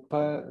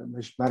desculpa,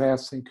 mas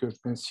merecem que eu os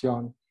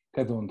mencione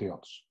cada um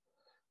deles.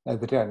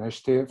 Adriana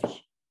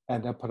Esteves,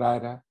 Ana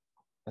Pereira,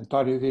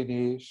 António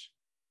Diniz,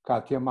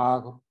 Cátia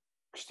Magro,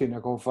 Cristina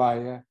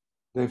Gouveia,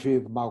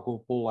 David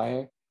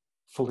Magulpulé,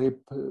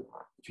 Felipe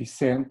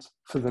Vicente,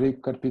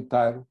 Federico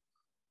Carpinteiro,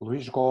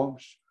 Luís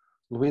Gomes,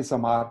 Luísa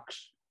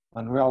Marques,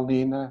 Manuel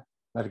Nina,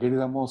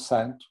 Margarida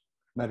Monsanto,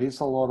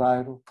 Marisa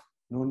Loureiro,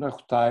 Nuna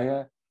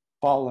Roteia,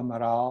 Paulo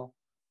Amaral,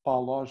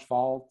 Paulo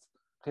Osvaldo,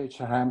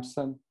 Richard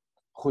Hampson,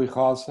 Rui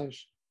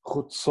Rosas,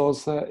 Ruth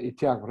Souza e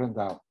Tiago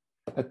Brandão.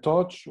 A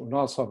todos, o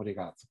nosso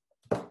obrigado.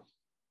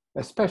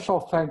 A special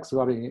thanks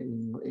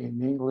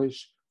in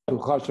English to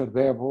Roger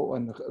Debo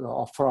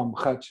from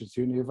Rutgers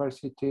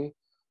University,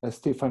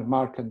 Stephen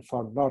Marken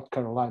from North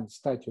Carolina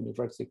State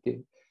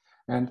University,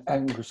 and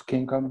Angus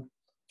Kingham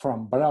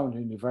from Brown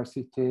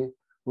University,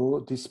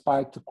 who,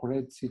 despite the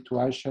current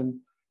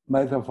situation,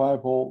 made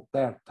available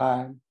their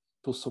time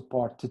to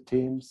support the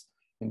teams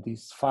in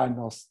this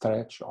final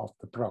stretch of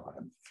the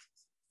program.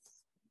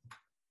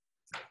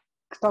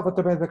 Gostava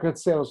também de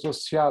agradecer aos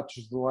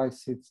associados do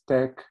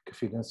HiTech que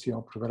financiam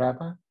o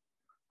programa,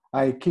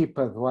 à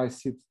equipa do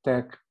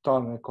HiTech que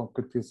torna a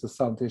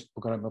concretização deste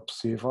programa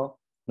possível,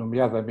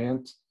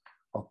 nomeadamente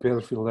ao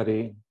Pedro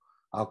Vilarinho,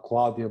 à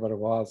Cláudia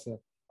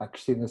Barbosa, à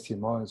Cristina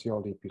Simões e ao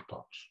Olímpio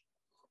Torres.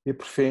 E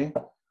por fim,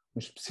 um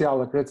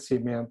especial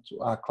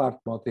agradecimento à Claire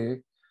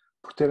Modé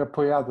por ter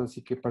apoiado as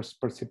equipas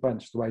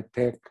participantes do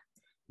HiTech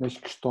nas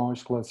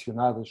questões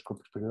relacionadas com a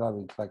propriedade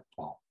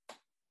intelectual.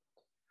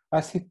 A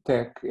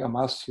HiTech é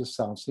uma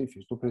associação sem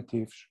fins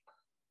lucrativos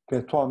que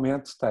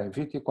atualmente tem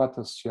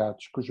 24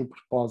 associados cujo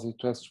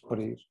propósito é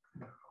suprir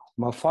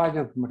uma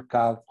falha de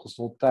mercado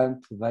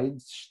resultante da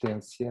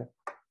inexistência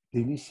de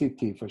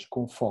iniciativas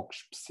com foco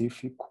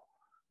específico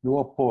no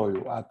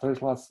apoio à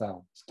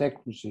translação de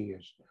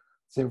tecnologias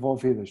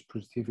desenvolvidas por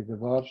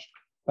investigadores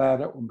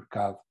para o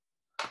mercado,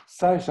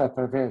 seja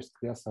através de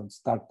criação de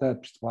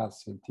startups de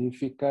base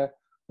científica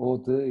ou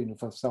de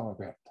inovação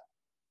aberta.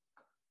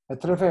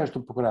 Através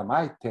do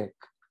programa HiTech,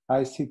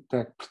 a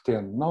HiTech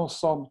pretende não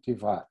só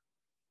motivar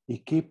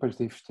equipas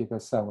de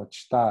investigação a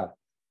testar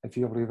a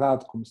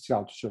viabilidade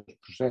comercial dos seus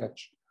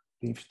projetos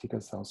de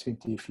investigação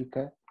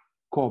científica,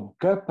 como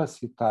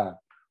capacitar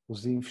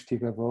os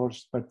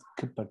investigadores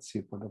que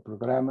participam no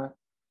programa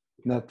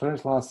na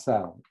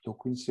translação do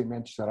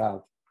conhecimento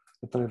gerado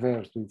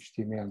através do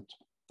investimento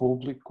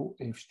público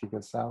em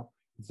investigação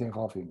e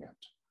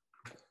desenvolvimento.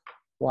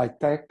 O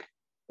HiTech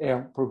é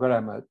um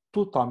programa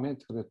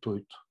totalmente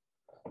gratuito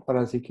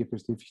para as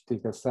equipas de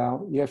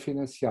investigação e é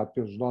financiado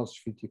pelos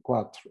nossos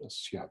 24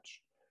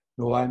 associados,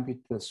 no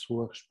âmbito da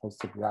sua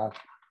responsabilidade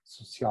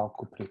social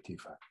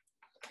cooperativa.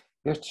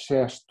 Este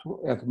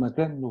gesto é de uma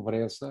grande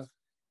nobreza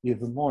e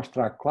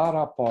demonstra a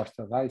clara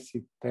aposta da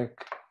HiTech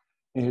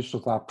em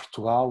ajudar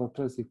Portugal a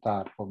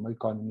transitar para uma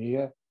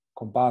economia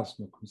com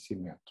base no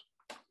conhecimento.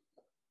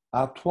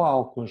 A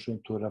atual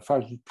conjuntura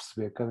faz-nos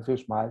perceber cada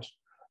vez mais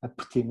a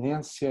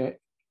pertinência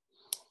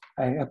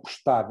em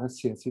apostar na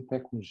ciência e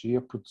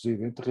tecnologia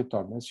produzida em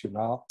território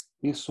nacional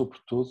e,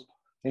 sobretudo,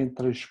 em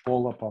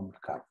transpô-la para o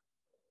mercado.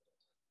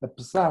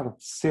 Apesar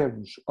de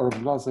sermos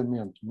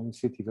orgulhosamente uma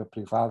iniciativa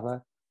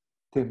privada,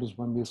 temos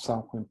uma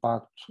missão com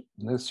impacto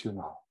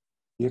nacional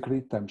e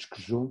acreditamos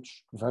que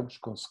juntos vamos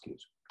conseguir.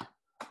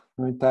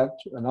 No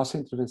entanto, a nossa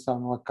intervenção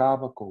não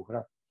acaba com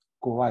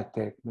o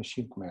HiTech, mas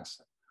sim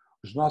começa.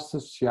 Os nossos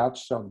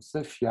associados são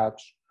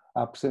desafiados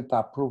a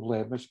apresentar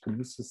problemas que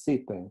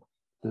necessitem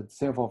de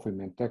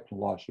desenvolvimento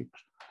tecnológico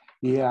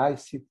e a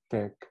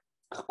HiTech,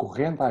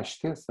 recorrendo à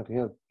extensa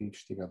rede de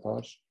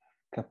investigadores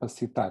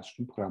capacitados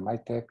no programa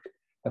HiTech,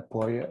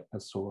 apoia a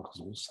sua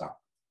resolução.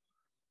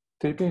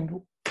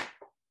 Termino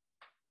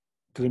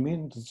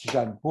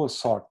desejando boa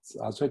sorte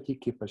às 8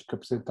 equipas que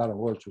apresentaram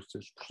hoje os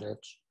seus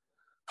projetos,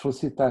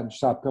 felicitando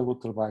já pelo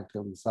trabalho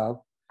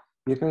realizado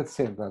e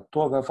agradecendo a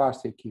toda a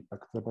vasta equipa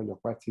que trabalhou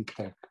com a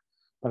HiTech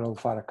para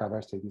levar a cabo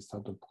esta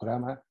edição do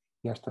programa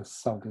e esta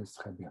sessão de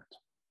encerramento.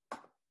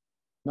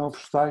 Não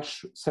vos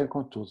deixo sem,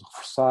 contudo,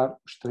 reforçar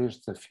os 3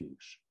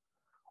 desafios.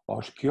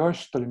 Aos que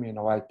hoje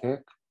terminam o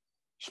HiTech,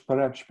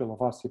 esperamos pela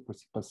vossa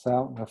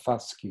participação na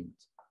fase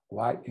seguinte, o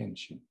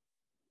iEngine.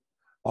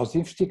 Aos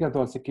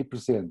investigadores aqui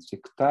presentes e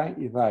que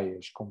têm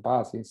ideias com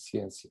base em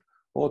ciência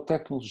ou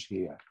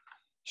tecnologia,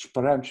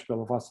 esperamos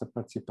pela vossa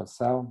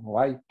participação no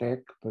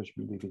HiTech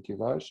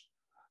 2022,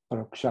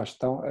 para o que já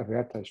estão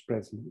abertas as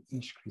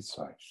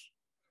pré-inscrições.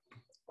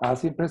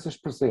 Às empresas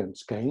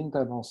presentes que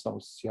ainda não são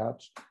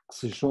associados, que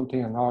se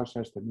juntem a nós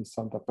nesta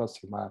missão de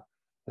aproximar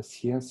a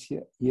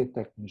ciência e a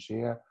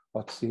tecnologia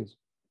ao tecido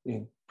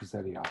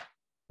empresarial.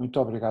 Muito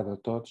obrigado a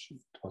todos e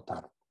boa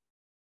tarde.